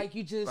 But like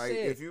you just said-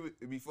 if you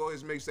before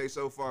his mixtape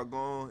So Far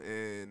Gone,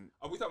 and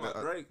Are we talking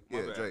about Drake? My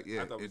yeah, bad. Drake.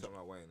 Yeah, I thought we were it- talking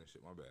about Wayne and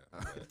shit. My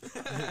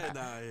bad.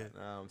 Nah, yeah.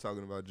 Nah, I'm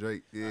talking about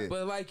Drake. Yeah,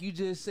 but like you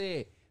just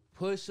said,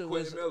 Pusha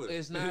Quentin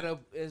Miller.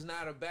 is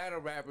not a battle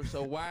rapper.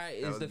 So why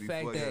is was the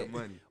fact before that Young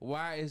Money.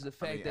 why is the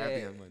fact after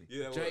that Young Money.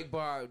 Yeah, that Drake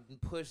bar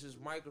Pusha's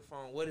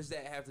microphone? What does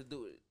that have to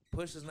do with it?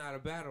 Pusha's not a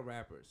battle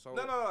rapper. So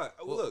No.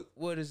 Look,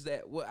 what is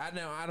that? What I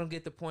don't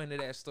get the point of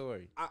that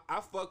story.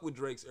 I fuck with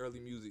Drake's early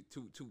music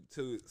to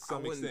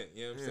some wouldn't- extent.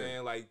 You know what I'm yeah.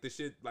 saying? Like the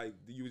shit like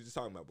you were just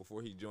talking about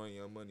before he joined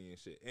Young Money and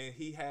shit. And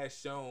he has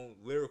shown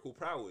lyrical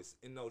prowess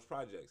in those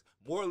projects.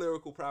 More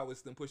lyrical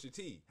prowess than Pusha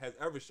T has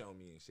ever shown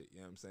me and shit.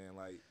 You know what I'm saying?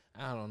 Like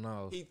I don't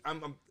know.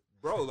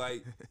 bro,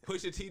 like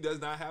Pusha T does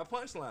not have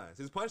punchlines.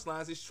 His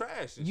punchlines is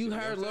trash. And You shit, know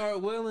heard what I'm saying?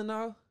 Lord Willing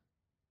though?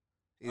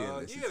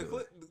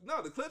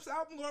 The Clips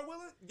album, Lord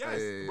Willing. Yes,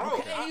 Yeah. bro.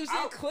 Okay, he was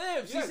in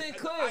Clips. yes, He's in I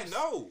Clips.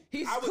 know.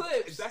 He's I was,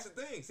 Clips. That's the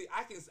thing. See,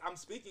 I'm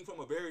speaking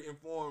from a very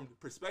informed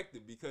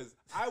perspective because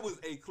I was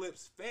a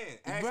Clips fan.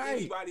 Ask Right.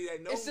 anybody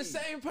that knows It's the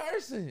me. same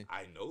person.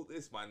 I know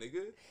this, my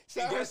nigga.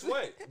 So And guess I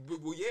was-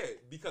 what? Well, yeah,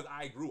 because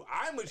I grew,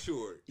 I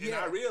matured, and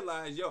Yeah. I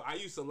realized, yo, I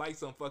used to like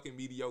some fucking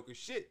mediocre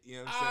shit. You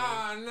know what I'm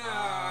Ah, saying?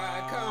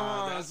 nah. Come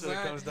on, that's what it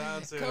son. comes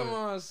down to. Come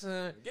on,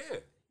 son. Yeah.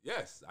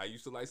 Yes, I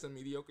used to like some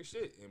mediocre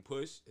shit, and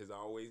Push has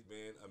always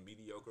been a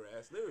mediocre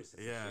ass lyricist.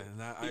 and Yeah, shit.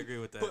 and I agree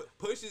with that.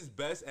 Push's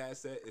best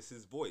asset is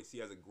his voice. He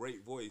has a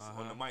great voice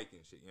on the mic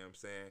and shit. You know what I'm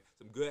saying?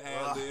 Some good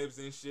ad libs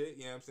and shit.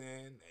 You know what I'm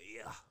saying?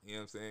 Yeah. You know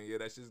what I'm saying? Yeah,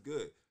 that's just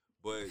good.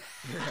 But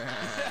you know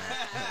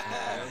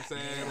what I'm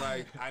saying?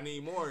 Like, I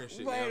need more and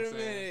shit. Wait you know what a I'm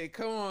saying? minute.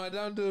 Come on,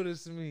 don't do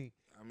this to me.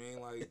 I mean,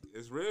 like,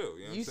 it's real.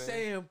 You know what You I'm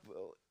saying?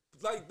 saying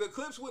Like, the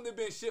Clips wouldn't have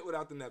been shit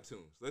without the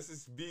Neptunes. Let's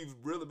just be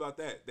real about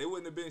that. They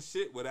wouldn't have been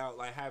shit without,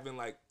 like, having,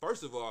 like,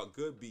 first of all,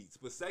 good beats.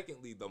 But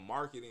secondly, the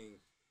marketing,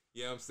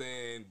 you know what I'm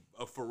saying,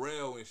 of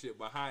Pharrell and shit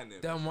behind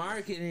them. the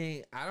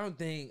marketing? I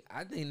think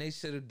they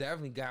should have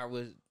definitely got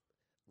with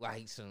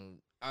like some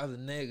other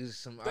niggas,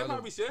 some They other.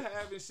 probably should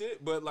have and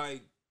shit, but,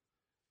 like,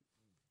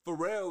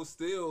 Pharrell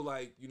still,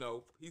 like, you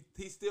know,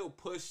 he still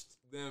pushed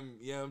them,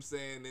 you know what I'm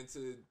saying,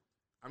 into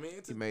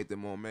He made them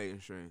more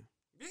mainstream.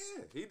 yeah,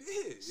 he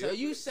did. So Yeah.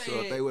 you saying?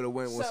 So if they would have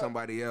went with so-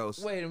 somebody else,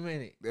 Wait a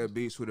minute. their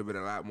beats would have been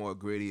a lot more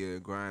grittier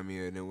and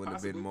grimier, and it wouldn't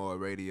have been Possibly. more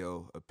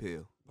radio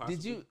appeal.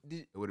 Did you?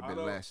 It would have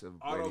been less of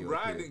Although radio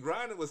appeal.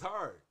 grinding was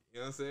hard. You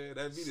know what I'm saying?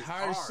 That beat is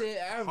Hardest shit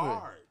ever.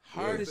 Hard.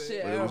 Hardest You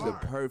know shit what I'm But it was saying? the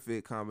ever.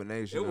 perfect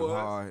combination It of was.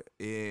 hard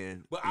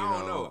and But I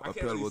don't know. I can't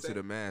appealable really say, to the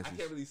I masses.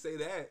 can't really say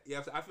that.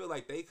 Yeah, I feel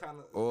like they kind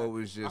of. Or it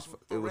was just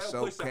it was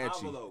so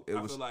catchy. It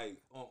I was feel like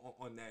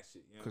on that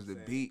shit. You know because what the I'm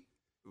saying? beat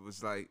it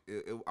was like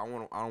I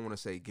don't want to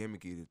say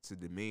gimmicky to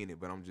demean it,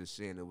 but I'm just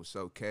saying it was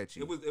so catchy.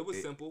 It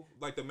was simple.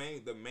 Like the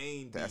main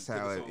beat That's to the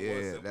how it song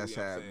was simple, that's you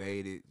know how what it I'm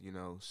made it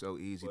so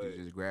easy to But-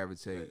 just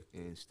gravitate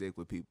and stick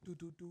with people.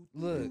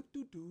 Look.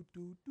 You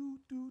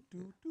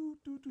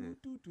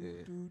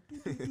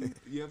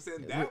know what I'm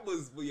saying? That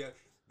was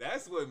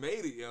that's what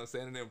made it, you know what I'm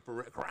saying? And then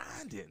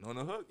grinding on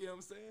the hook, you know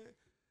what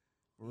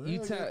I'm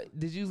saying?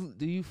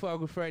 Do you fuck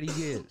with Freddie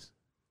Gibbs?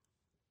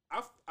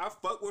 I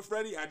fuck with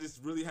Freddie. I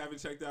just really haven't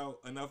checked out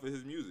enough of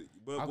his music.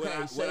 But Okay,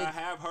 what I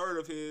have heard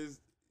of his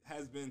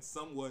has been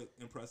somewhat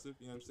impressive.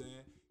 You know what I'm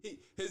saying?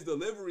 His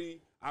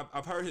delivery,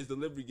 I've heard his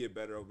delivery get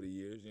better over the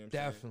years. You know what I'm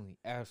saying? Definitely,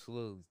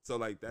 absolutely. So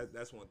like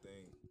that's one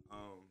thing.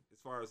 As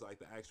far as like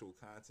the actual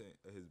content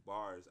of his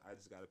bars, I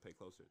just gotta pay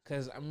closer.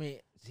 Cause I mean,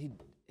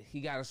 he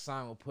got a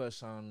song with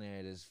Push on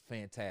there that's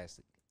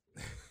fantastic.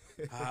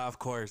 Of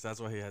course,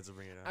 that's why he had to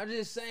bring it up. I'm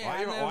just saying.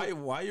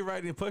 Why are you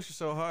writing Pusha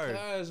so hard?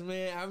 Cause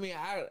man, I mean,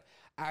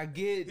 I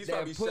get He's that.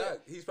 probably shocked.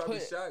 He's probably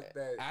shocked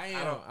that I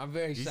am. I'm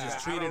very He shocked.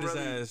 just treated his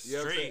really- ass you know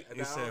what I'm straight. saying?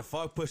 He said,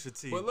 "Fuck Pusha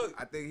T." But look,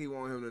 I think he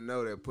want him to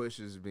know that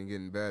Pusha's been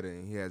getting better,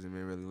 and he hasn't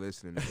been really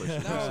listening to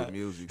Pusha's No. recent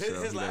music.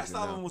 So his he last doesn't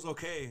know. album was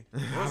okay.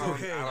 It was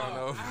okay. I don't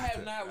know. I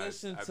have not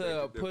listened I to beg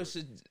a to differ.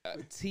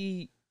 Pusha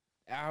T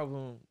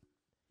album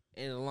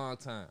in a long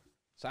time,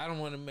 so I don't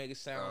want to make it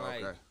sound Oh,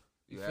 like okay.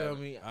 you You feel have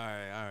it. me. All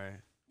right.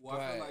 well,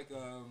 I feel Right. like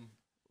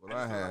Well,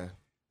 I have.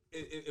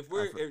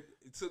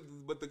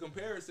 but the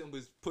comparison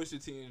was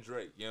Pusha T and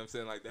Drake. You know what I'm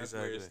saying? Like that's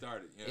where it Exactly.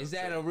 started. You know Is what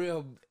I'm that a saying?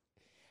 real?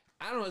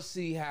 I don't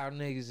see how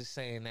niggas are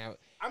saying that.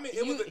 I mean,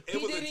 it was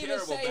he a didn't even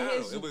terrible say battle.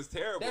 his- It was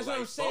terrible. That's what Like,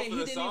 I'm saying. Both He of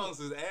the didn't even- songs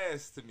was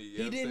ass to me. You know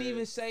He what I'm didn't saying?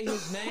 even say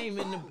his name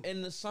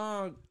in the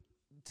song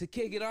to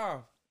kick it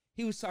off.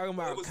 He was talking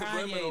about It was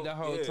Kanye subliminal. the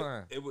whole Yeah,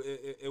 time.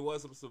 It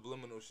was some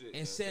subliminal shit. you know And what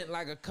I'm sent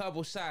like a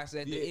couple shots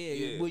at the Yeah, end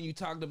yeah. when you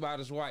talked about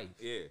his wife.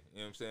 Yeah, you know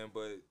what I'm saying?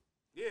 But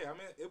yeah, I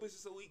mean, it was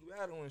just a weak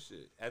battle and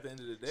shit. At the end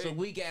of the day, It's a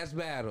weak ass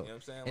battle. You know what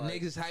I'm saying? And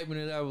Like- niggas hyping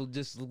it up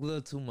just a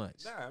little too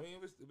much. Nah, I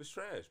mean it was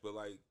trash. But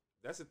like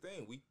that's the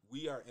thing.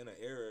 We are in an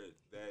era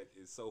that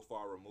is so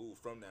far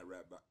removed from that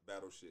rap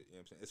battle shit. You know what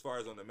I'm saying? As far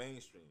as on the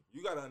mainstream,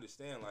 you got to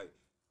understand like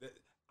that.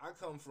 I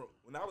come from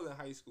when I was in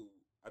high school.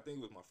 I think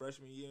it was my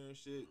freshman year and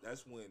shit.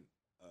 That's when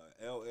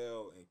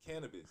LL and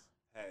Cannabis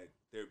had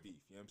their beef.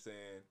 You know what I'm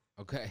saying?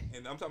 Okay.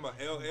 And I'm talking about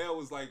LL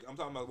was like, I'm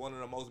talking about one of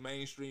the most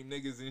mainstream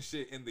niggas and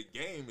shit in the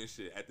game and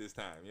shit at this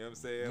time. You know what I'm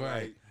saying?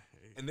 Right. Like,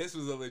 and this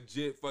was a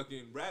legit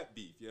fucking rap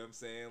beef. You know what I'm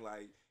saying?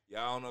 Like, y'all,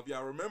 I don't know if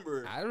y'all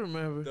remember I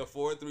remember. the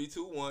 4 3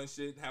 2 1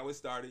 shit, how it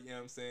started. You know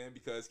what I'm saying?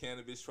 Because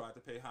Cannabis tried to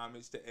pay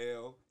homage to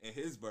L in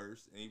his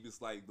verse, and he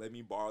was like, "Let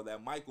me borrow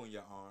that mic on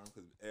your arm,"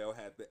 because L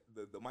had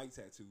the mic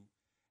tattoo.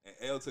 And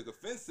L took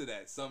offense to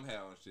that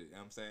somehow and shit. You know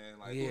what I'm saying?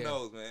 Like, Yeah. who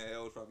knows, man?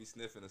 L was probably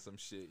sniffing or some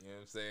shit. You know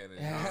what I'm saying? And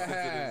he took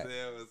it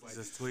to L, was like,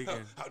 Just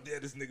tweaking. How dare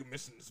this nigga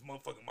missing this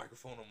motherfucking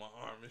microphone on my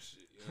arm and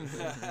shit. You know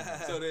what I'm saying?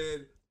 So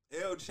then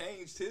L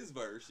changed his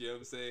verse, you know what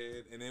I'm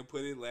saying? And then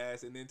put it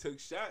last and then took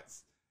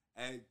shots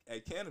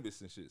at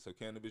Cannabis and shit. So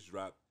Cannabis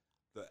dropped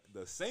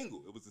the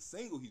single. It was a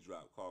single he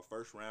dropped called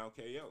First Round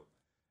KO.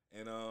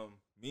 And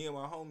me and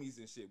my homies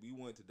and shit, we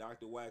went to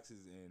Dr.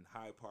 Wax's in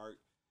Hyde Park.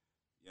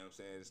 You know what I'm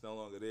saying? It's no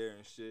longer there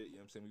and shit. You know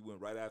what I'm saying? We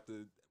went right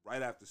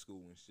after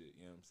school and shit.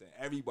 You know what I'm saying?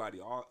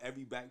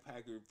 Every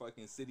backpacker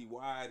fucking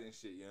citywide and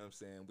shit, you know what I'm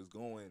saying, was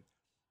going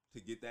to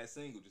get that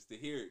single just to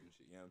hear it and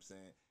shit, you know what I'm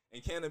saying?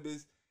 And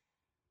Cannabis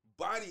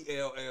body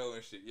LL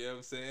and shit, you know what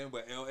I'm saying?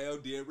 But LL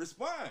did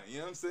respond, you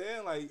know what I'm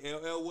saying? Like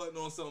LL wasn't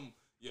on some,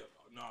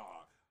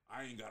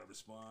 I ain't gotta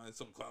respond,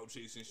 some cloud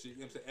chasing shit.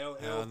 You know what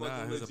I'm saying? LL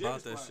fucking he was legit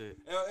about that responded.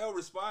 shit. LL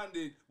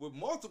responded with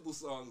multiple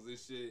songs and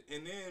shit,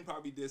 and then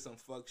probably did some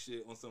fuck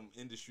shit on some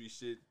industry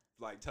shit,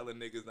 like telling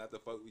niggas not to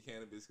fuck with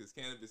Cannabis because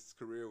Cannabis'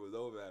 career was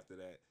over after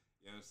that.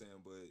 You know what I'm saying?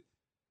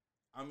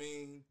 But I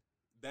mean,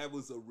 that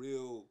was a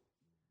real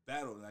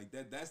battle. Like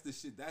that's the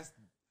shit. That's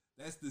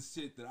the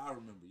shit that I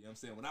remember. You know what I'm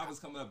saying? When I was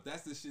coming up,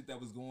 that's the shit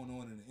that was going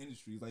on in the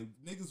industry. Like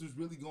niggas was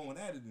really going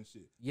at it and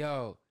shit.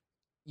 Yo,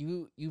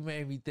 you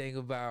made me think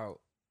about.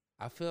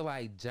 I feel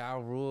like Ja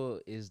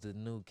Rule is the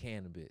new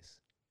Cannabis.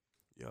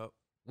 Yup.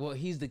 Well,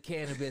 he's the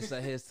Cannabis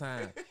of his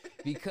time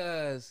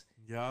because.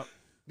 Yup.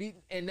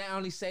 And I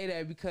only say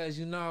that because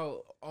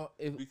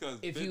if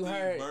 50 you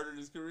heard murdered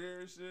his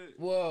career and shit.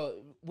 Well,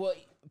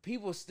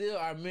 people still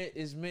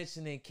is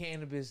mentioning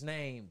Cannabis'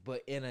 name,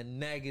 but in a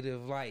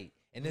negative light.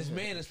 And this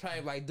man is probably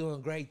like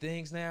doing great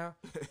things now.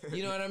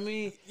 You know what I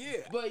mean? Yeah.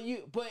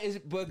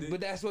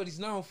 But that's what he's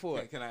known for.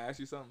 Can I ask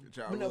you something?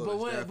 But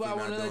I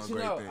want to let you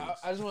know.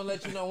 I just want to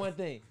let you know one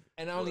thing.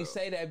 And I only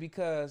say that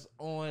because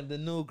on the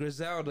new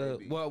Griselda,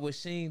 What Would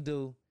Sheen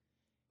Do?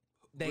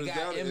 They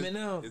got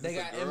Eminem. Is They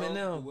this got a girl?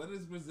 Eminem. What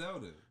is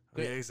Griselda?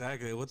 Yeah,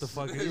 exactly. What the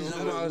fuck is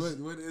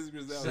What is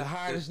Griselda? The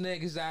hardest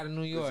niggas out of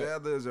New York.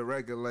 Griselda is a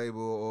record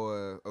label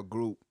or a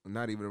group.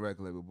 Not even a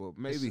record label, but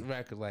maybe. It's a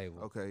record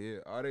label. Okay, yeah.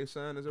 Are they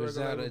signed as a record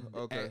Griselda label?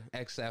 Okay.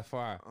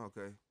 XFR.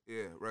 Okay.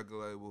 Yeah, record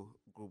label,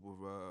 group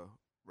of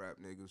rap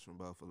niggas from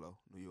Buffalo,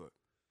 New York.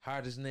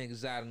 Hardest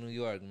niggas out of New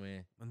York,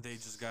 man. And they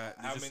just got.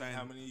 How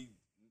many?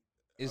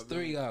 It's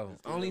three of them.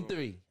 Only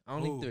three.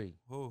 Only three.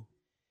 Who?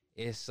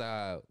 It's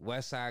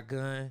Westside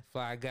Gun,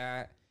 Fly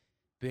Guy,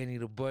 Benny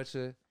the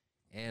Butcher,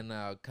 and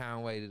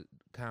Conway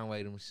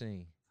the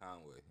Machine.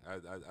 Conway.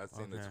 I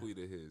seen a tweet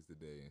of his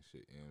today and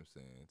shit. You know what I'm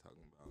saying? Talking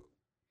about.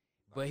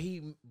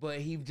 But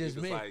he just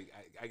was meant like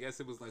I guess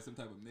it was like some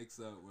type of mix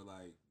up where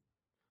like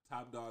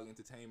Top Dog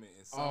Entertainment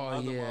and some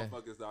other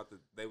motherfuckers thought that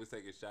they was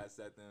taking shots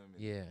at them.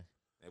 And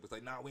they was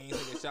like, nah, we ain't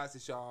taking shots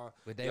at y'all.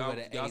 But they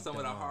y'all some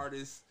of the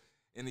hardest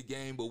in the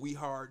game, but we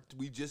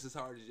just as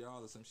hard as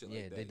y'all or some shit like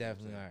that. Yeah, they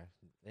definitely are.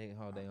 They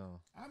hold their own.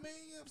 I mean,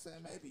 you know what I'm saying?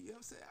 Maybe, you know what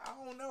I'm saying?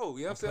 I don't know. You know what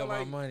I'm Put saying? my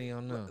Like, money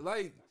on them.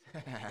 like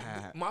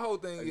my whole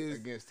thing is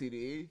Against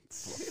TDE?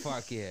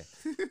 Fuck yeah.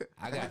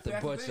 I got the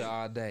That's the Butcher thing.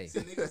 all day. See,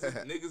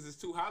 niggas is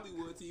too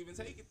Hollywood to even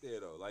take it there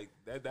though. Like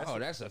that's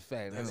That's a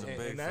fact. That's a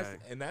big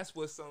fact. and that's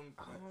what some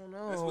I don't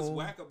know. that's what's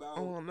whack about.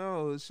 I don't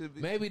know. It should be.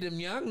 Maybe them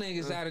young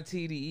niggas out of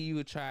TDE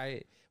would try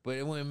it, but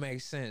it wouldn't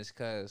make sense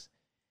because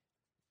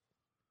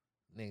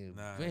nigga,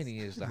 Nah, Benny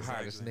is the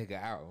hardest exactly.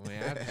 nigga out,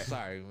 man. I'm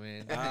sorry,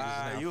 man. That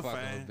nigga's you not a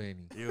fucking fan. with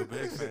Benny. You a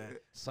big fan.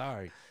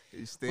 Sorry.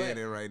 He's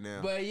standing right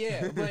now. But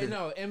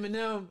no,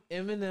 Eminem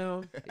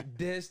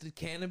dissed the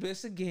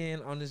Cannabis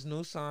again on this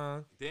new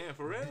song. Damn,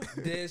 for real?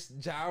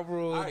 Dissed Ja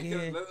Rule All right,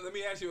 again. let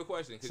me ask you a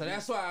question. 'cause So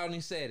that's why I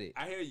only said it.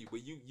 I hear you,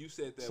 but you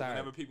said that Sorry.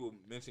 whenever people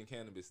mention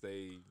Cannabis,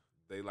 they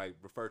like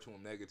refer to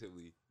him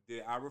negatively.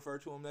 Did I refer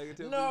to him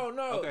negatively? No.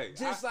 Okay,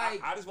 Just I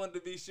like just wanted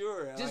to be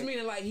sure. just like,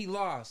 meaning like he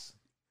lost.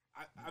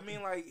 I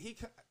mean, like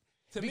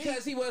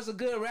Because he was a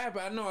good rapper.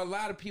 I know a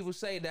lot of people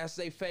say that's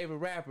their favorite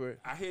rapper.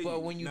 I hear but you.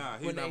 when you Nah,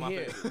 he's when not they my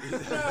hear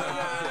favorite.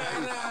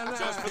 no.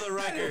 Just for the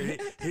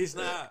record, he's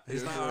not.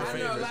 He's not our I know a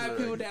favorite. lot of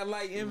people that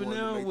like wanted to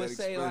Eminem make would that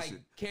say like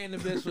explicit.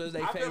 Cannabis was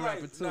their I feel favorite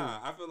like rapper too.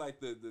 I feel like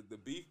the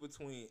beef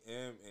between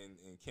M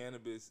and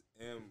Cannabis,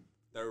 M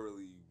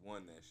thoroughly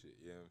won that shit.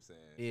 You know what I'm saying?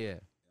 Yeah.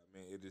 I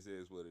mean, it just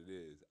is what it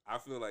is. I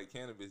feel like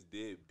Cannabis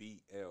did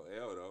beat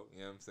LL though. You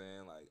know what I'm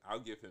saying? Like, I'll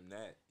give him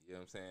that. You know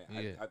what I'm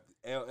saying?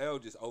 Yeah. LL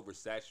just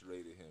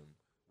oversaturated him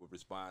with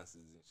responses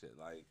and shit.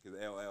 Like, cause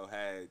LL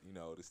had,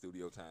 the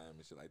studio time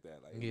and shit like that.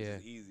 Like, it was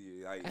just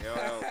easier. Like,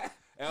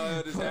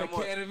 LL just had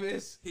more.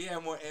 Cannabis. He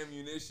had more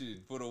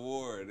ammunition for the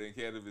war than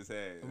Cannabis had.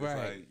 It's Right.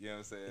 like, you know what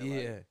I'm saying?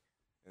 Yeah.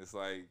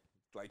 Like,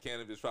 it's like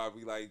Cannabis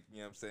probably like, you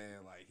know what I'm saying?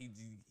 Like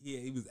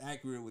he was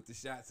accurate with the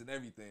shots and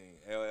everything.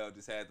 LL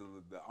just had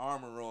the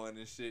armor on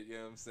and shit, you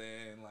know what I'm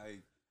saying?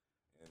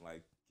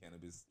 Like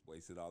Cannabis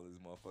wasted all his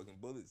motherfucking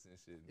bullets and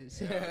shit.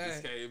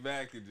 Just came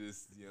back and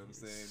just, you know what I'm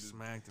saying? Just,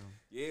 Smacked him.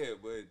 yeah,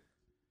 but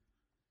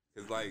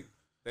cause like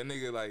that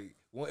nigga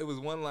it was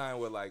one line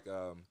where like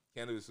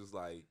Cannabis was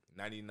like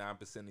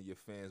 99% of your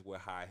fans wear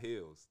high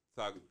heels.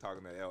 Talking to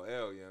LL,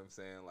 you know what I'm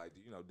saying? Like,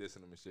 dissing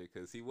him and shit,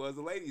 because he was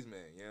a ladies' man,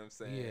 you know what I'm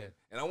saying? Yeah.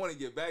 And I want to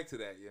get back to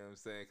that, you know what I'm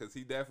saying? Because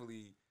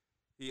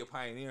he a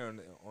pioneer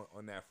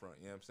on that front,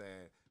 you know what I'm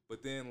saying?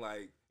 But then,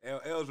 like,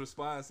 LL's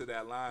response to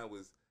that line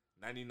was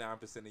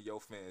 99% of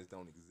your fans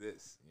don't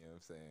exist, you know what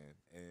I'm saying?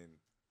 And,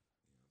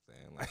 you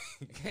know what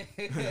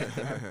I'm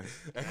saying?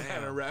 Like, that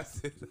kind of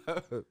wraps it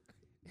up.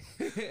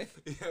 You know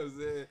what I'm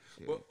saying?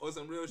 But on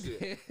some real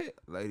shit,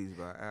 Ladies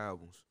buy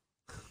albums.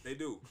 they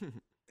do.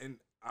 And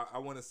I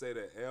want to say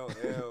that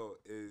LL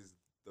is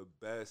the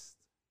best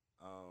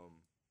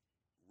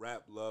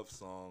rap love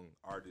song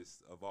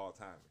artist of all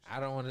time. I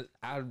don't want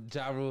to.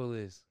 Ja Rule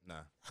is.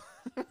 Nah.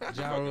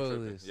 Ja Rule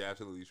Tripping. is. You're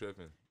absolutely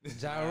tripping.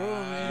 Ja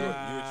Rule, man.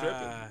 You're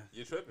tripping.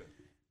 You're tripping.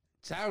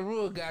 Ja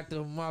Rule got the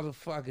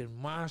motherfucking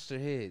monster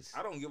hits.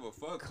 I don't give a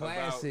fuck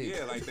Classic.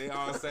 about, like they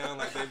all sound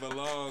like they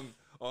belong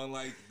on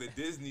like the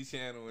Disney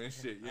Channel and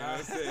shit. You know what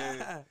I'm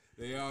saying?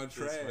 They all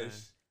trash.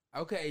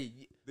 Okay.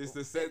 This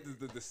the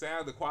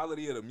sound, the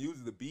quality of the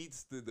music, the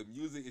beats, the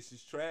music is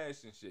just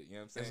trash and shit. You know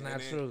what I'm saying? It's not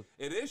And then true.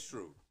 It is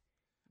true.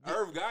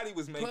 Irv Gotti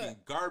was making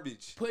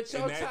garbage. Put in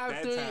your that top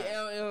 3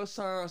 time. LL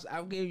songs.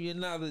 I'll give you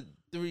another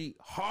 3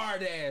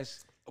 hard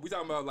ass We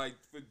talking about like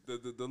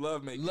the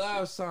love making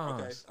love shit.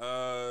 songs.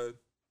 Okay.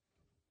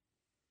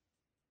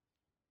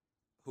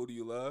 Who do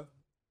you love?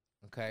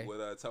 Okay. With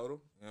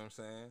Total. You know what I'm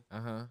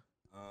saying?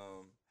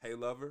 Hey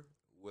Lover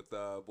with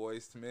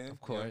Boyz II Men. Of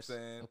course. You know what I'm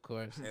saying? Of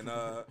course. And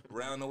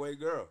Round the Way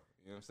Girl.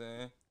 You know what I'm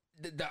saying?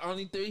 The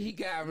only 3 he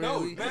got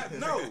really.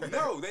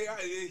 No.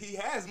 He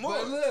has more.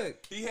 But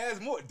look, He has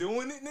more.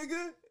 Doing it,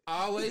 nigga.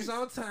 always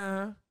on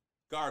time.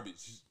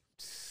 Garbage.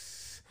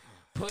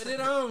 Put it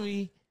on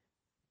me.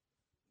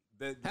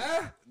 That,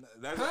 Huh?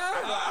 That's,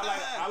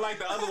 Huh? I like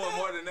the other one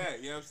more than that.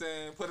 You know what I'm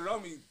saying? Put it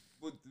on me.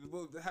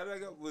 How did I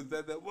go? Was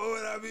that what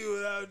would I be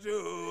without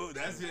you?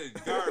 That's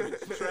it. Garbage.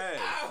 Trash.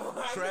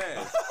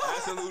 Trash.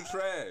 Absolute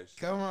trash.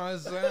 Come on,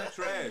 son.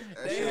 Trash.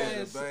 That They shit had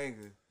is a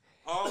banger.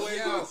 Always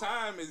Yo. on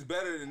time is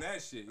better than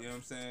that shit. You know what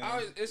I'm saying?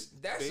 Oh,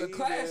 that's a Baby.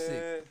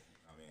 classic.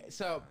 I mean,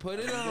 So put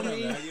it on whatever.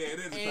 me. Yeah, it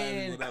is a classic.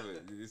 And Whatever.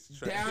 It's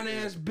trash. Down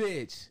ass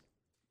bitch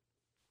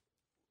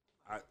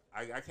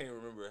I can't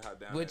remember how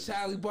down. with Ass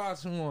Charlie Bitch.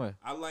 Baltimore.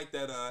 I like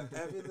that.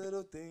 Every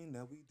little thing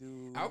that we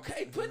do.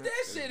 Okay, put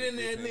that shit in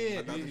there then.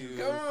 Everything we do.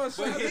 Come on, But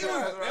shout he it was,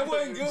 out. that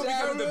wasn't good because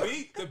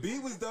Ja the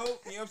beat was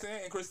dope. You know what I'm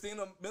saying? And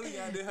Christina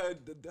Milian did her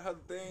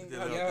thing. Did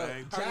her, her Yo,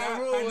 thing. Ja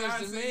Rule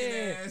is the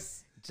man.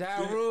 ass. Ja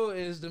Rule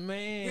is the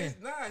man.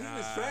 He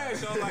was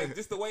trash on like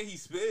just the way he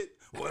spit.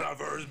 When I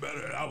first met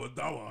her, I was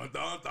like,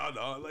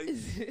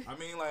 I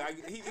mean,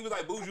 like he was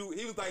like Buju.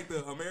 He was like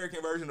the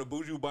American version of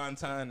Buju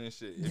Banton and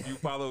shit. If you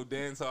follow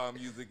dancehall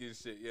music and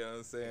shit, you know what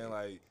I'm saying?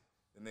 Like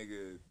the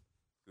nigga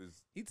was.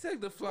 He took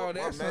the floor. What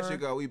That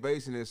metric song. are we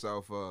basing this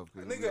off of?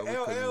 'Cause Nigga, we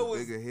putting LL was-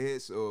 bigger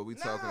hits, or we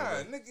talking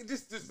about? Nigga,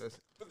 just That's-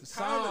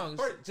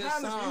 Songs, just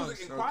timeless songs.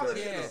 music and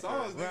quality Okay. of the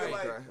songs. Nigga, Right,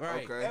 like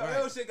right.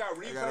 Okay. LL shit got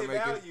gotta replay make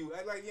it- value.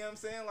 Like you know what I'm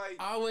saying? Like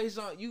Always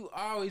on. You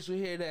always will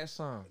hear that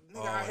song.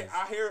 nigga,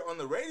 I hear it on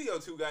the radio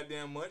too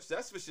goddamn much.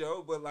 That's for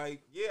sure. But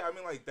like, yeah, I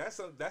mean, like that's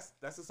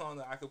a song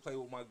that I could play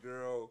with my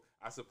girl,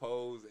 I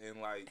suppose,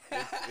 and like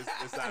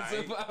it's I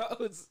alright.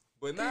 suppose.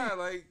 But nah,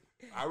 like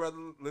I'd rather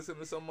listen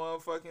to some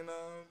motherfucking you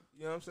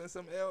know what I'm saying,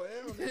 some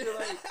LL nigga.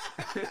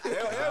 Like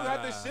LL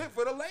got the shit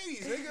for the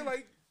ladies, nigga.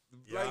 Like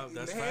Yeah,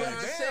 that's hands facts.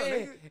 I'm down,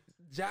 saying, nigga.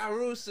 Ja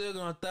Rule still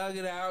gonna thug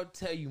it out,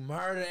 tell you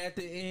murder at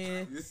the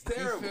end. It's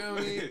terrible. You feel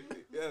me?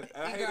 Yeah,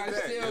 I You hated gotta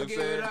that. still You know what I'm give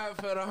saying? it up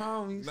for the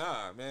homies.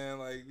 Nah, man,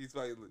 like he's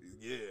like,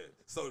 yeah,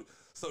 so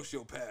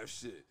sociopath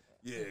shit.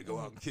 Yeah, go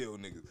out and kill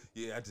niggas.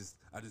 Yeah,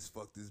 I just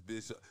fucked this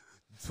bitch up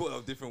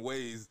 12 different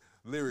ways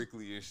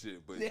lyrically and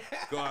shit. But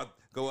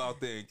go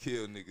out there and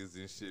kill niggas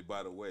and shit.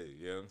 By the way,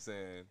 you know what I'm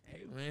saying?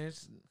 Hey man,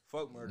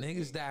 Fuck murder.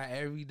 niggas die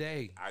every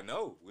day. I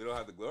know. We don't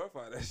have to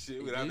glorify that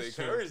shit. We don't have to It's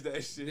true. encourage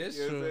that shit. It's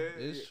you know what I'm true.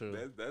 saying? It's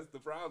true. That's the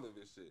problem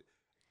and shit.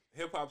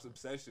 Hip hop's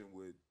obsession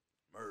with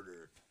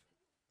murder,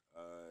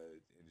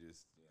 and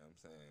just you know what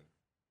I'm saying,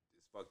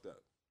 it's fucked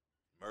up.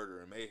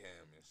 Murder and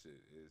mayhem and shit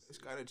It's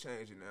kind of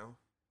changing now.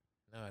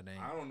 No, it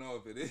ain't. I don't know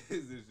if it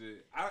is and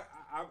shit.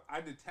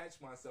 I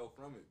detached myself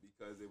from it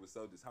because it was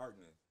so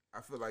disheartening. I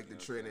feel like the You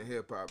know trend what in I'm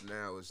hip hop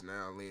now is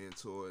now leaning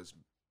towards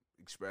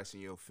expressing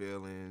your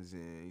feelings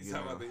and You you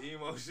talking know. about the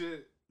emo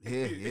shit?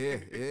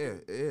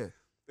 Yeah.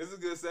 This is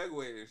a good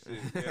segue and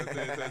shit. You know what I'm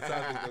saying? To the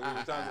topic that we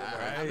were talking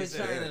about. I've been Right.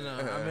 training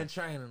them. I've been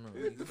training them.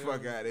 Get the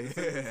fuck out of It's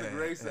a here.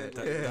 great segue.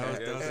 That You know was what I'm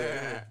good.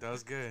 saying? That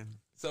was good.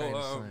 So, Trying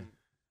to swim.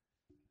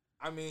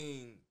 I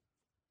mean,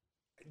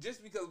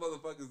 just because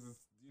motherfuckers is,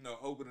 you know,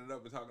 opening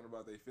up and talking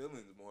about their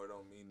feelings more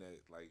don't mean that,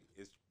 like,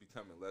 it's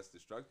becoming less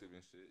destructive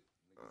and shit.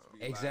 Niggas be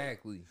like,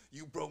 Exactly.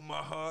 you broke my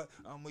heart,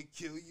 I'ma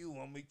kill you,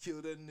 I'ma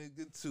kill that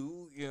nigga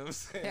too. You know what I'm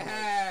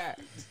saying?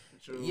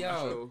 True,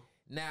 Yo, true.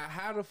 now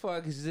how the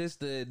fuck is this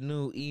the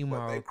new But they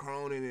emo?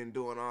 croning and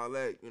doing all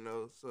that, you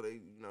know, so they,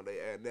 you know, they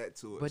add that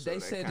to it. But so they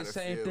said the kinda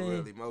same feel thing.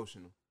 Real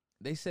emotional.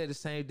 They said the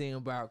same thing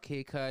about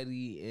Kid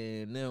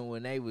Cudi and them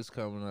when they was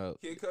coming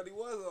up. Kid Cudi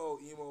was an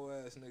old emo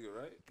ass nigga,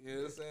 right? You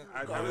know what I'm saying?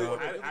 I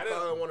I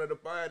didn't. one of the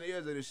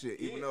pioneers of this shit,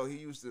 even Yeah. though he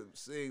used to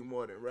sing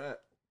more than rap.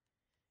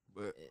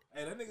 But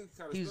Hey, that nigga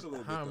kind of He's spit a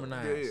little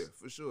harmonized. bit. yeah,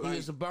 for sure. He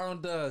was a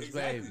Bone Thugs,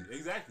 Exactly, baby.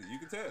 exactly. You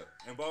can tell.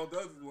 And Bone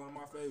Thugs is one of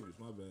my favorites.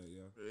 My bad,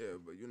 yo. Yeah,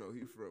 but you know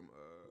he from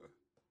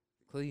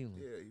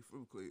Cleveland. Yeah, he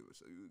from Cleveland,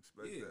 so you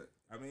expect Yeah, that.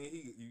 I mean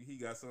he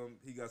got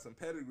some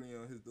pedigree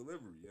on his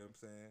delivery. You know what I'm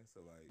saying? So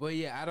like, But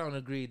yeah, I don't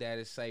agree that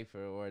it's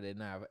safer or they're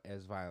not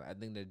as violent. I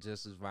think they're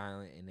just as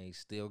violent and they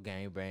still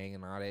gang bang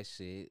and all that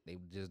shit. They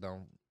just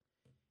don't.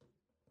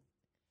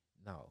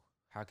 No,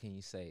 how can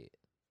you say it?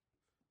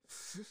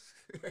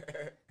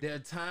 Their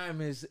time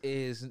is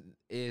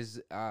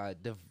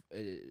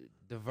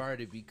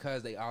diverted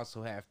because they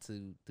also have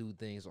to do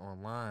things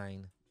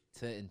online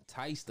to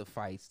entice the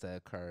fights to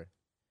occur.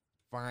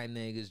 Find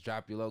niggas,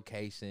 drop your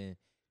location,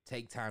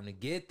 take time to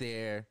get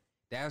there.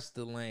 That's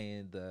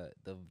delaying the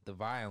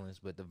violence,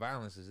 but the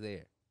violence is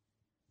there.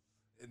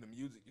 in the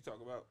music you talk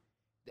about,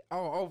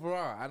 Oh,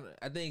 overall,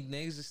 I think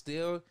niggas is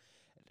still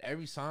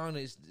every song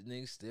is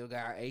niggas still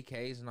got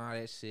AKs and all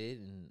that shit,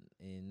 and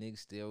niggas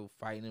still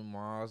fighting in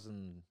malls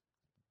and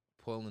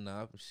pulling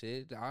up and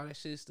shit. All that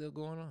shit is still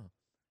going on.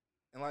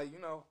 and like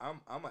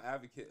I'm an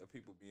advocate of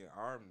people being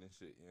armed and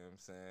shit. You know what I'm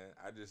saying?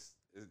 I just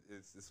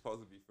it's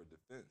supposed to be for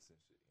defense and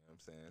shit. You know what I'm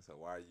saying? So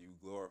why are you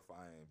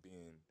glorifying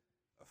being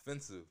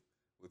offensive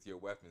with your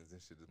weapons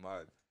and shit? Is my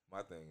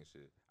thing and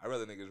shit. I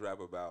rather niggas rap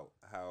about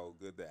how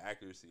good the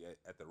accuracy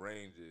at the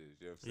range is.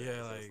 You know what I'm saying?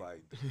 Yeah, so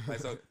it's like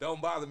so don't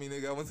bother me,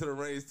 nigga. I went to the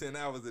range 10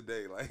 hours a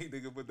day. Like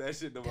nigga, put that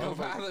shit in the Don't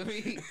motherfucker. bother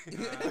me.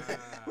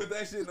 Put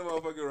that shit in the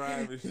motherfucking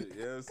rhyme and shit.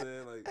 You know what I'm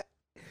saying? Like,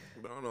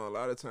 But I don't know. A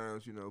lot of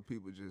times,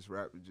 people just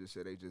rap and just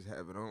say they just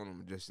have it on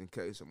them just in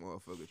case a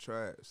motherfucker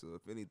try it. So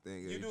if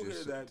anything, You they do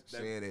just hear that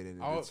saying it in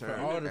the All- for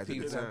time all the at the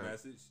people. that time.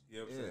 message. You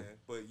know what I'm Yeah. saying?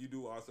 But you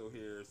do also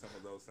hear some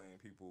of those same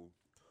people.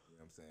 You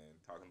know what I'm saying?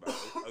 Talking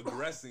about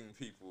aggressing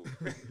people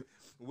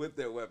with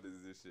their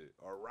weapons and shit,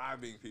 or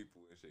robbing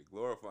people and shit,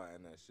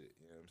 glorifying that shit.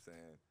 You know what I'm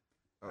saying?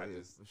 Oh I yeah,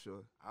 just- for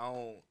sure. I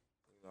don't,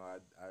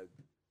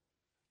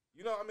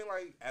 I mean,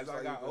 like as It's I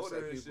like got you gonna say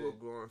older and people shit,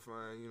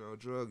 glorifying,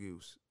 drug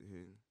use.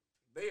 And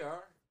they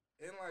are,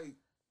 and like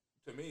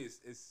to me, it's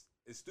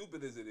as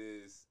stupid as it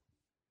is.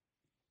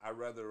 I'd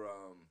rather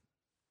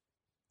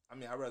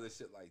I'd rather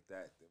shit like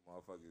that than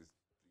motherfuckers,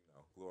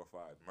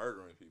 glorify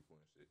murdering people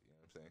and shit. You know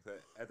what I'm saying?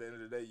 'Cause at the end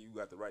of the day, you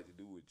got the right to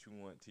do what you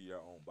want to your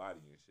own body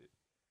and shit.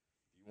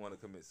 If you want to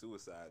commit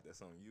suicide,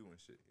 that's on you and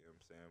shit. You know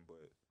what I'm saying?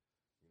 But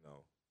just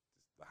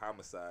the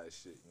homicide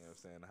shit. You know what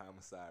I'm saying? The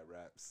homicide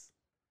raps.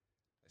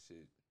 That shit,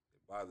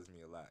 it bothers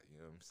me a lot. You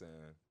know what I'm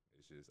saying?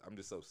 I'm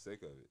just so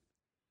sick of it.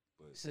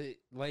 But It's a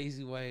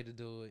lazy way to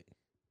do it.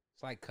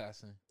 It's like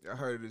cussing. I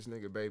heard of this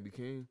nigga Baby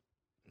King.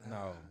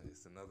 No.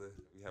 it's another.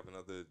 We have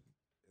another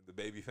in the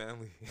baby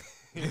family.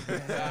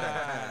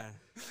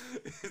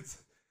 It's,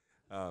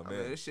 oh I man,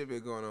 mean, this shit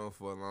been going on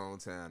for a long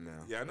time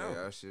now. Yeah, I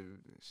know. I should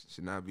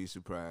not be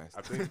surprised.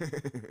 I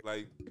think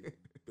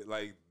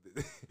like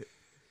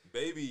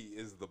Baby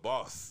is the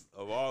boss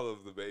of all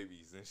of the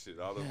babies and shit.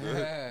 All of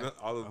the Of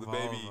all of them,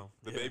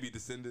 yeah. baby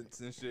descendants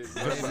and shit.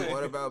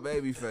 What about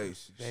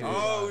Babyface? Baby-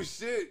 Oh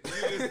shit!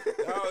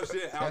 Oh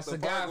shit! Out That's the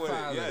the park with it.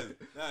 Godfather. Yes.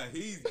 Nah,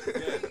 he's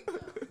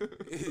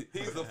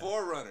the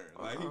forerunner.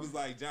 Like he was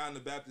like John the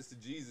Baptist to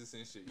Jesus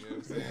and shit. You know what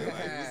I'm saying?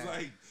 Like it's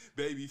like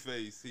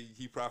Babyface.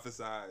 He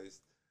prophesied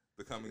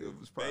the coming It of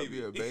was probably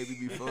baby. a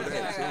baby before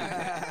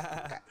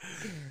that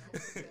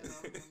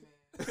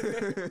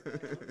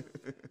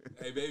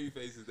Hey,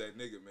 Babyface is that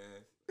nigga,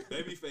 man.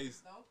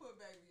 Babyface. Don't put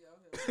baby out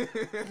here.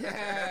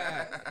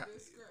 That's a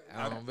disgrace.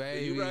 Oh,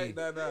 baby. You right?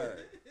 Nah.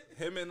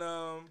 Him and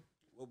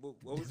what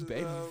was his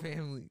Baby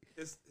family.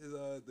 his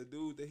the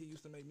dude that he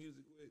used to make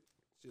music with,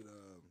 shit,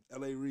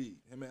 L.A. Reid.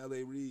 Him and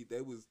L.A. Reid,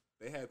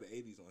 they had the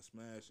 '80s on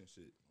Smash and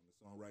shit,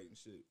 on the songwriting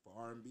shit for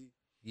R&B.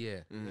 Yeah.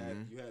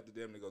 You had to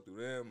them to go through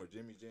them or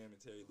Jimmy Jam and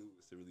Terry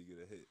Lewis to really get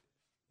a hit.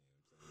 You know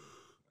what I'm saying?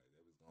 Like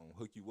they was gonna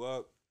hook you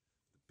up,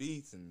 the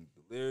beats and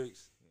the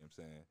lyrics. You know what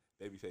I'm saying?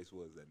 Babyface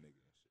was that nigga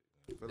and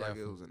shit. I feel like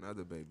it was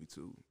another baby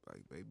too,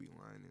 like Baby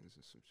Winans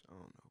or some shit. I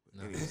don't know. But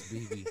No, anyway. it's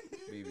BB.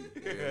 BB.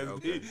 Yeah, Yeah,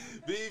 okay.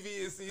 BB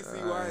and CC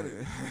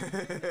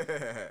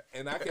Winans.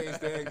 And I can't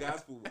stand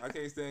gospel. I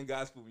can't stand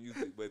gospel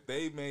music, but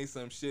they made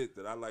some shit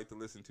that I like to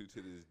listen to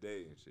this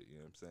day and shit. You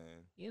know what I'm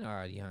saying? You know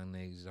how the young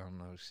niggas don't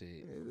know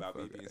shit. About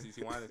BB and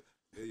CC Winans.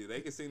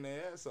 They can sing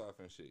their ass off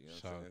and shit. You know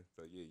what I'm Sure. saying?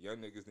 So yeah, young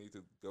niggas need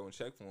to go and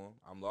check for them.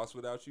 I'm Lost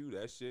Without You.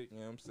 That shit. You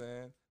know what I'm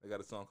saying? They got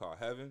a song called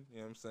Heaven. You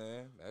know what I'm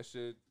saying? That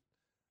shit.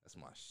 That's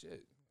my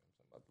shit.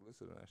 I'm about to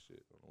listen to that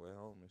shit on the way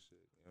home and shit.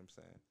 You know what I'm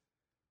saying?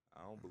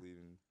 I don't believe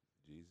in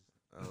Jesus.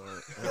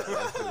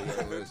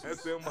 That's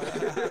still my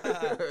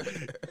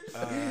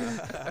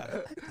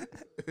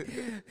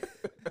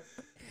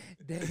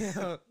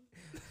Damn.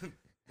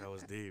 That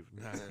was deep.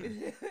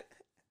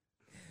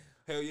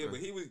 Hell yeah, but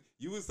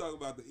you was talking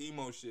about the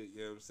emo shit,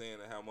 you know what I'm saying,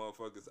 and how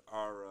motherfuckers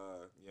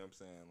are you know what I'm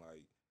saying,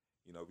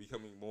 like,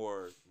 becoming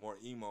more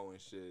emo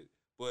and shit.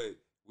 But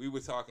we were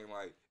talking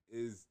like,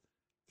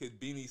 could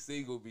Beanie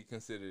Siegel be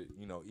considered,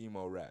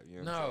 emo rap?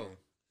 You know what I'm saying?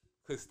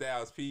 could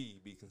Styles P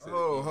be considered?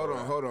 Oh, emo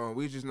rap? hold on.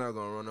 We just not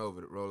gonna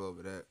roll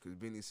over that because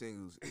Benny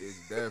Singles is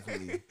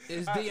definitely.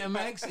 Is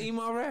DMX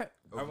emo rap?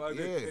 I'm like,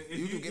 Yeah,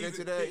 you can get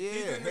into that. He's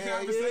Yeah, in the hell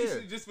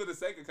conversation yeah. just for the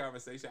sake of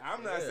conversation.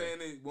 I'm not Yeah. saying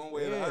it one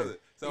way or the Yeah. other.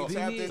 So, He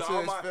tapped into to all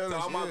his my, feelings, to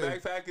all my yeah.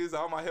 backpackers,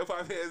 all my hip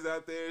hop heads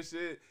out there and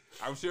shit,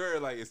 I'm sure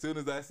like as soon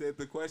as I said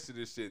the question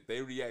and shit,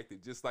 they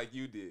reacted just like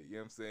you did. You know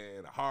what I'm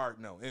saying? Hard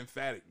no,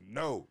 emphatic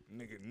no,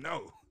 nigga,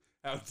 no.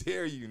 How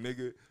dare you,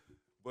 nigga?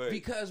 But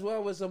Because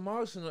what was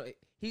emotional,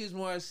 he was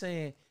more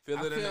saying, Feel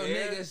I it in feel the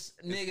air?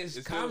 niggas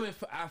It's coming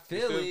still- for, I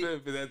feel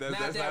it. That's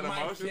Not that not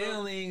my emotional.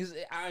 feelings,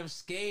 I'm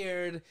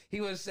scared. He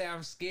wouldn't say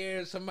I'm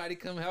scared. Somebody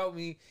come help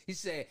me. He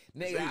said,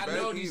 nigga, See, I back-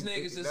 know he- these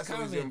niggas is That's what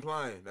he's coming.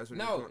 implying. That's what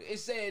No, he's implying. it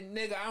said,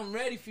 nigga, I'm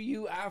ready for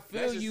you. I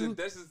feel That's just, you.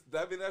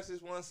 that's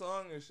just one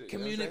song and shit. You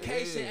know what I'm saying?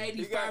 Communication,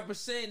 Yeah.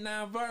 85%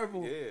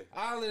 nonverbal. Yeah.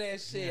 All of that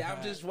shit.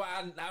 I'm just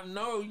why I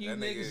know you That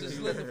nigga- niggas is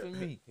looking for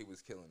me. He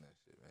was killing that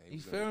shit, man. He You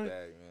was in feel his me?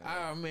 bag, man.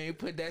 Oh man, he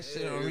put that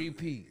shit on He-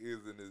 repeat. He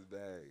was in his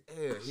bag.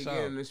 Yeah, he So-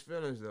 getting his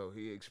feelings though.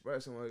 He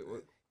expressing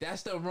what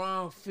That's the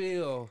wrong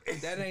feel.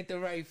 That ain't the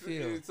right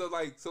feel. So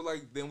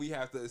like, then we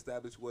have to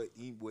establish what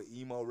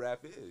emo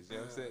rap is. You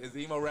know what I'm saying? Is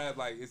emo rap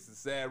like it's a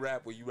sad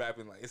rap where you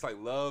rapping like it's like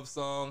love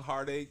song,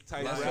 heartache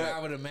type That's rap? what I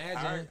would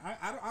imagine.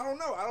 I don't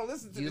know. I don't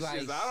listen to You this like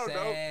shit. So I don't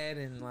know. sad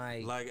and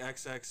like Like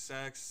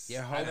XXX.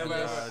 Your I whole never,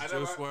 Hopeless.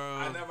 Juice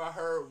WRLD. I never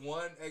heard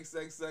one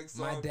XXX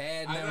song. My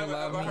dad I never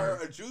loved ever me.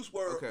 heard a Juice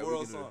WRLD Okay, we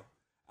World can do song.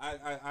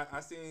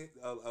 I seen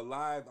a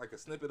live, like a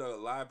snippet of a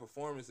live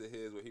performance of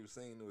his where he was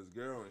singing to his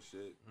girl and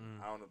shit.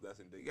 I don't know if that's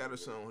he indicative. got a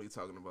song when he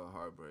talking about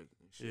heartbreak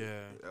and shit.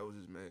 Yeah. That was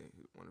his main,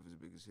 one of his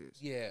biggest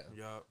hits. yeah.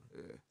 Yup.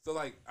 Yeah. So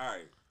like, all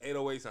right,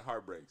 808s and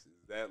heartbreaks.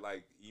 Is that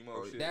like emo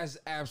Oh, shit? That's So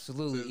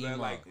absolutely is that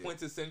emo. like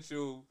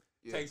quintessential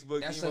Yeah.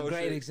 textbook That's emo a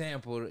great shit?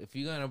 example. If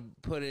you're gonna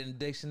put it in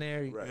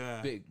dictionary, Right.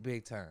 Yeah.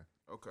 big time.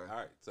 Okay. All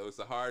right, so it's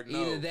a hard no.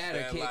 Either that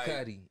or Kid like,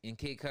 Cudi, and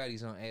Kid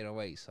Cudi's on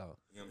 808. So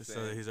You know what I'm So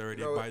saying? he's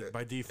already You know,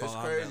 by default It's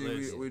on that crazy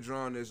list. we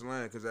drawing this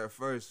line because at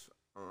first,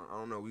 I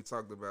don't know, we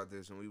talked about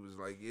this and we was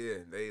like, yeah,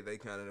 they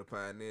kind of the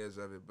pioneers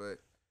of it, but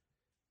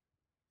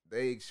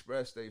they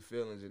expressed their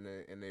feelings in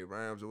their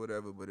rhymes or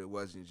whatever, but it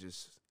wasn't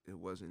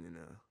in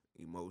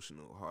a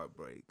emotional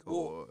heartbreak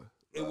or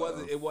It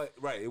wasn't. It was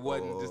right. It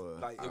wasn't just or,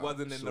 like it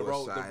wasn't in the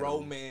suicidal.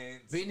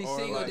 romance. Beanie or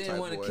Siegel like, didn't type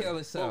want to way. kill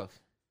himself.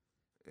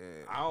 Yeah.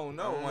 I don't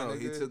know. my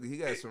He nigga. he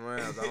got some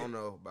rounds. I don't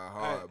know about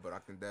hard, but I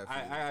can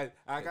definitely.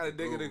 I gotta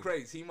dig in the Google.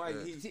 crates. He might.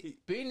 Yeah. He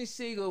Beanie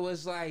Siegel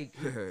was like,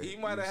 He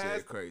might have You had-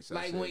 said crates, I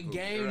like said when Google.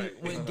 game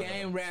Right. when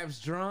game raps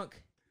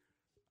drunk.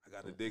 I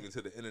gotta dig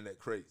into the internet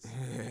crates.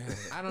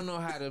 I don't know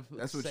how to.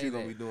 That's what say you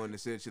gonna that. be doing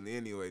essentially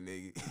anyway,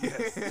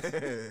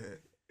 nigga.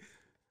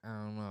 I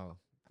don't know.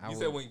 You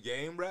said when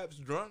game raps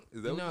drunk?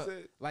 Is that You what know, you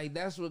said? like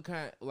that's what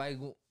kind like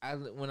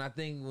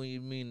when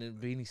you mean the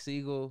Beanie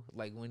Siegel,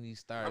 like when he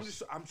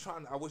starts. I'm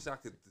trying. I wish I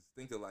could just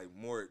think of like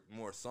more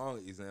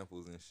song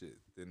examples and shit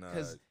than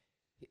Because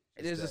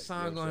there's a that,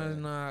 song you know what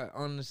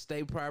I'm on the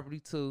state property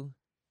too.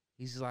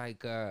 He's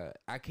like, I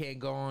can't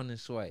go on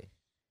this way.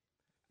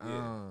 Yeah.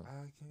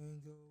 I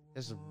can't go.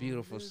 It's a on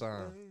beautiful this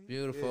song. way.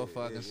 Beautiful Yeah,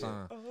 fucking yeah,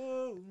 song.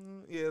 Oh,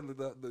 yeah,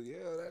 that's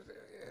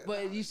it. Yeah.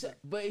 But you said,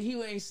 but he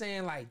ain't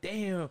saying like,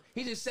 damn.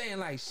 He just saying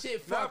like,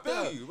 shit No, I fucked feel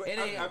up. you. It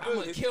ain't, I I'm feel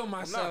gonna you. kill No,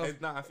 myself.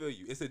 I feel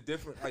you. It's a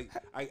different. Like,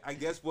 I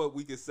guess what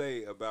we could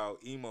say about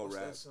emo What's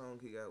rap. that song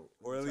he got?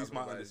 Or at least talking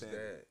my about his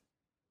understanding. dad?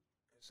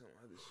 Some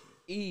other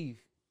shit.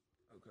 Eve,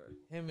 Okay.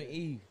 him and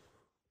Eve.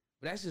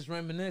 But that's just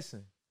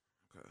reminiscing.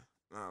 Okay.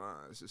 Nah.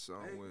 It's a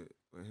song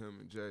with him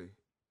and Jay.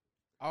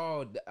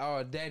 Oh,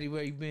 daddy,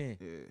 where you been?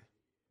 Yeah.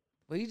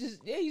 But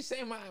you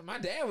say my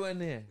dad wasn't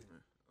there.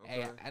 Okay.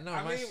 Hey, I know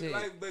I my mean, shit.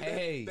 like, but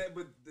hey,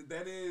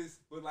 that is,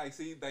 but like,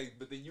 see, like,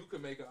 but then you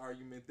can make an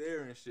argument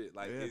there and shit.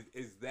 Like, Yeah.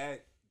 is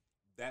that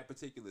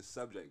particular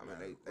subject I mean,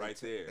 matter they right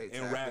there they in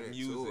tapping rap into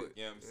music? it.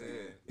 You know what I'm saying?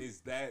 Yeah.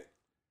 Is that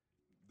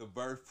the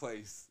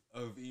birthplace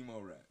of emo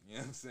rap? You know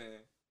what I'm saying?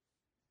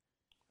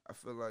 I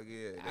feel like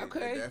they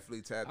Okay.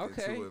 definitely tapped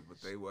Okay. into it, but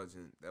that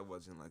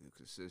wasn't like a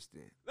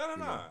consistent. No. You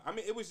know? I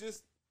mean, it was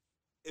just,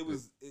 it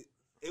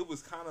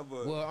was kind of a.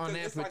 Well, on 'cause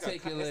that it's like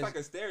particular- it's like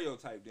a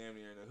stereotype damn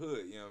near in the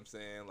hood. You know what I'm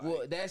saying? Like,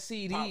 well, that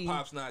CD.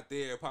 Pop's not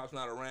there, Pop's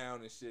not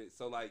around and shit.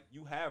 So like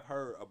you have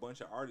heard a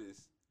bunch of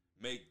artists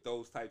make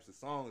those types of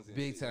songs and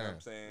Big shit, you know what time.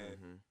 I'm saying?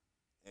 Mhm.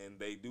 And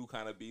they do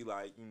kind of be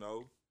like,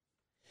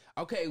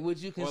 Okay, would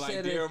you or like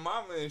consider? Dear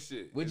Mama and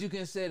shit. Would you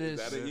consider? Is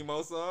that an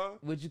emo song?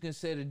 Would you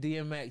consider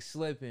DMX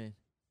slipping?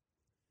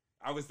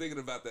 I was thinking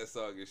about that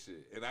song and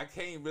shit, and I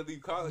can't really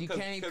call it. You 'cause-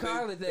 can't 'cause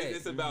call it that.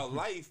 It's about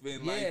life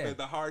and Yeah. like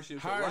the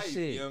hardships of Hard life.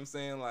 shit. You know what I'm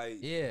saying? Like,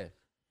 Yeah.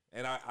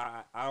 and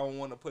I don't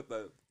want to put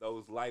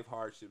those life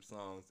hardship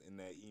songs in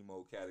that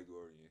emo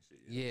category and shit.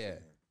 You know what I'm Yeah.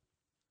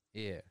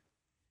 saying? Yeah.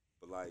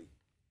 But like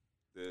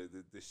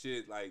the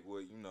shit like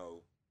what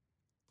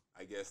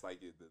I guess like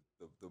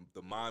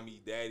the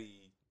mommy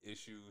daddy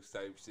issues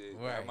type shit.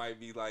 Right. That might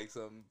be like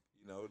some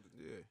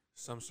Yeah.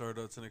 Some sort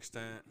of to an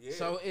extent. yeah.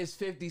 So is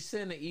 50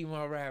 Cent an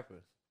emo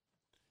rapper?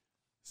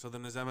 So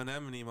then there's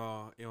Eminem and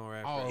emo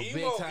rapper. Oh, Emo,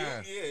 big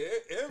time.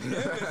 Yeah,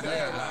 Eminem is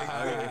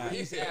that. Like,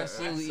 He's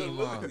absolutely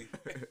emo.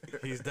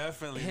 He's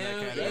definitely Him,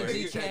 in that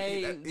category.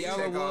 MGK, He Yellow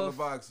check all the Wolf,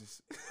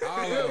 boxes.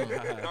 all of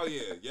them. Oh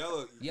yeah,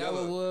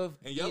 Yellow Wolf,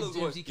 and Yellow's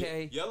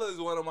MGK. Yellow is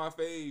one of my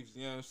faves.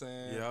 You know what I'm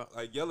saying? Yeah.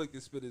 Like Yellow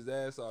can spit his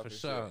ass off For and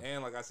sure. shit.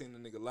 And like I seen the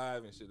nigga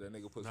live and shit. That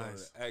nigga puts on an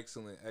Nice.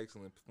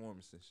 excellent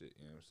performance and shit.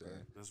 You know what I'm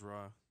saying? That's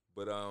raw.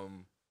 But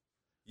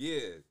yeah,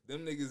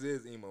 them niggas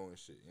is emo and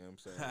shit. You know what I'm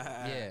saying?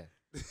 Yeah,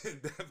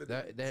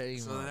 Definitely. they're emo.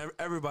 So then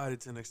everybody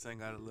to an extent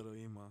got a little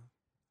emo.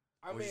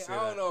 I Would mean, you say I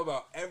don't that? know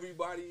about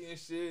everybody and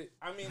shit.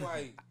 I mean,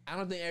 like, I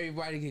don't think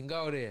everybody can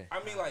go there.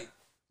 I mean, like,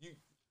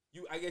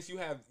 you. I guess you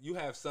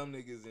have some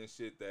niggas and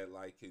shit that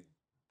like could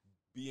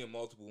be in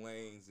multiple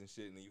lanes and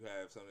shit, and then you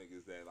have some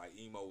niggas that like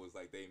emo was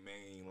like they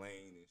main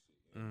lane and shit.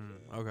 You know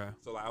what I'm saying? Okay.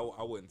 So like,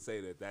 I wouldn't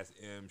say that that's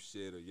M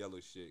shit or Yellow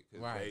shit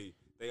because Right.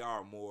 they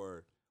are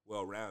more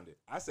well rounded.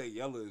 I say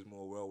Yellow is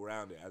more well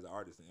rounded as an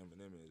artist than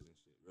Eminem is and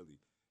shit. Really,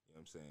 you know what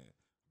I'm saying?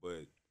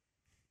 But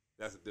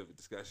that's a different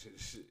discussion.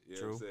 Shit, you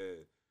know what I'm True. saying?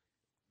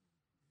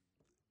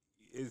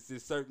 It's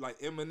just certain like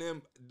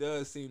Eminem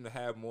does seem to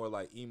have more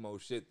like emo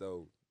shit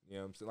though. You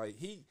know what I'm saying? Like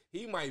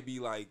he might be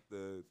like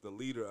the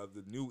leader of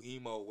the new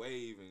emo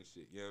wave and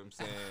shit. You know what I'm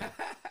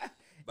saying?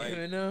 Like,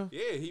 Eminem?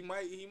 yeah, he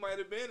might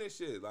have been and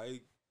shit.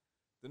 Like,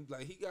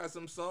 like he got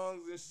some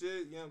songs and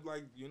shit. You know,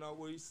 like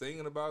where he's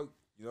singing about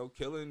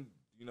killing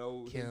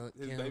his Kim.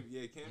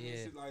 baby, Kim and Yeah.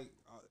 shit. Like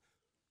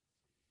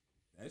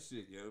that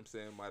shit. You know what I'm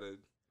saying? Might have.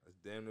 That's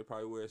damn near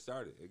probably where it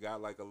started. It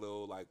got like a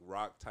little like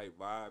rock type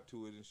vibe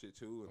to it and shit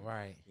too. And,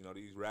 Right.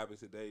 these rappers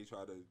today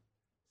try to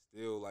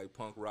still like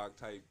punk rock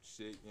type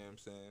shit. You know what I'm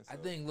saying? I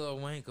So- think Lil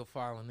Wayne could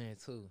fall in there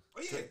too.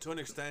 Oh, yeah. To an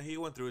extent, he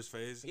went through his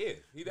phase. Yeah,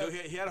 Dude,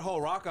 he had a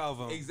whole rock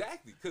album.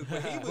 exactly. Cause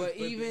but he was, But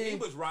he even-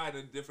 was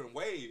riding a different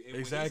wave, and when he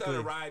Exactly.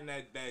 started riding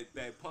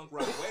that punk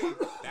rock wave,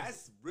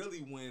 that's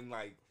really when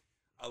like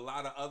a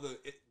lot of other.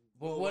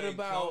 But Lil what Wayne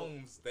about-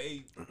 clones,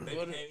 they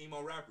what- became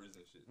emo rappers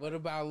and shit. What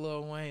about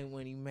Lil Wayne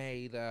when he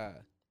made I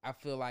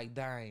Feel Like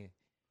Dying?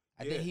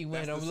 I Yeah, think he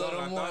went a that's the song little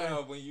I thought more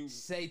of when you.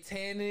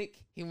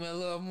 satanic. He went a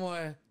little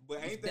more.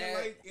 But ain't that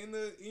like in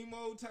the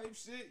emo type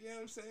shit? You know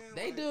what I'm saying?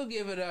 They Like, do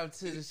give it up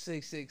to the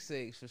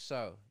 666 for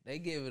sure. They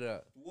give it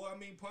up. Well, I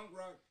mean, punk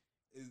rock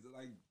is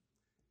like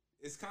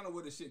it's kind of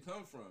where the shit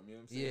come from. You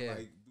know what I'm saying? Yeah.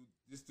 Like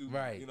just do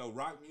Right.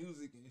 rock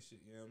music and shit.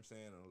 You know what I'm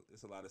saying?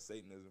 It's a lot of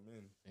Satanism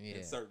Yeah.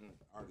 in certain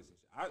artists and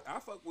shit. I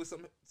fuck with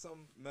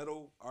some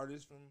metal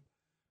artists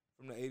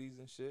from the 80s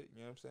and shit.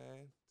 You know what I'm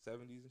saying?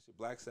 70s and shit.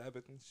 Black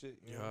Sabbath and shit.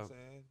 You know what I'm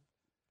saying?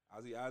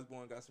 Ozzy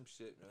Osbourne got some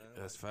shit, man.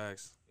 That's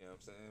facts. You know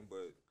what I'm saying?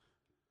 But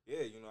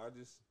yeah,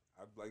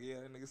 I'm like, yeah,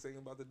 that nigga singing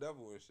about the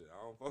devil and shit.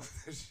 I don't fuck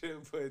with that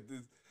shit, but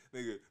this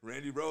nigga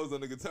Randy Rose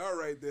on the guitar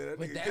right there, that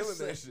But nigga killing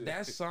that shit.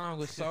 that song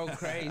was so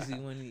crazy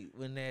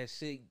when that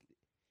shit.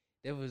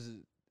 It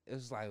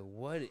was like,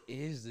 what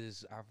is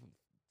this? I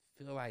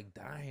feel like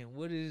dying.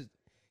 What is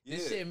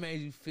this? Shit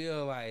made you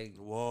feel like,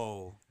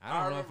 Whoa.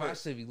 I don't know if I remember-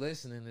 should be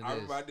listening to I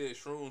remember I this. did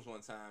shrooms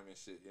one time and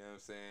shit, you know what I'm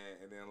saying?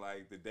 And then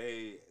like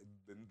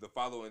the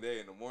following day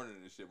in the morning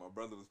and shit, my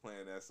brother was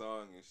playing that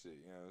song and shit,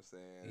 you know what I'm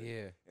saying?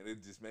 Yeah. And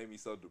it just made me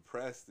so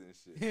depressed and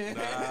shit.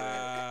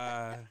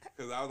 Nah.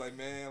 Cause I was like,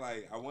 man,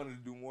 like I wanted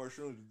to do more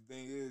shrooms. The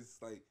thing is,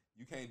 like,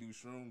 you can't do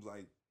shrooms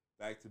like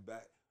back to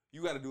back.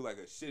 You got to do like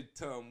a shit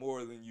ton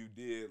more than you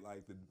did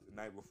like the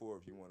night before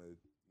if you want to,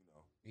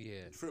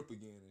 Yeah. trip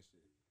again and shit.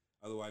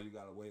 Otherwise, you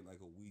gotta wait like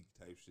a week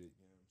type shit.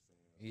 You know what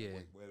I'm saying?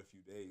 Yeah. Wait a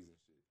few days and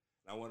shit.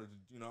 And I wanted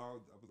to,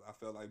 I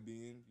felt like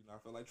being, I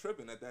felt like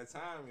tripping at that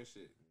time and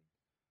shit.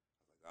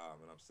 And I was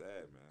like, man, I'm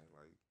sad, man.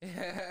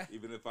 Like,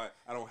 even if I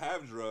don't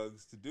have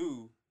drugs to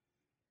do,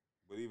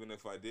 but even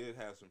if I did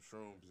have some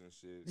shrooms and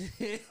shit,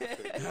 I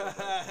couldn't do it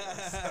by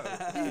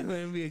myself. It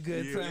wouldn't be a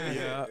good Yeah, time.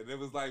 yeah. And it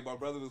was like my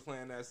brother was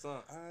playing that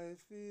song. I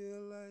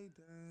feel like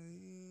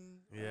dying.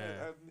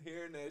 Yeah. I'm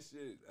hearing that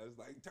shit. I was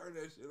like, turn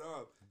that shit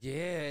off.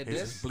 Yeah,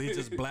 His bleed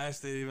just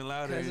blasted even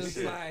louder. because and it's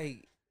shit.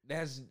 like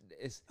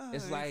it's I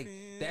like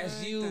feel that's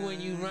like you when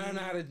you run dying.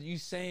 out of you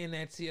saying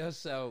that to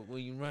yourself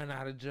when you run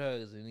out of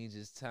drugs and he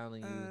just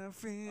telling you. I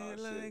feel Oh, shit.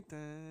 like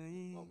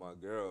dying. My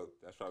girl,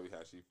 that's probably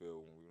how she feel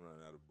when we run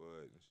out of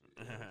bud and shit.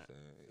 You know what I'm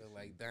saying? Feel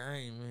like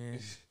dying, man.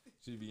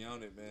 She be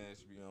on it, man.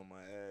 She be on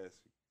my ass.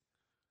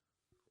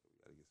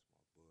 We gotta get some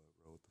more bud,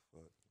 bro. What the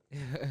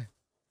fuck?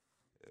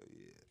 Hell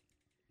yeah.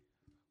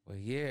 Well,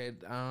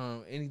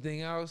 yeah.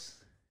 Anything else?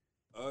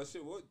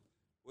 Shit. What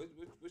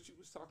you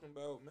was talking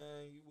about,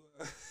 man?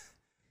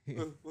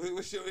 You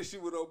what's your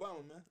issue with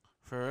Obama, man?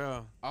 For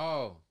real.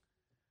 Oh,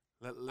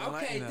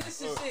 okay. Like,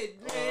 This is it,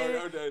 man.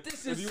 Okay.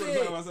 This If is you want to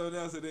talk it. about something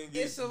else, it didn't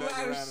get It's a back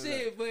lot of around to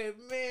shit, but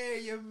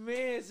man, your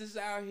man's is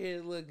out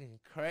here looking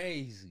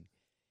crazy.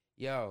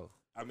 Yo,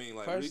 that. I mean,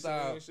 like First recently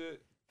off, and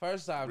shit.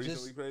 first off,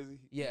 Recently just crazy. You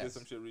yes. did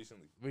some shit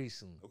recently.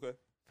 recently, Okay.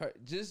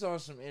 just on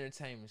some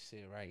entertainment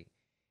shit, right?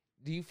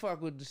 Do you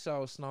fuck with the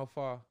show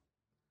Snowfall?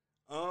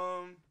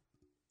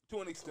 To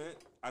an extent,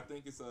 I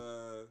think it's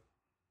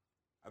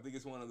I think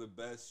it's one of the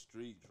best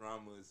street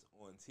dramas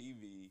on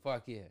TV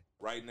Fuck yeah.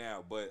 right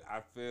now. But I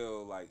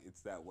feel like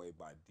it's that way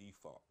by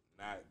default.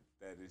 Not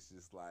that it's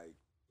just like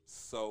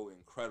so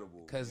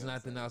incredible. Because you know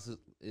what I'm nothing saying?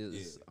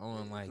 else is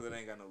on like. Because it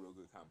ain't got no real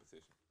good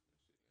competition.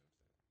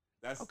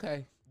 That's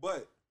Okay.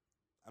 But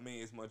I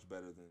mean, it's much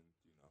better than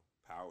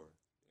Power.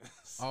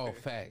 Oh,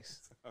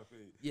 facts. I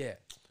mean, Yeah.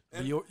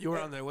 You were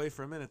on their way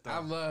for a minute though. I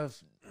love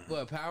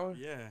what Power.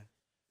 Yeah.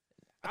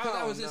 Because I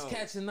don't was just know.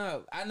 catching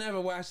up. I never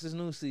watched this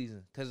new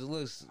season because it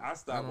looks. I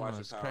stopped know,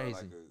 watching it's Power crazy.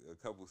 like a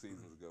couple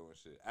seasons ago and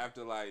shit.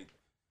 After like,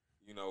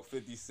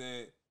 50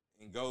 Cent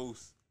and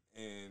Ghost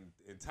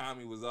and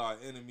Tommy was all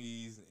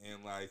enemies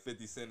and like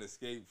 50 Cent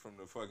escaped from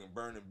the fucking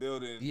burning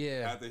building.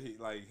 Yeah. After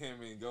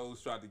him and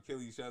Ghost tried to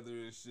kill each other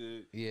and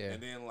shit. Yeah.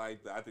 And then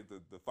like I think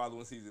the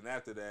following season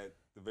after that,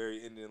 the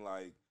very ending,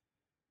 like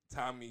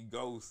Tommy,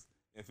 Ghost,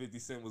 and 50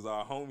 Cent was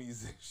all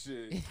homies and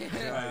shit.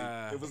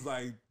 Like, it was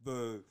like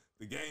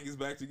the gang is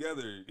back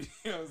together.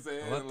 You know what I'm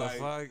saying? What the like,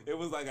 fuck? It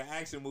was like an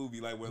action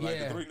movie, like where like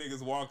the Yeah. three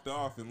niggas walked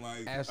off and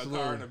like Absolutely.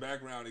 a car in the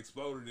background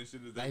exploded and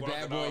shit as they Like walking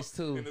Bad Boys off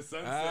 2. in the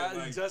sunset.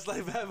 Like, Just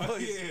like Bad yeah,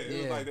 Boys. it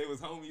was Yeah. like they was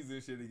homies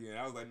and shit again.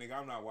 I was like, nigga,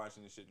 I'm not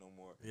watching this shit no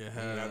more. Yeah.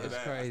 And after It's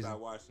that, crazy. I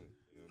stopped watching.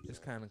 You know what I'm It's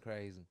saying? kind of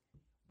crazy,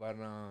 but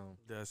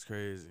That's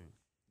crazy.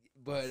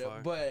 but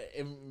Fuck.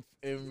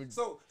 in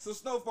So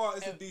Snowfall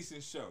is a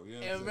decent show. You know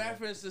what I'm in saying?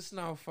 reference to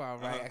Snowfall,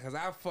 right? Uh-huh. Because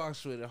I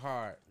fucks with it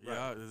hard.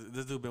 Yeah,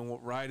 this dude been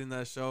riding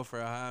that show for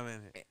a hot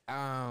minute.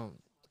 I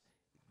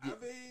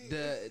mean,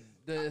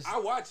 The I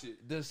watch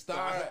it. the So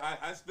star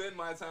I spend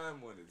my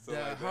time on it. So the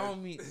like that-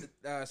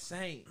 homie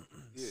Saint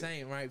Yeah.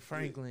 Saint right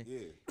Franklin.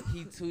 Yeah.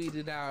 He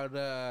tweeted out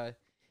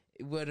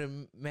it would have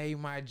made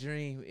my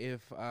dream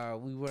if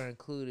we were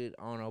included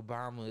on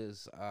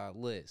Obama's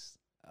list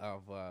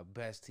of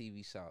best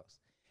TV shows.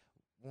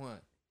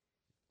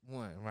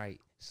 One, right?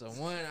 So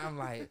one, I'm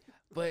like,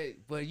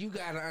 but you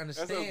gotta That's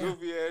some understand.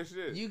 goofy ass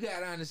shit. You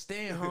gotta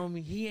understand,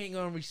 homie. He ain't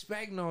gonna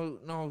respect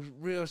no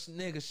real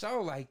nigga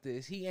show like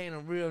this. He ain't a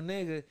real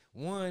nigga.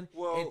 One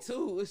Well- and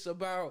two, it's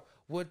about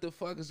what the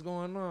fuck is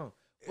going on.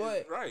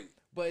 But right.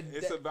 but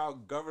It's that-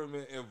 about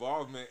government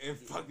involvement in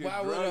fucking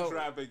Why would drug a-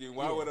 trafficking.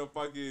 Why yeah. would a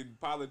fucking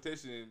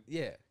politician?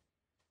 yeah,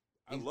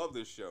 I love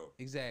this show.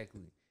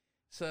 exactly.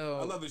 I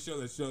So love the show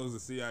that shows the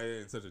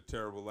CIA in such a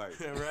terrible light.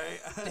 Right?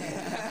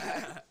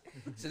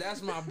 so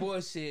that's my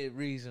bullshit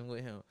reason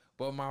with him.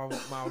 But my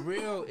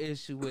real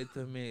issue with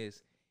him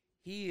is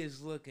he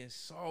is looking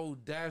so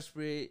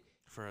desperate,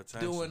 For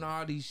attention. doing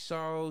all these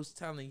shows,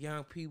 telling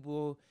young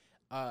people,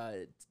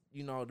 to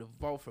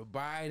vote for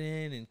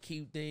Biden and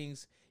keep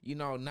things,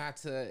 not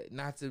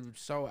to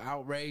show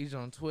outrage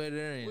on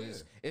Twitter, and Well, yeah.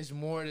 it's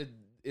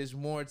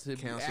more to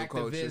Cancel activism.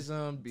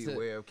 culture. to-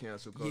 Beware of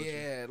cancel culture.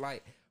 Yeah,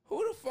 like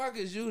who the fuck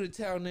is you to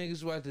tell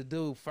niggas what to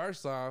do?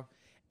 First off,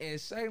 and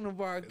second of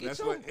all, That's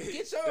what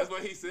he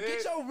said.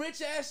 get your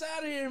rich ass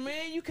out of here,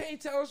 man. You can't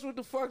tell us what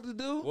the fuck to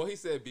do. Well, he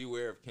said,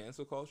 "Beware of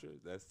cancel culture."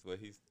 That's what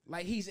he's.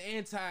 Like he's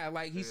anti.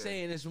 Like he's Yeah.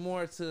 saying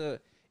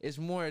it's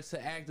more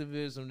to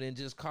activism than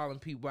just calling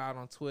people out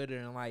on Twitter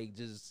and like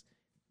just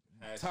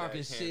talking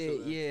cancel shit.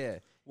 them. Yeah,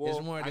 Well,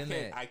 it's more than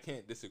that. I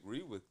can't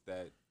disagree with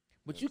that.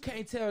 But you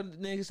can't tell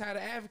niggas how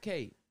to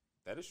advocate.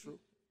 That is true.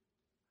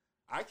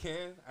 I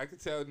can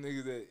tell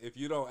niggas that if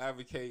you don't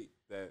advocate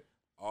that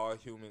all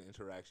human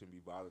interaction be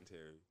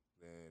voluntary,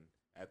 then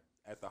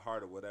at the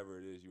heart of whatever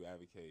it is you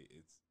advocate,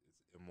 it's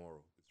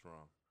immoral. It's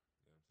wrong.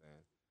 You know what I'm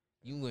saying?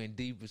 You went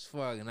deep as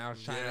fuck, and I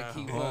was trying to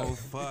keep oh, up.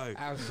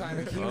 fuck. I was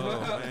trying to keep Oh,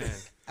 up. man.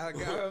 I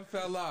got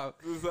fell off.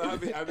 So I've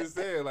been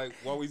saying, like,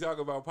 while we talk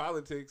about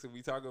politics and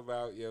we talk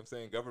about, you know what I'm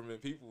saying,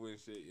 government people and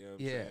shit, you know what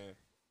I'm Yeah. saying?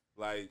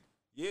 Like,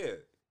 yeah,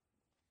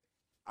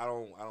 I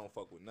don't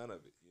fuck with none of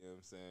it. You know what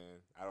I'm saying?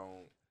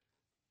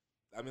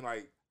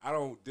 I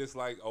don't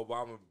dislike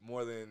Obama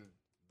more than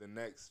the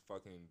next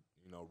fucking,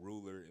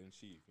 ruler in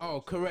chief. You know Oh,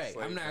 what I'm saying? correct.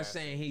 Slave I'm not master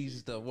saying in he's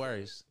chief, the you know what I'm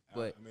worst,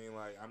 saying? but I mean,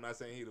 like, I'm not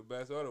saying he the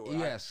best or the worst.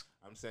 yes,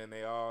 I'm saying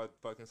they all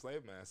fucking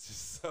slave masters.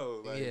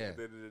 So, like, Yeah. at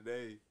the end of the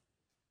day,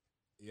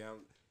 yeah.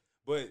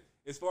 But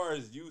as far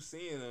as you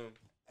seeing them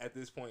at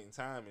this point in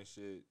time and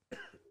shit,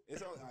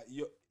 it's all,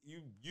 you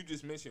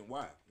just mentioned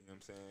why. You know what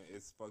I'm saying?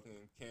 It's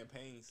fucking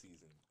campaign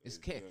season. it's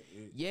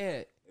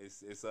yeah.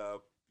 It's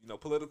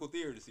political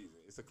theater season.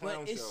 It's a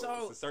clown it's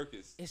show. It's a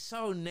circus. It's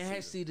so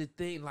nasty to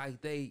think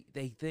like they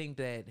think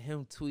that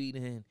him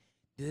tweeting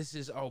this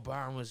is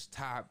Obama's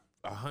top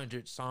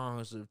 100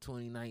 songs of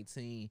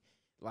 2019,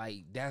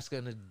 like that's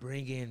gonna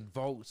bring in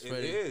votes for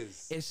It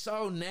is. It's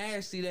so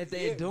nasty that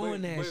they're Yeah,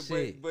 doing that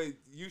shit. But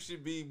you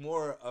should be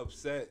more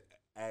upset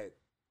at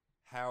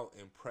how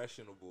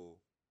impressionable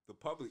the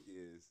public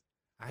is,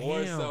 I more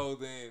am. so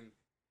than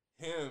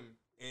him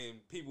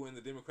and people in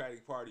the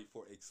Democratic Party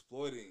for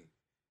exploiting,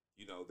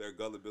 their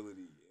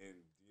gullibility and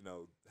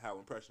how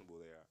impressionable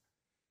they are.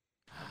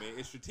 I mean,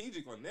 it's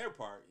strategic on their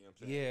part. You know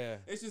what I'm saying? Yeah.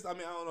 It's just, I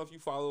don't know if you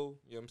follow.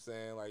 You know what I'm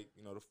saying? Like,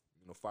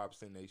 the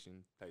 5%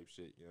 nation type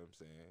shit. You know what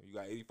I'm saying? You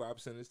got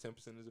 85%ers,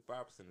 10%ers, and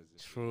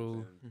 5%ers.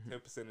 True.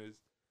 10%ers.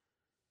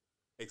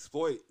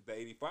 exploit the 85%.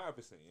 You know what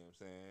I'm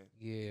saying?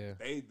 Yeah.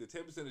 The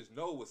 10%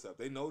 know what's up.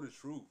 They know the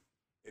truth,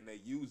 and they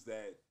use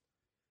that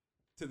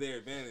to their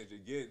advantage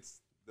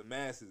against the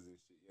masses and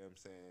shit. You know what I'm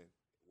saying?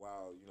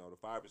 While the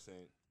 5%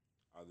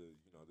 are the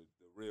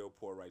real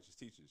poor righteous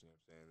teachers. You know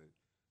what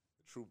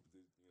I'm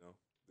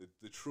saying?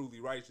 The truly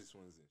righteous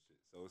ones and shit.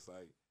 So it's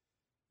like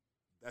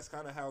that's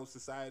kind of how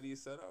society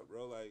is set up,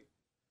 bro. Like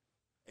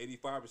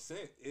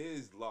 85%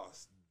 is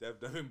lost, deaf,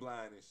 dumb, and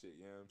blind and shit.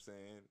 You know what I'm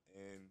saying?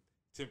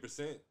 And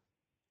 10%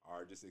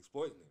 are just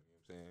exploiting them. You know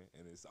what I'm saying?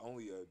 And it's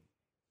only a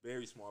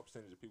very small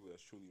percentage of people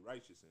that's truly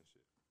righteous and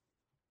shit.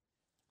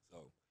 So,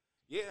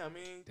 yeah, I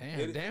mean,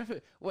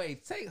 damn.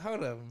 Wait,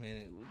 hold up a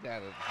minute. We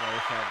got a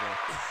motherfucker.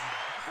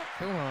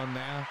 Come on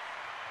now,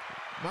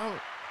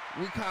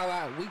 we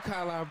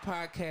call our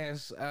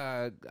podcast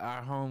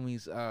our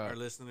homies Our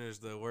listeners,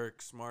 the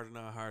work smarter,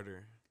 not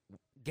harder.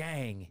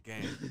 Gang.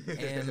 And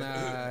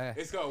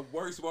it's called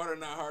Work Smarter,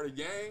 Not Harder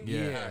Gang.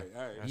 Yeah.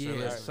 All right.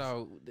 Yeah.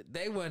 So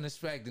they wasn't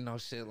expecting no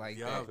shit like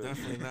Yo, that.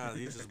 definitely not.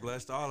 You just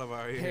blessed all of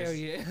our ears. Hell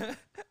yeah.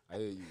 I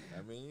hear you.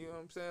 I mean, you know what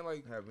I'm saying?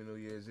 Like, Happy New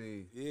Year's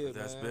Eve. yeah,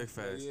 That's man. big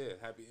facts. Yeah,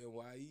 happy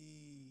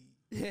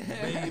NYE.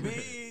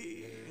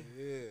 Baby.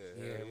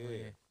 Yeah,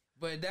 Man.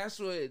 But that's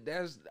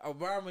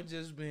Obama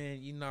just been,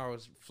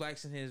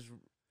 flexing his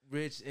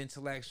rich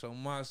intellectual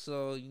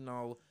muscle,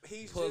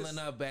 He's pulling just,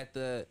 up at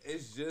the.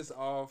 It's just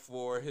all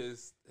for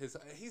his.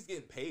 He's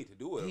getting paid to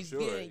do it. He's I'm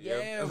sure. getting,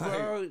 yeah, Like,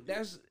 bro.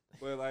 That's.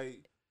 But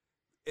like,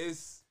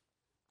 it's.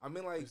 I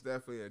mean, like, It's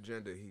definitely an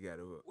agenda he got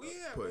to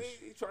I push. mean,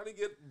 he's trying to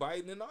get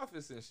Biden in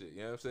office and shit. You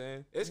know what I'm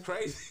saying? It's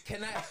crazy.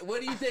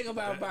 What do you think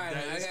about Biden?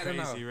 that I is gotta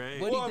crazy, know.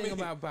 right? What do you Well, I think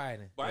mean, about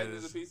Biden? Biden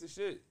is- is a piece of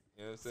shit.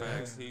 You know what I'm saying?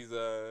 Facts. He's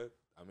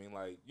I mean,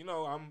 like,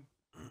 I'm.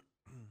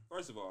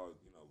 First of all,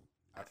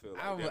 I feel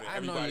like I know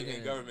everybody you in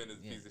didn't- government is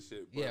a yeah. piece of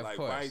shit. But Yeah, of like,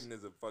 course. Biden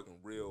is a fucking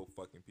real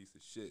fucking piece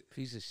of shit.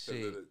 Piece of 'Cause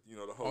shit.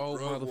 of the whole Old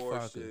drug war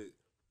motherfucker. shit.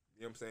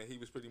 You know what I'm saying? He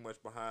was pretty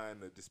much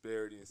behind the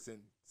disparity in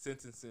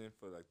sentencing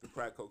for like the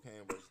crack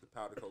cocaine versus the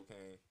powder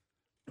cocaine,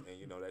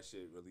 and that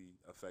shit really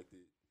affected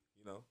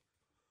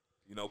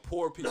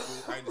poor people.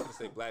 I ain't just gonna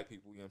say black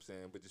people, you know what I'm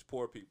saying, but just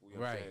poor people, you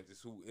know what I'm Right. saying,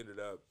 just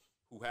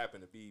who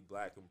happened to be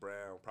black and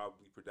brown,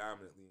 probably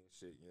predominantly and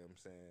shit, you know what I'm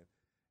saying.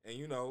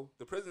 And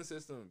the prison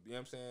system, you know what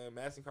I'm saying,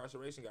 mass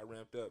incarceration got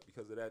ramped up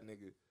because of that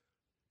nigga.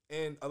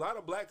 And a lot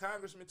of black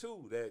congressmen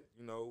too that,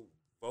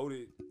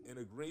 voted in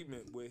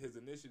agreement with his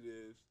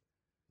initiatives,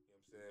 you know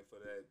what I'm saying, for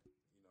that,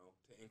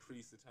 to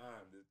increase the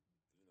time,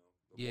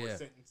 the more Yeah.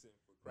 sentencing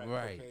for crack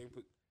Right.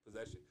 cocaine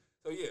possession.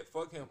 So yeah,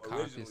 fuck him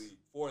Caucus. originally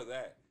for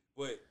that.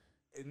 But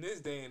in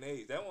this day and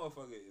age, that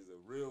motherfucker is a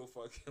real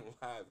fucking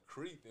live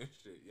creep and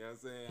shit. You know what I'm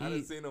saying? I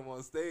done seen him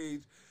on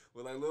stage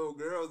with like little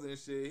girls and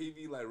shit. He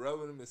be like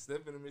rubbing them and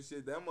sniffing them and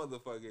shit. That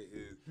motherfucker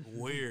is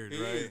Weird,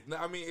 he right? is,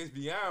 I mean, it's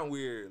beyond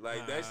weird.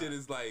 Like that shit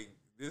is like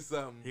this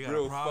something He got a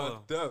real problem.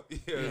 fucked up. You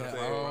know what I'm Yeah,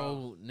 saying?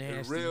 old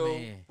nasty real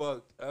man.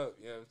 fucked up.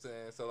 You know what I'm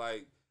saying? So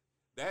like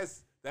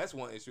that's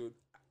one issue.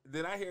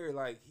 Then I hear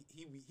like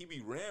he be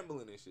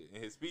rambling and shit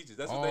in his speeches.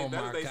 That's what Oh that's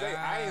what my they say.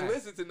 I ain't God.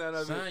 listened to none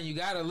of it. Son, you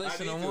gotta I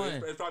listen need to to. one.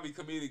 It's probably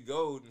comedic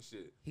gold and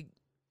shit.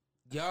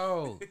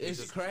 Yo, it's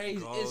just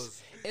crazy.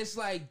 goes- It's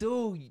like,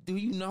 dude, do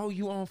you know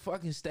you on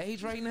fucking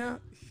stage right now?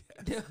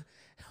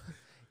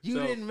 You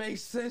So- didn't make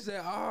sense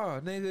at all,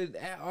 nigga,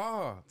 at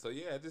all. So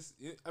yeah,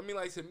 I mean,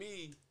 like to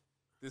me,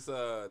 this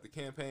the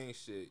campaign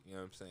shit. You know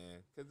what I'm saying?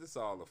 Because this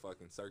all a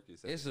fucking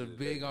circus. at It's the a end of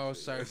the big day and old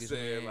shit. You know what I'm circus,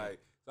 saying? man. Like,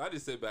 so I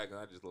just sit back and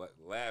I just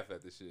laugh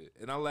at the shit,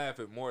 and I laugh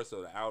at more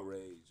so the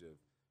outrage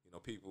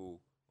of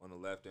people on the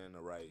left and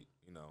the right.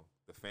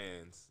 The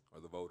fans or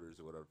the voters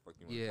or whatever the fuck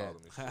you want to Yeah. call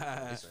them. And shit, you know what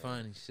I'm It's saying?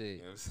 funny shit. You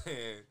know what I'm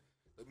saying?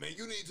 Like, man,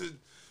 you need to.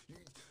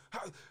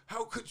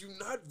 How could you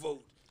not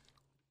vote?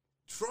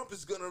 Trump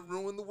is gonna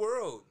ruin the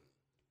world.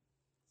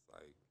 It's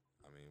like,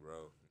 I mean,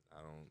 bro,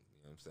 I don't.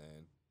 You know what I'm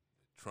saying?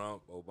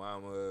 Trump,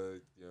 Obama,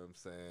 you know what I'm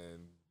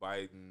saying?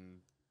 Biden,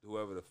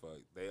 whoever the fuck,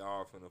 they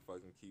all finna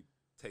fucking keep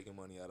taking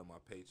money out of my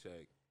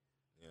paycheck.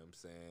 You know what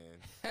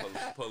I'm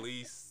saying?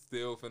 Police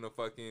still finna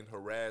fucking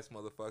harass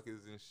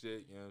motherfuckers and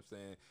shit. You know what I'm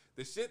saying?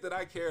 The shit that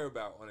I care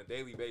about on a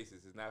daily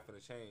basis is not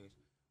finna change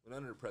with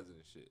none of the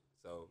president shit.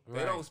 So they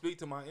Right. don't speak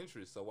to my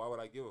interests. So why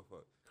would I give a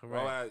fuck? Correct.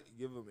 Why would I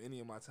give them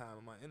any of my time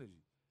and my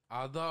energy?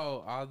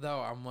 Although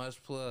I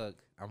must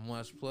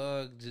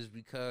plug just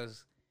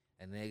because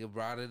a nigga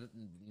brought it,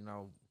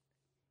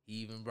 he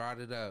even brought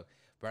it up.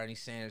 Bernie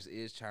Sanders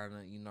is trying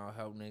to,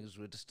 help niggas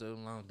with the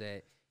student loan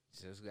debt.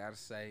 Just gotta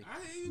say,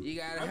 you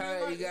gotta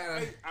help. You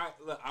gotta.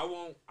 Look,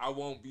 I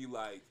won't be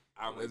like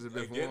I'm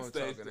Elizabeth Warren against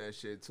that. talking that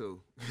shit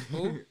too.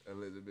 Who?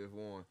 Elizabeth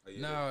Warren. Oh,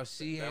 yeah, No,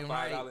 she that ain't $5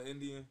 right.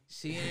 Indian.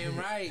 She ain't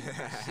right.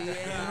 She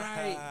ain't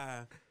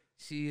right.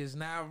 She is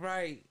not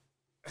right.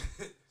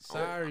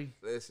 Sorry.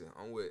 Listen,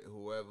 I'm with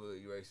whoever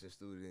erased the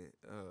student.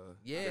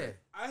 Yeah.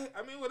 I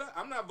mean,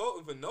 I'm not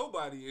voting for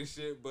nobody and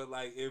shit, but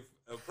like if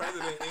a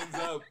president ends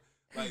up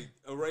like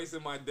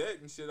erasing my debt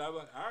and shit, I'm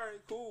like, all right,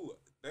 cool,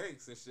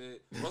 thanks and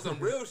shit. On some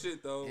real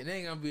shit though. It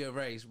ain't gonna be a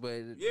race,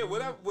 but Yeah,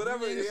 whatever.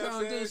 niggas You know what gonna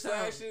I'm saying? do Slash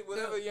something. shit,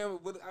 whatever. Yeah,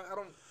 but I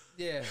don't.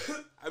 Yeah.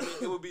 I mean,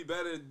 it would be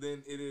better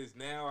than it is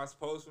now, I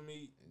suppose, for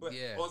me. But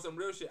Yeah. on some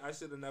real shit, I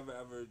should have never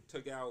ever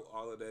took out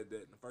all of that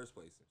debt in the first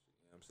place. And shit,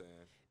 you know what I'm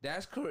saying?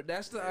 That's correct.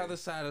 That's the Yeah. other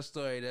side of the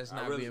story that's I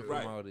not really- being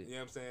right. promoted. You know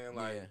what I'm saying?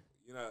 Like, Yeah.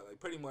 you know, like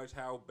pretty much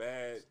how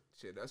bad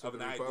Shit, that's of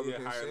what an the idea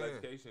Republicans higher saying.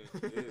 education is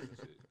and shit. You know what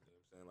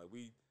I'm saying? Like,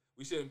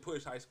 we shouldn't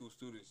push high school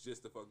students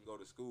just to fucking go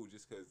to school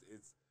just because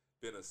it's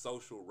been a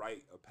social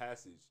rite of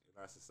passage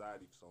in our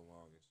society for so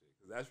long and shit.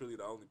 Because that's really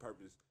the only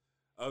purpose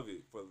of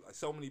it for like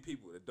so many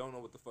people that don't know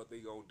what the fuck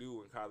they gonna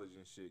do in college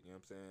and shit. You know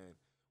what I'm saying?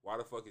 Why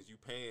the fuck is you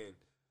paying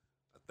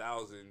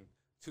 $1,000,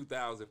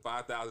 $2,000,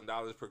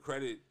 $5,000 per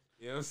credit?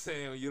 You know what I'm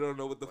saying? You don't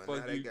know what the Well,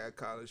 fuck now you they got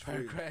college Per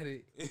free.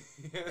 credit.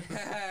 you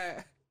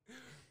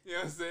know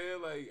what I'm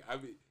saying? Like, I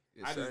mean,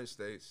 In I certain just,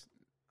 states,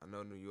 I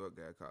know New York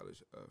got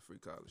college, free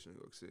college in New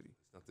York City.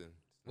 it's nothing.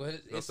 Well,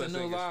 no it's a such new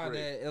thing as law free.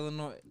 that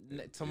Illinois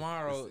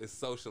tomorrow. It's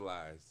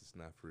socialized. It's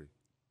not free.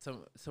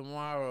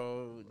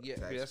 Tomorrow, yeah,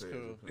 that's Taxpayers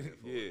cool. are paying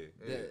for Yeah. it.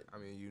 Yeah, That- I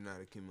mean, you're not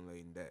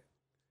accumulating that.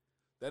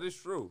 That is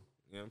true.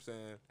 You know what I'm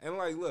saying? And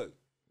like, look,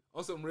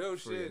 on some real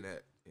Free shit,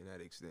 in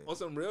that extent. on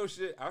some real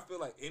shit, I feel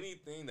like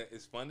anything that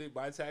is funded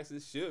by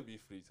taxes should be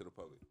free to the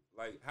public.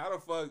 Like, how the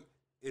fuck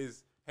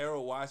is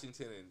Harold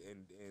Washington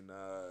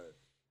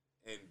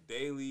and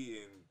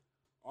Daly and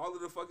all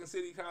of the fucking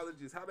city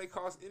colleges, how they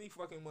cost any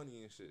fucking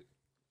money and shit?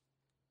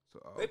 So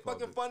all They fucking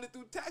public- funded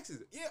through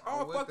taxes. Yeah, I'm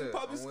all with fucking that.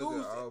 public I'm with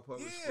schools. that. All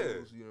public Yeah.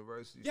 schools,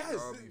 universities. Yes, should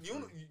all be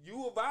free.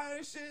 U of I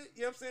and shit.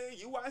 You know what I'm saying?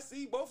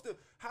 UIC, both of them.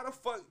 How the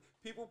fuck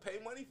people pay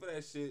money for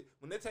that shit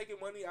when they're taking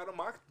money out of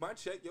my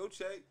check, your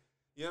check?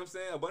 You know what I'm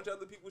saying? A bunch of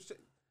other people's check.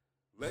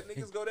 Let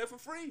niggas go there for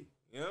free.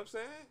 You know what I'm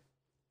saying?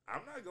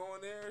 I'm not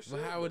going there and shit.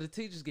 But how would the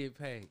teachers get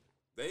paid?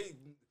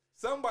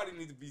 Somebody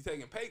needs to be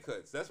taking pay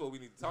cuts. That's what we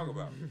need to talk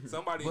about.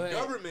 Somebody But- in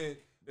government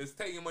that's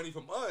taking money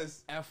from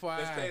us, that's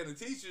FYI. paying the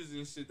teachers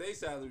and shit, they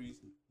salaries.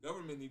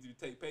 Government needs to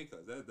take pay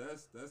cuts.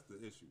 That's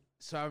the issue.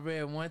 So I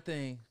read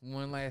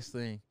one last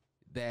thing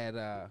that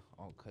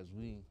cause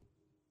we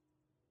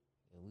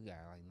got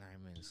like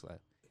 9 minutes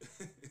left.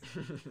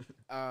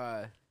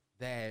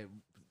 That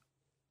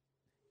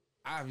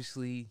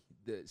obviously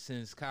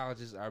since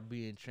colleges are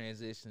being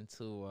transitioned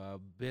to a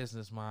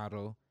business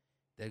model,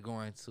 they're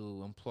going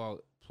to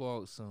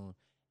implode soon.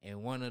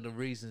 And one of the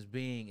reasons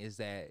being is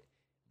that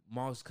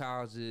most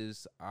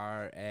colleges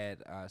are at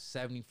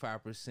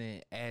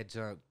 75%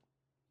 adjunct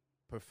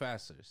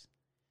professors.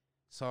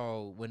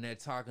 So when they're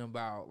talking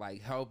about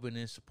like helping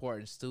and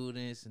supporting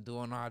students and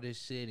doing all this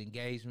shit,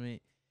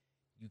 engagement,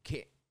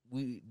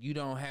 you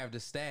don't have the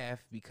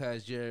staff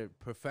because your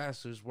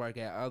professors work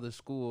at other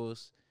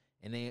schools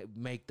and they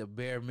make the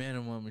bare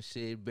minimum and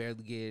shit,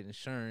 barely get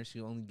insurance.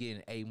 You only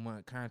getting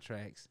 8-month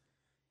contracts.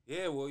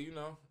 Yeah, well, you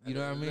know. You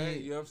know what I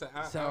mean? You know what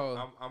I'm saying?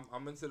 So-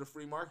 I'm into the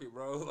free market,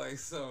 bro. Like,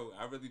 so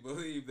I really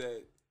believe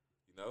that,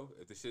 you know,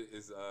 if the shit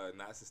is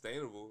not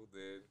sustainable,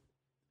 then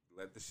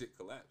let the shit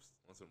collapse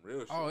on some real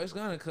shit. Oh, it's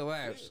gonna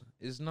collapse.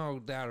 There's no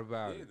doubt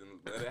about Yeah, it.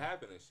 then let it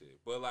happen and shit.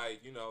 But like,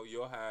 you know,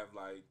 you'll have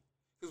like,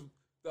 because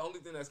the only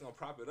thing that's gonna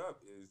prop it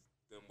up is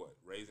them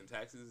raising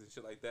taxes and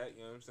shit like that.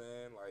 You know what I'm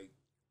saying? Like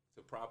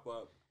to prop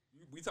up.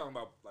 We talking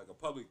about like a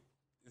public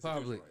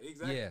institution, Public, right?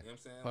 Exactly. yeah, You know what I'm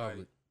saying? public.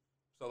 Like,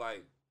 so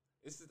like,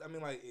 it's just, I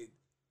mean, like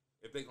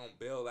if they gonna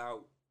bail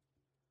out,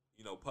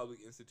 you know, public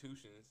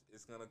institutions,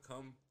 it's gonna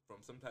come from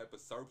some type of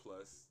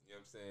surplus, you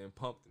know what I'm saying,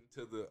 pumped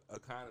into the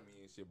economy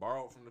and shit,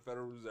 borrowed from the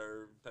Federal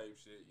Reserve type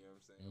shit, you know what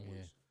I'm saying? Yeah.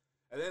 Which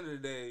at the end of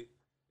the day,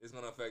 it's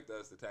gonna affect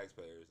us, the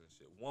taxpayers and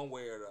shit, one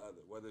way or the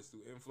other, whether it's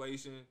through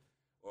inflation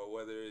or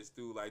whether it's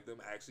through like them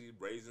actually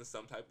raising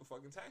some type of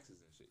fucking taxes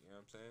and shit, you know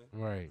what I'm saying?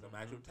 Right. Some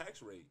actual tax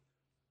rate.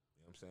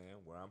 You know what I'm saying?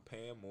 Where I'm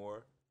paying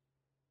more.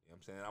 You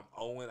know what I'm saying? I'm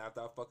owing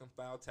after I fucking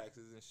file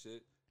taxes and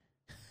shit.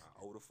 I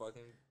owe the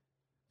fucking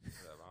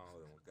whatever, I don't owe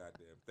them a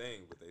goddamn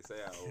thing, but they say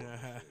I owe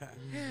them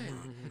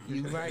shit.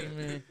 You right,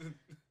 man.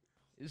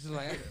 It's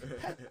like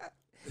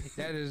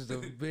that is the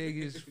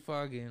biggest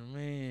fucking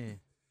man.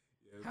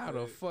 You know what How I'm the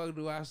saying? fuck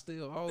do I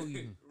still owe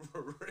you?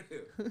 For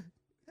real.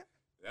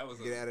 That was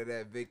Get out of that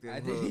I didn't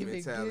victimhood even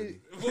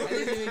mentality. I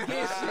didn't even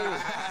get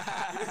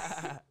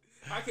shit.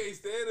 I can't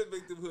stand the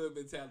victimhood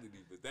mentality,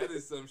 but that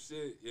is some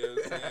shit. You know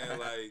what I'm saying?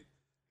 Like,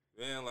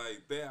 man,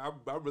 like that.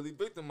 I really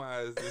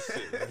victimized this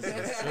shit.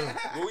 That's true.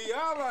 But we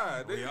all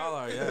are. We nigga. all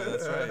are. Yeah,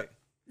 that's right.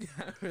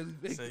 I really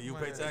think So you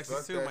pay mine. taxes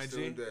Fuck too, that my G.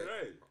 student debt.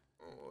 Right.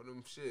 Oh,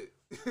 them shit.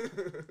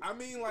 I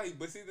mean, like,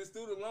 but see, the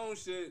student loan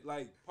shit,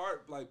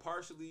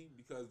 partially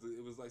because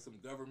it was like some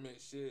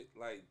government shit.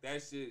 Like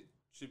that shit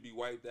should be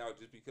wiped out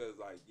just because,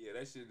 like, yeah,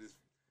 that shit is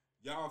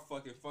y'all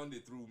fucking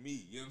funded through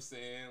me. You know what I'm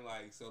saying?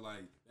 Like, so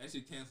like that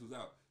shit cancels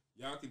out.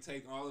 Y'all can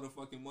take all of the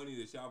fucking money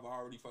that y'all have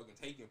already fucking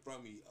taken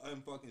from me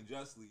unfucking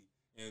justly,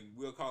 and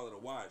we'll call it a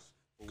wash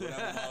for whatever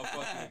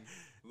motherfucking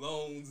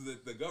loans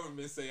that the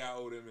government say I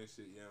owe them and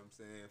shit. You know what I'm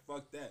saying?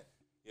 Fuck that.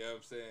 You know what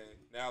I'm saying?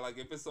 Now, like,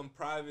 if it's some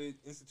private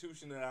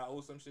institution that I owe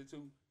some shit to,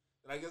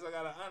 then I guess I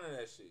gotta honor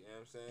that shit. You know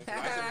what I'm saying?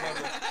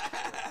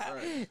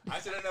 'Cause I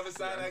should have never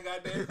signed that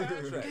goddamn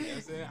contract. You know what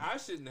I'm saying? I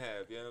shouldn't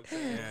have. You know what I'm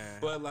saying? Yeah.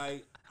 But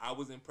like, I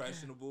was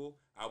impressionable.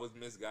 I was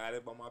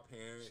misguided by my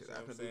parents. Shit, You know I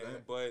what I'm could do saying?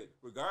 that. But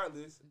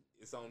regardless,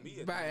 it's on me. at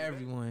the By end of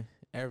the day.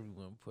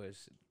 everyone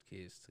puts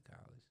kids to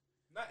college.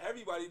 Not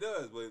everybody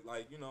does, but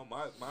like, you know,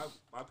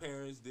 my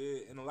parents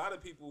did, and a lot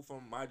of people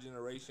from my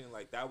generation,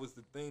 like, that was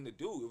the thing to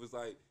do. It was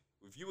like,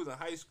 if you was in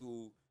high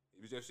school,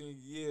 it was your senior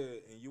year,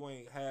 and you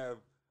ain't have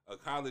a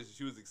college that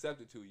you was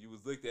accepted to, you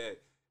was looked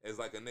at as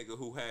like a nigga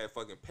who had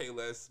fucking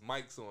Payless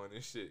mics on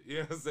and shit. You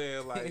know what I'm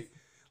saying? Like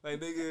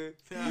nigga,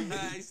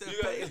 He said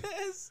you got-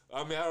 Payless.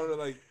 I mean, I don't know,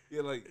 like,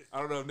 yeah, like, I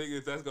don't know if nigga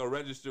if that's gonna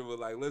register with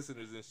like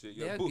listeners and shit.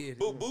 Yeah, They'll get it.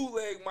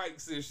 bootleg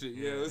mics and shit.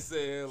 You know what I'm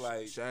saying?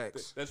 Like,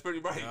 Shaqs. that's pretty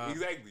right. Yeah.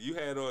 Exactly. You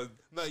had on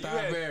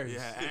Starberries.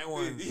 Yeah, and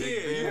one. yeah,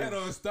 you had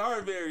on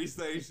Starberry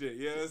say shit.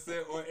 You know what I'm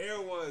saying? Or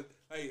Air Ones,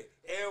 like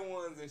Air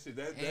Ones and shit.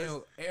 That's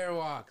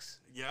Airwalks.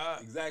 Yeah.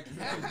 exactly.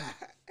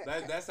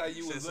 That's how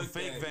you Said was some looked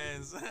fake at.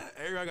 Vans.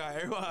 Everyone got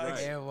Airwalks. Right.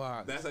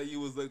 Airwalks. That's how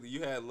you was looked at.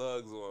 You had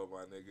lugs on,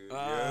 my nigga. You know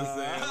what I'm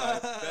saying?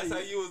 Like, that's how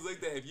you was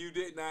looked at. If you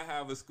did not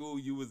have a school,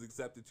 you was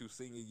accepted to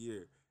senior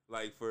year.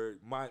 Like, for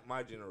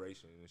my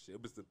generation and shit.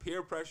 It was the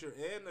peer pressure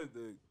and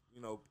the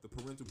you know, the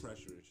parental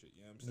pressure and shit.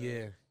 You know what I'm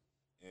saying?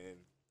 Yeah. And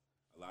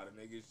a lot of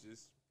niggas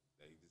just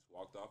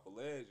walked off a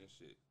ledge and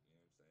shit. You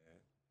know what I'm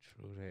saying?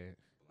 True that.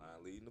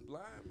 Blind leading the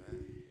blind,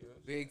 man. You know what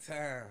I'm Big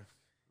time.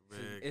 Big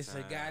It's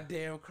time. a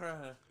goddamn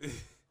crime. saying?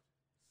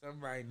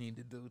 Somebody need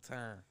to do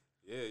time.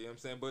 Yeah, you know what I'm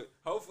saying? But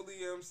hopefully,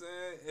 you know what I'm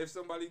saying, if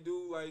somebody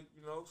do, like,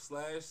 you know,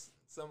 slash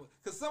some,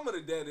 because some of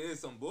the debt is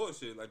some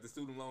bullshit, like the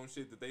student loan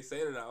shit that they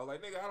say that I was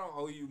like, nigga, I don't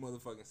owe you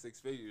motherfucking 6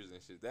 figures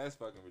and shit. That's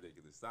fucking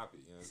ridiculous. Stop it.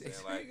 You know what I'm Six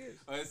saying? Like, figures?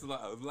 it's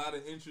a lot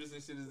of interest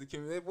and shit is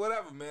accumulated.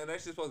 Whatever, man. That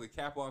shit's supposed to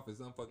cap off at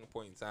some fucking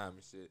point in time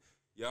and shit.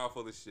 Y'all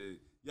full of shit.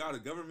 Y'all the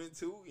government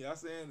too. Y'all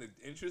saying the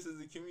interest is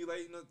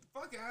accumulating.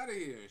 Fuck out of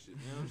here and shit.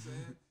 You know what I'm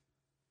saying?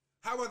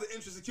 How about the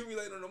interest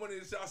accumulating on the money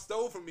that y'all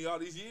stole from me all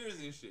these years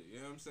and shit? You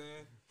know what I'm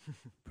saying?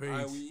 Preach. All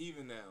right, we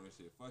even now and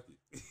shit. Fuck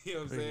it. You know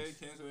what I'm saying?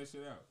 Preach. Cancel that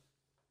shit out.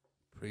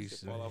 Preach. Shit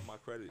fall off my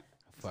credit.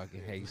 I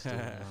fucking hate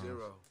student loans.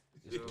 Zero.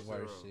 It's the Zero.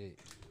 worst shit.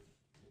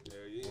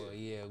 Hell yeah. Well,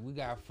 yeah, we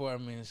got 4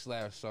 minutes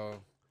left, so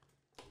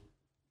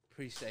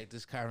appreciate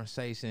this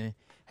conversation.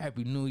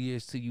 Happy New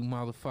Year's to you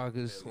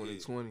motherfuckers.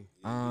 2020.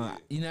 Yeah.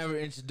 You never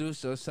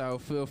introduced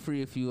yourself. Feel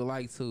free if you would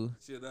like to.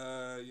 Shit, you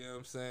know what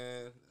I'm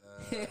saying?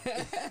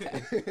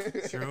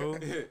 True.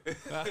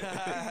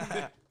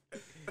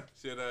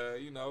 Shit,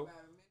 you know,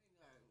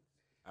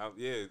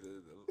 yeah,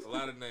 a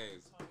lot of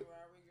names.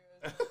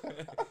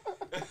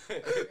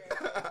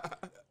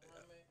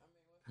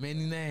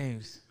 Many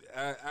names.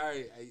 A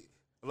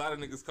lot of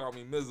niggas call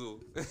me Mizzle.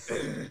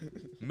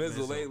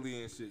 Mizzle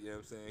lately and shit, you know what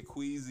I'm saying?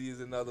 Queasy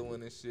is another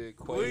one and shit.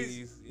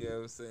 Queasy, you know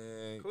what I'm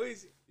saying?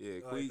 Queasy. Yeah,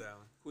 I like that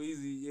one.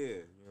 Queasy, yeah.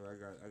 You know,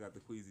 I got the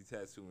Queasy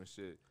tattoo and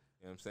shit.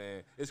 You know what I'm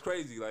saying? It's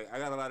crazy. Like, I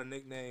got a lot of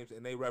nicknames,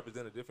 and they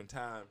represent a different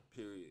time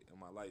period in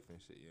my life and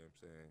shit. You know what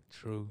I'm saying?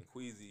 True. And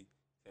Queasy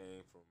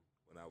came from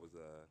when I was,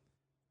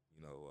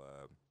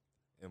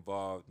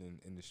 involved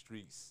in the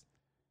streets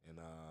in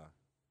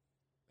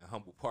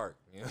Humble Park.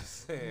 You know what I'm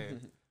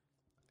saying?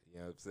 You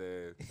know what I'm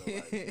saying? So,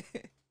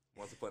 like,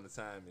 once upon a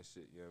time and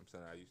shit. You know what I'm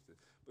saying? I used to,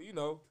 but you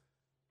know,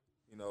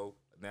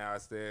 now I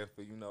stand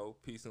for,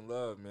 peace and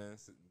love, man.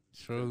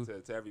 True.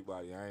 To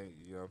everybody. I ain't,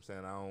 you know what I'm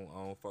saying? I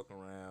don't fuck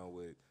around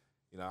with,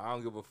 I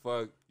don't give a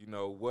fuck,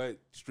 what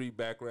street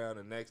background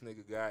the next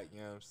nigga got, you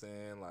know what I'm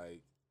saying?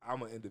 Like,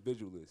 I'm an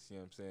individualist, you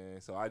know what I'm saying?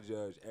 So I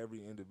judge every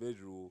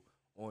individual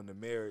on the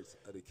merits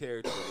of the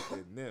character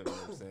within them, you know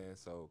what I'm saying?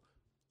 So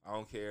I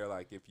don't care,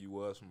 like, if you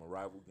was from a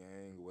rival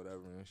gang or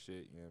whatever and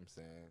shit, you know what I'm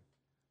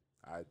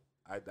saying?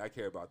 I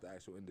care about the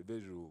actual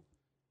individual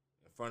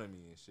in front of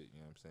me and shit, you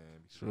know what I'm saying?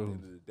 Because True. at the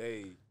end of the day,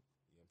 you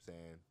know what I'm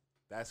saying?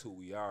 That's who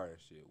we are and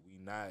shit. We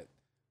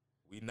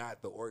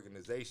not the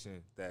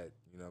organization that,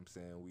 you know what I'm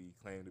saying, we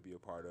claim to be a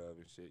part of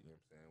and shit, you know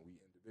what I'm saying? We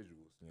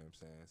individuals, you know what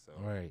I'm saying? So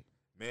Right.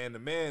 man to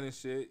man and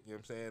shit, you know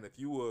what I'm saying? If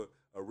you were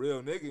a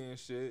real nigga and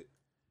shit,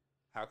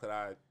 how could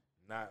I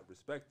not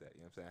respect that?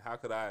 You know what I'm saying? How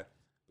could I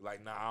be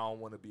like, nah, I don't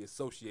want to be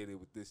associated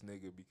with this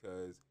nigga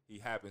because he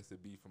happens to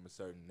be from a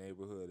certain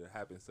neighborhood or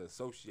happens to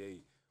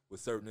associate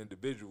with certain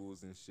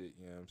individuals and shit,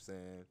 you know what I'm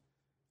saying?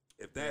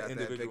 If that That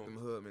individual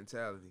victimhood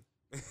mentality.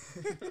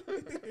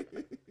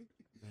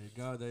 There you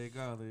go.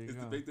 it's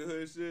the big the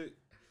hood shit, you know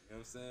what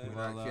I'm saying?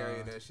 We're not Well,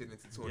 carrying that shit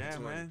into 2020. Yeah,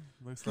 man.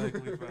 Looks like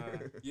we've.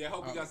 Yeah, I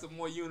hope we got some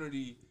more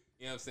unity,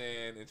 you know what I'm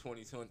saying, in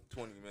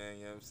 2020, man,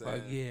 you know what I'm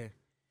saying? Fuck yeah.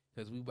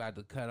 Because we about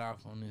to cut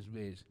off on this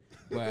bitch.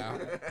 But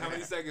How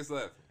many seconds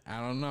left? I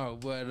don't know.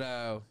 But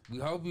we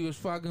hope you was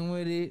fucking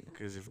with it.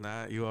 Because if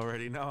not, you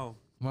already know.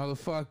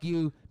 Motherfuck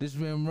you. This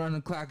been Run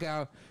the Clock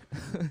Out.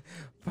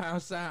 #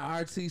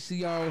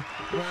 RTCO.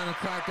 Run the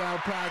Clock Out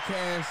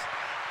podcast.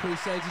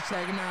 Appreciate you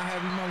checking out.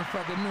 Happy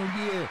motherfucking New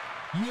Year.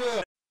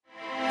 Yeah.